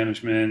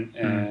mismanagement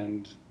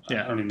and I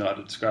don't even know how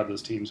to describe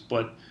those teams,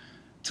 but.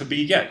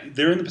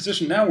 They're in the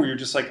position now where you're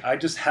just like, I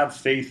just have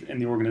faith in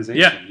the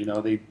organization.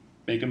 Yeah. They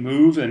make a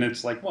move and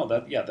it's like, well,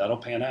 that'll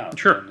pan out.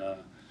 Sure. And,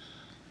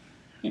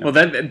 Well,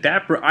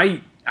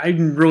 I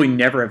really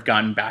never have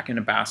gotten back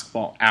into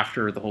basketball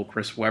after the whole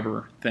Chris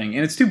Webber thing,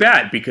 and it's too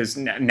bad because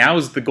now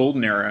is the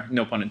golden era,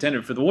 no pun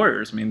intended, for the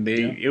Warriors. I mean,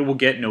 it will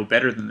get no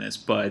better than this.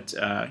 But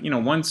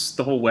once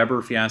the whole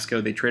Webber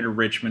fiasco, they traded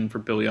Richmond for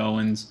Billy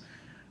Owens.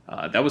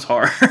 That was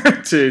hard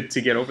to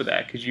get over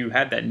that because you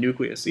had that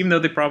nucleus, even though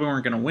they probably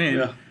weren't going to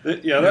win.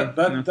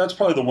 That's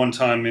probably the one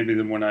time maybe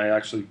when I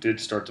actually did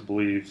start to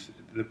believe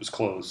it was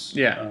close.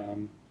 Yeah.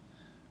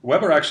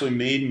 Weber actually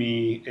made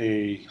me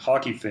a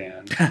hockey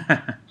fan.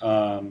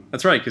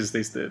 That's right, because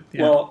they stood.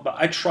 Yeah. Well, but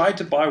I tried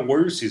to buy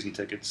Warriors season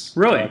tickets.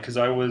 Really? Because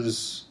I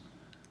was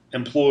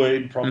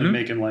employed, probably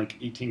making like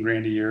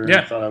 $18,000 a year. And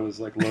I thought I was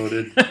like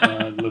loaded,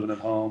 living at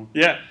home.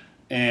 Yeah.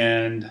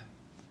 And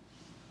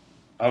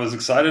I was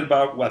excited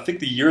about, I think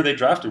the year they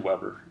drafted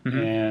Weber.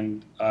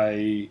 And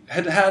I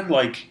had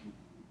like,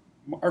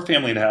 our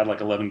family had like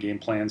 11 game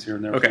plans here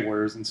and there for the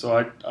Warriors. And so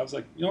I was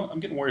like, I'm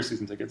getting Warriors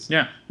season tickets.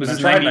 Yeah. Was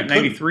this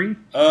 93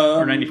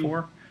 or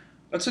 94?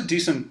 That's a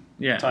decent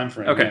time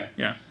frame. Okay,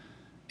 yeah.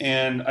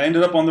 And I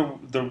ended up on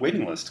the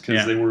waiting list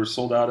because they were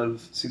sold out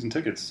of season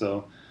tickets.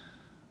 So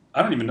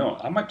I don't even know.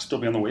 I might still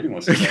be on the waiting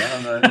list.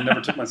 I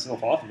never took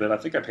myself off of it. I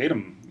think I paid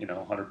them,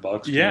 $100,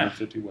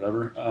 $250,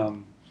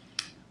 whatever.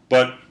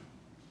 But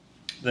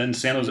then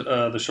San Jose,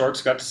 the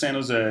Sharks got to San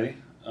Jose.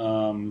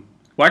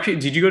 Well, actually,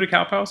 did you go to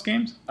Cow Palace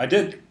games? I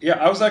did.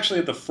 Yeah, I was actually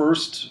at the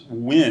first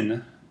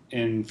win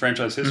in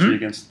franchise history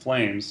against the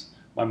Flames.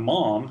 My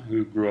mom,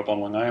 who grew up on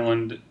Long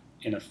Island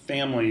in a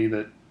family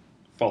that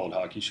followed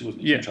hockey, she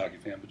wasn't a huge hockey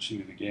fan, but she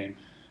knew the game.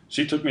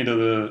 She took me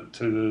to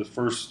their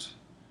first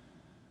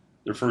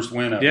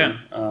win ever.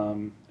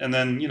 And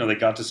then they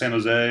got to San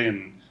Jose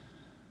and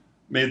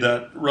made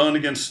that run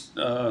against,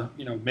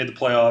 made the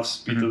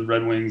playoffs, beat the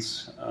Red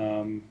Wings.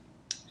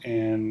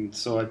 And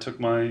so I took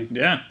my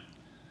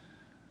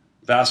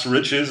vast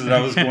riches that I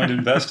was going to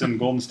invest in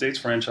Golden State's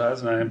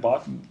franchise, and I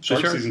bought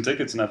Sharks season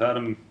tickets, and I've had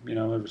them,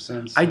 ever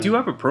since. I do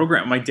have a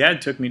program. My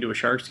dad took me to a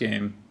Sharks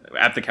game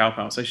at the Cow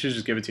Palace. I should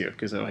just give it to you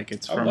because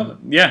it's from. I love it.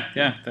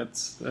 Yeah,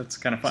 that's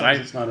kind of fun.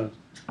 It's not a.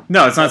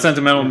 No, it's not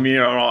sentimental to me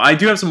at all. I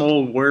do have some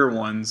old Warrior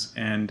ones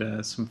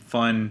and some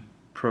fun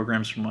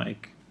programs from I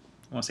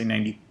want to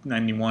say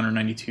 91 or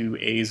 92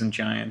 A's and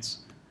Giants.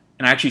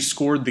 And I actually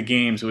scored the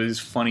games. It was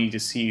funny to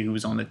see who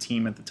was on the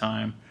team at the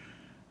time.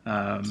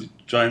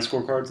 Giant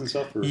scorecards and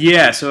stuff? Or?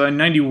 Yeah, so in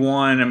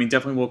 91,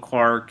 definitely Will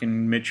Clark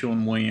and Mitchell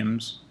and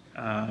Williams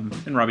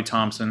and Robbie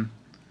Thompson.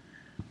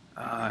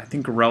 I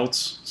think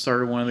Gereltz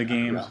started one of the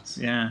games.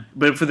 Yeah.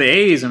 But for the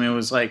A's, it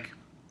was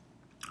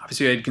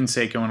obviously I had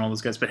Canseco and all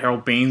those guys, but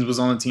Harold Baines was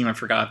on the team. I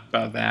forgot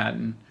about that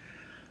and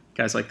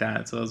guys like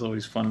that. So that was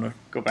always fun to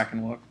go back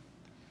and look.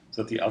 Is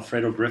that the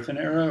Alfredo Griffin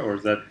era, or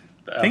is that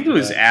after I think it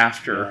was that?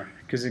 after,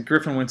 because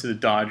Griffin went to the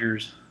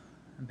Dodgers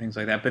and things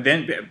like that. But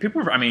then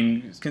people were,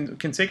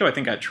 Canseco I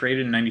think got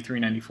traded in 93,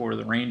 94 to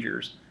the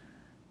Rangers,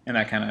 and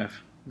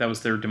that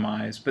was their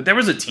demise. But there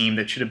was a team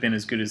that should have been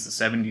as good as the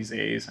 70s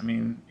A's.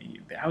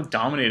 How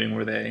dominating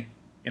were they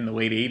in the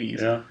late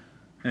 80s? Yeah.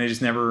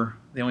 And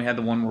they only had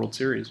the one World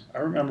Series. I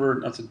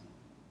remember, I'm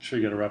sure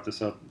you got to wrap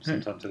this up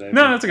sometime today.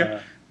 No, that's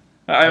okay.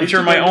 I'm sure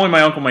only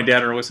my uncle and my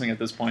dad are listening at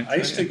this point. I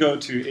used to go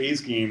to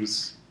A's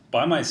games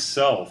by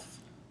myself.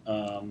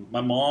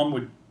 My mom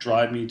would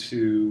drive me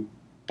to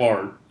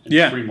BART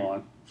in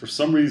Fremont. For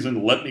some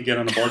reason, let me get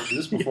on a BART. This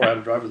is before I had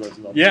a driver's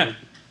license. Yeah.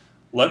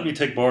 Let me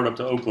take BART up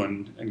to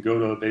Oakland and go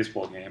to a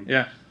baseball game.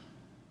 Yeah.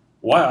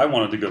 Why I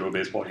wanted to go to a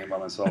baseball game by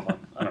myself,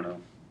 I don't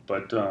know.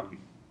 But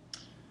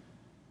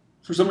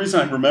for some reason,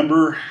 I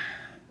remember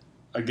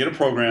I get a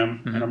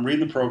program, and I'm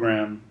reading the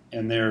program,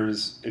 and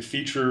there's a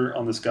feature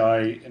on this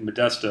guy in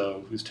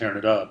Modesto who's tearing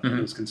it up, and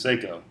it was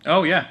Canseco.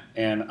 Oh, yeah.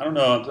 And I don't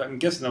know, I'm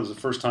guessing that was the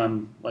first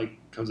time,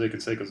 Jose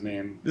Canseco's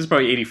name. This is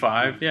probably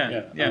 85,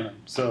 yeah.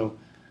 So,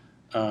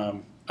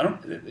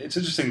 it's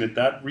interesting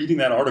that reading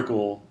that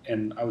article,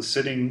 and I was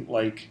sitting,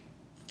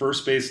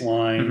 first base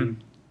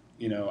line,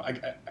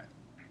 I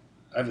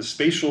have a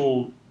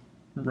spatial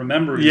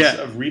remembrance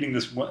of reading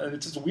this one.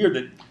 It's just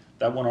weird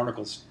that one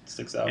article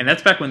sticks out. And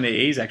that's back when the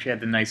A's actually had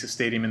the nicest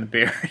stadium in the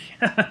Bay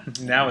Area.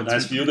 Now it's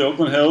nice view of the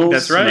Oakland Hills.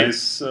 That's right.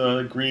 Nice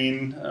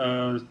green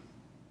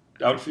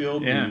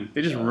outfield. Yeah,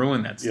 they just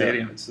ruined that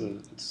stadium. Yeah,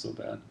 it's so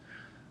bad.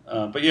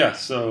 But yeah,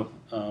 so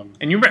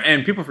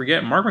and people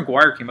forget Mark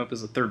McGwire came up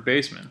as a third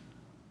baseman.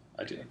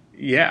 I do.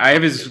 Yeah, I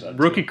have his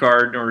rookie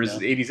card or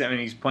his 87.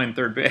 He's playing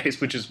third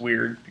base, which is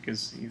weird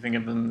because you think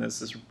of him as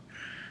this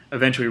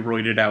eventually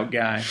roided out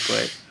guy,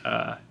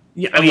 but.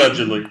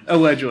 Allegedly.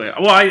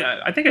 Well,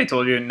 I think I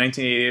told you in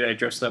 1988 I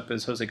dressed up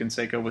as Jose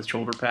Canseco with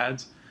shoulder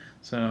pads.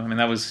 So,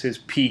 that was his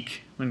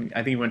peak. I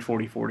think he went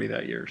 40-40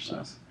 that year. So,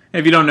 nice.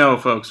 If you don't know,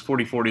 folks,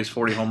 40-40 is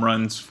 40 home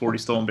runs, 40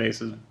 stolen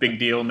bases. Big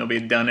deal. Nobody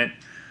had done it.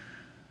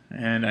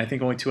 And I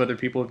think only 2 other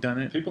people have done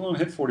it. People don't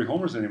hit 40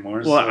 homers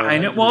anymore. Well, I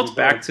know. Well, it's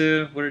back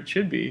to where it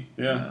should be.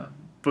 Yeah.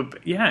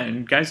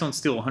 And guys don't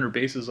steal 100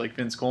 bases like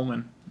Vince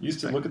Coleman. You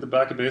used to look at the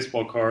back of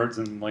baseball cards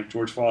and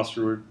George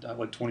Foster would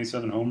have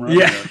 27 home runs.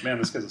 Yeah. Man,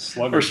 this guy's a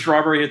slugger. Or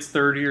Strawberry hits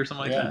 30 or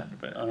something like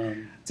that. But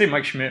I'd say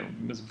Mike Schmidt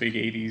was a big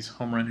 80s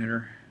home run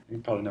hitter. He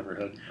probably never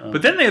hit.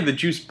 But then they had the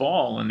juice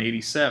ball in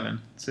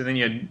 87. So then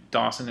you had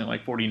Dawson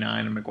at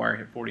 49 and McGwire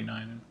hit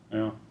 49.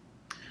 Yeah.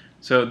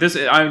 So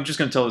I'm just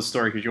going to tell this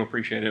story because you'll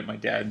appreciate it. My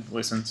dad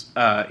listens.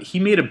 He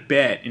made a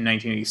bet in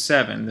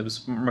 1987. That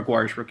was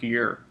McGwire's rookie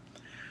year.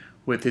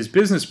 With his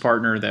business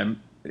partner,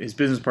 his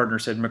business partner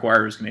said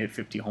McGwire was going to hit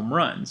 50 home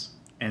runs.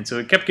 And so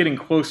it kept getting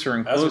closer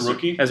and closer.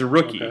 As a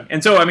rookie? Okay.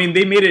 And so,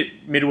 they made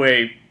it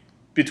midway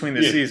between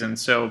the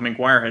seasons. So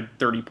McGwire had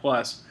 30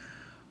 plus.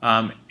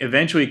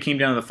 Eventually, it came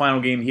down to the final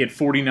game. He had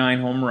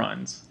 49 home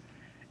runs.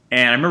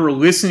 And I remember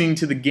listening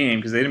to the game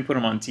because they didn't put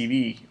him on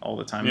TV all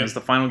the time. It was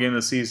the final game of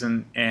the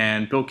season.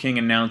 And Bill King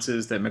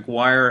announces that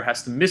McGwire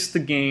has to miss the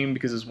game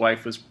because his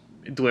wife was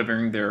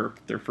delivering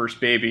their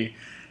first baby.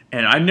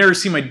 And I've never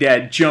seen my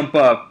dad jump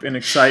up in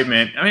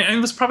excitement.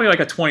 It was probably like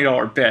a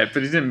 $20 bet,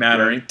 but it didn't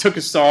matter. Right. He took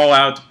us all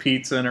out to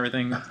pizza and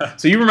everything.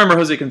 So you remember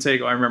Jose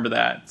Canseco. I remember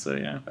that. So,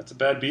 yeah. That's a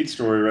bad beat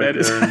story right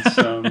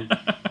there.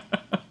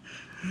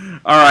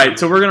 All right,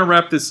 so we're going to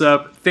wrap this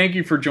up. Thank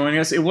you for joining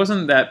us. It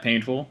wasn't that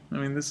painful.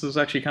 This was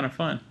actually kind of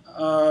fun.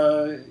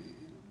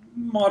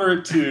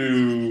 Moderate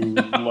to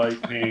light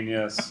pain,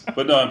 yes.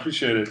 But no, I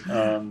appreciate it.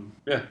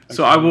 Yeah.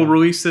 So I will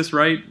release this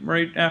right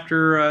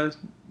after...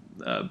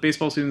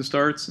 baseball season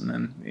starts, and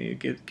then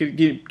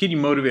get you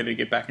motivated to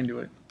get back into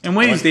it. And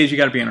one of these days, you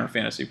got to be in our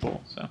fantasy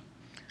pool. So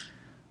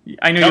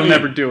I know you'll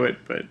never do it,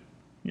 but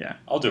yeah,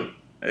 I'll do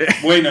it.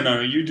 Wait,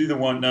 no, you do the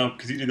one. No,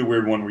 because you do the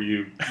weird one where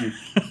you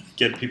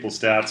get people's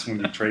stats when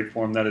you trade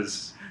for them.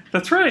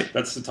 That's right.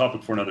 That's the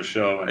topic for another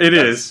show. It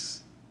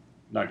is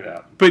not gonna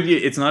happen. But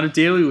it's not a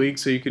daily league,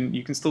 so you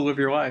can still live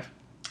your life.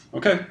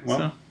 Okay.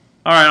 Well,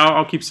 all right.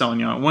 I'll keep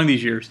selling you on one of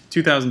these years,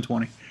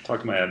 2020.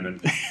 talk to my admin.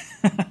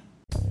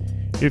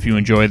 If you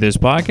enjoy this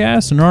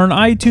podcast and are an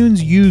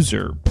iTunes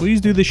user, please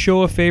do the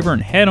show a favor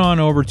and head on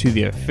over to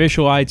the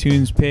official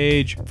iTunes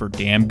page for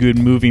Damn Good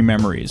Movie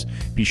Memories.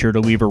 Be sure to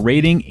leave a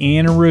rating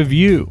and a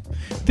review.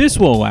 This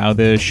will allow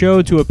the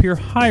show to appear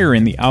higher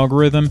in the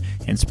algorithm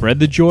and spread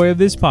the joy of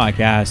this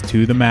podcast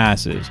to the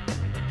masses.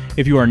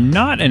 If you are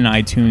not an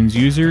iTunes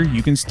user,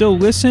 you can still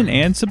listen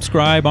and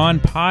subscribe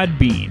on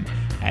Podbean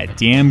at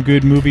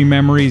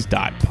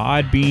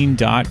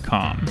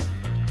damngoodmoviememories.podbean.com.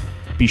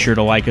 Be sure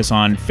to like us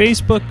on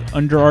Facebook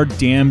under our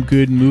Damn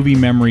Good Movie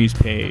Memories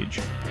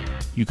page.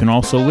 You can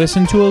also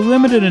listen to a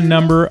limited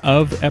number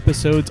of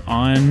episodes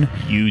on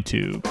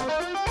YouTube.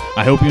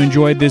 I hope you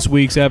enjoyed this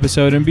week's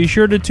episode, and be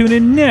sure to tune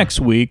in next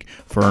week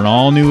for an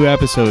all-new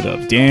episode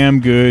of Damn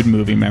Good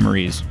Movie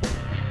Memories.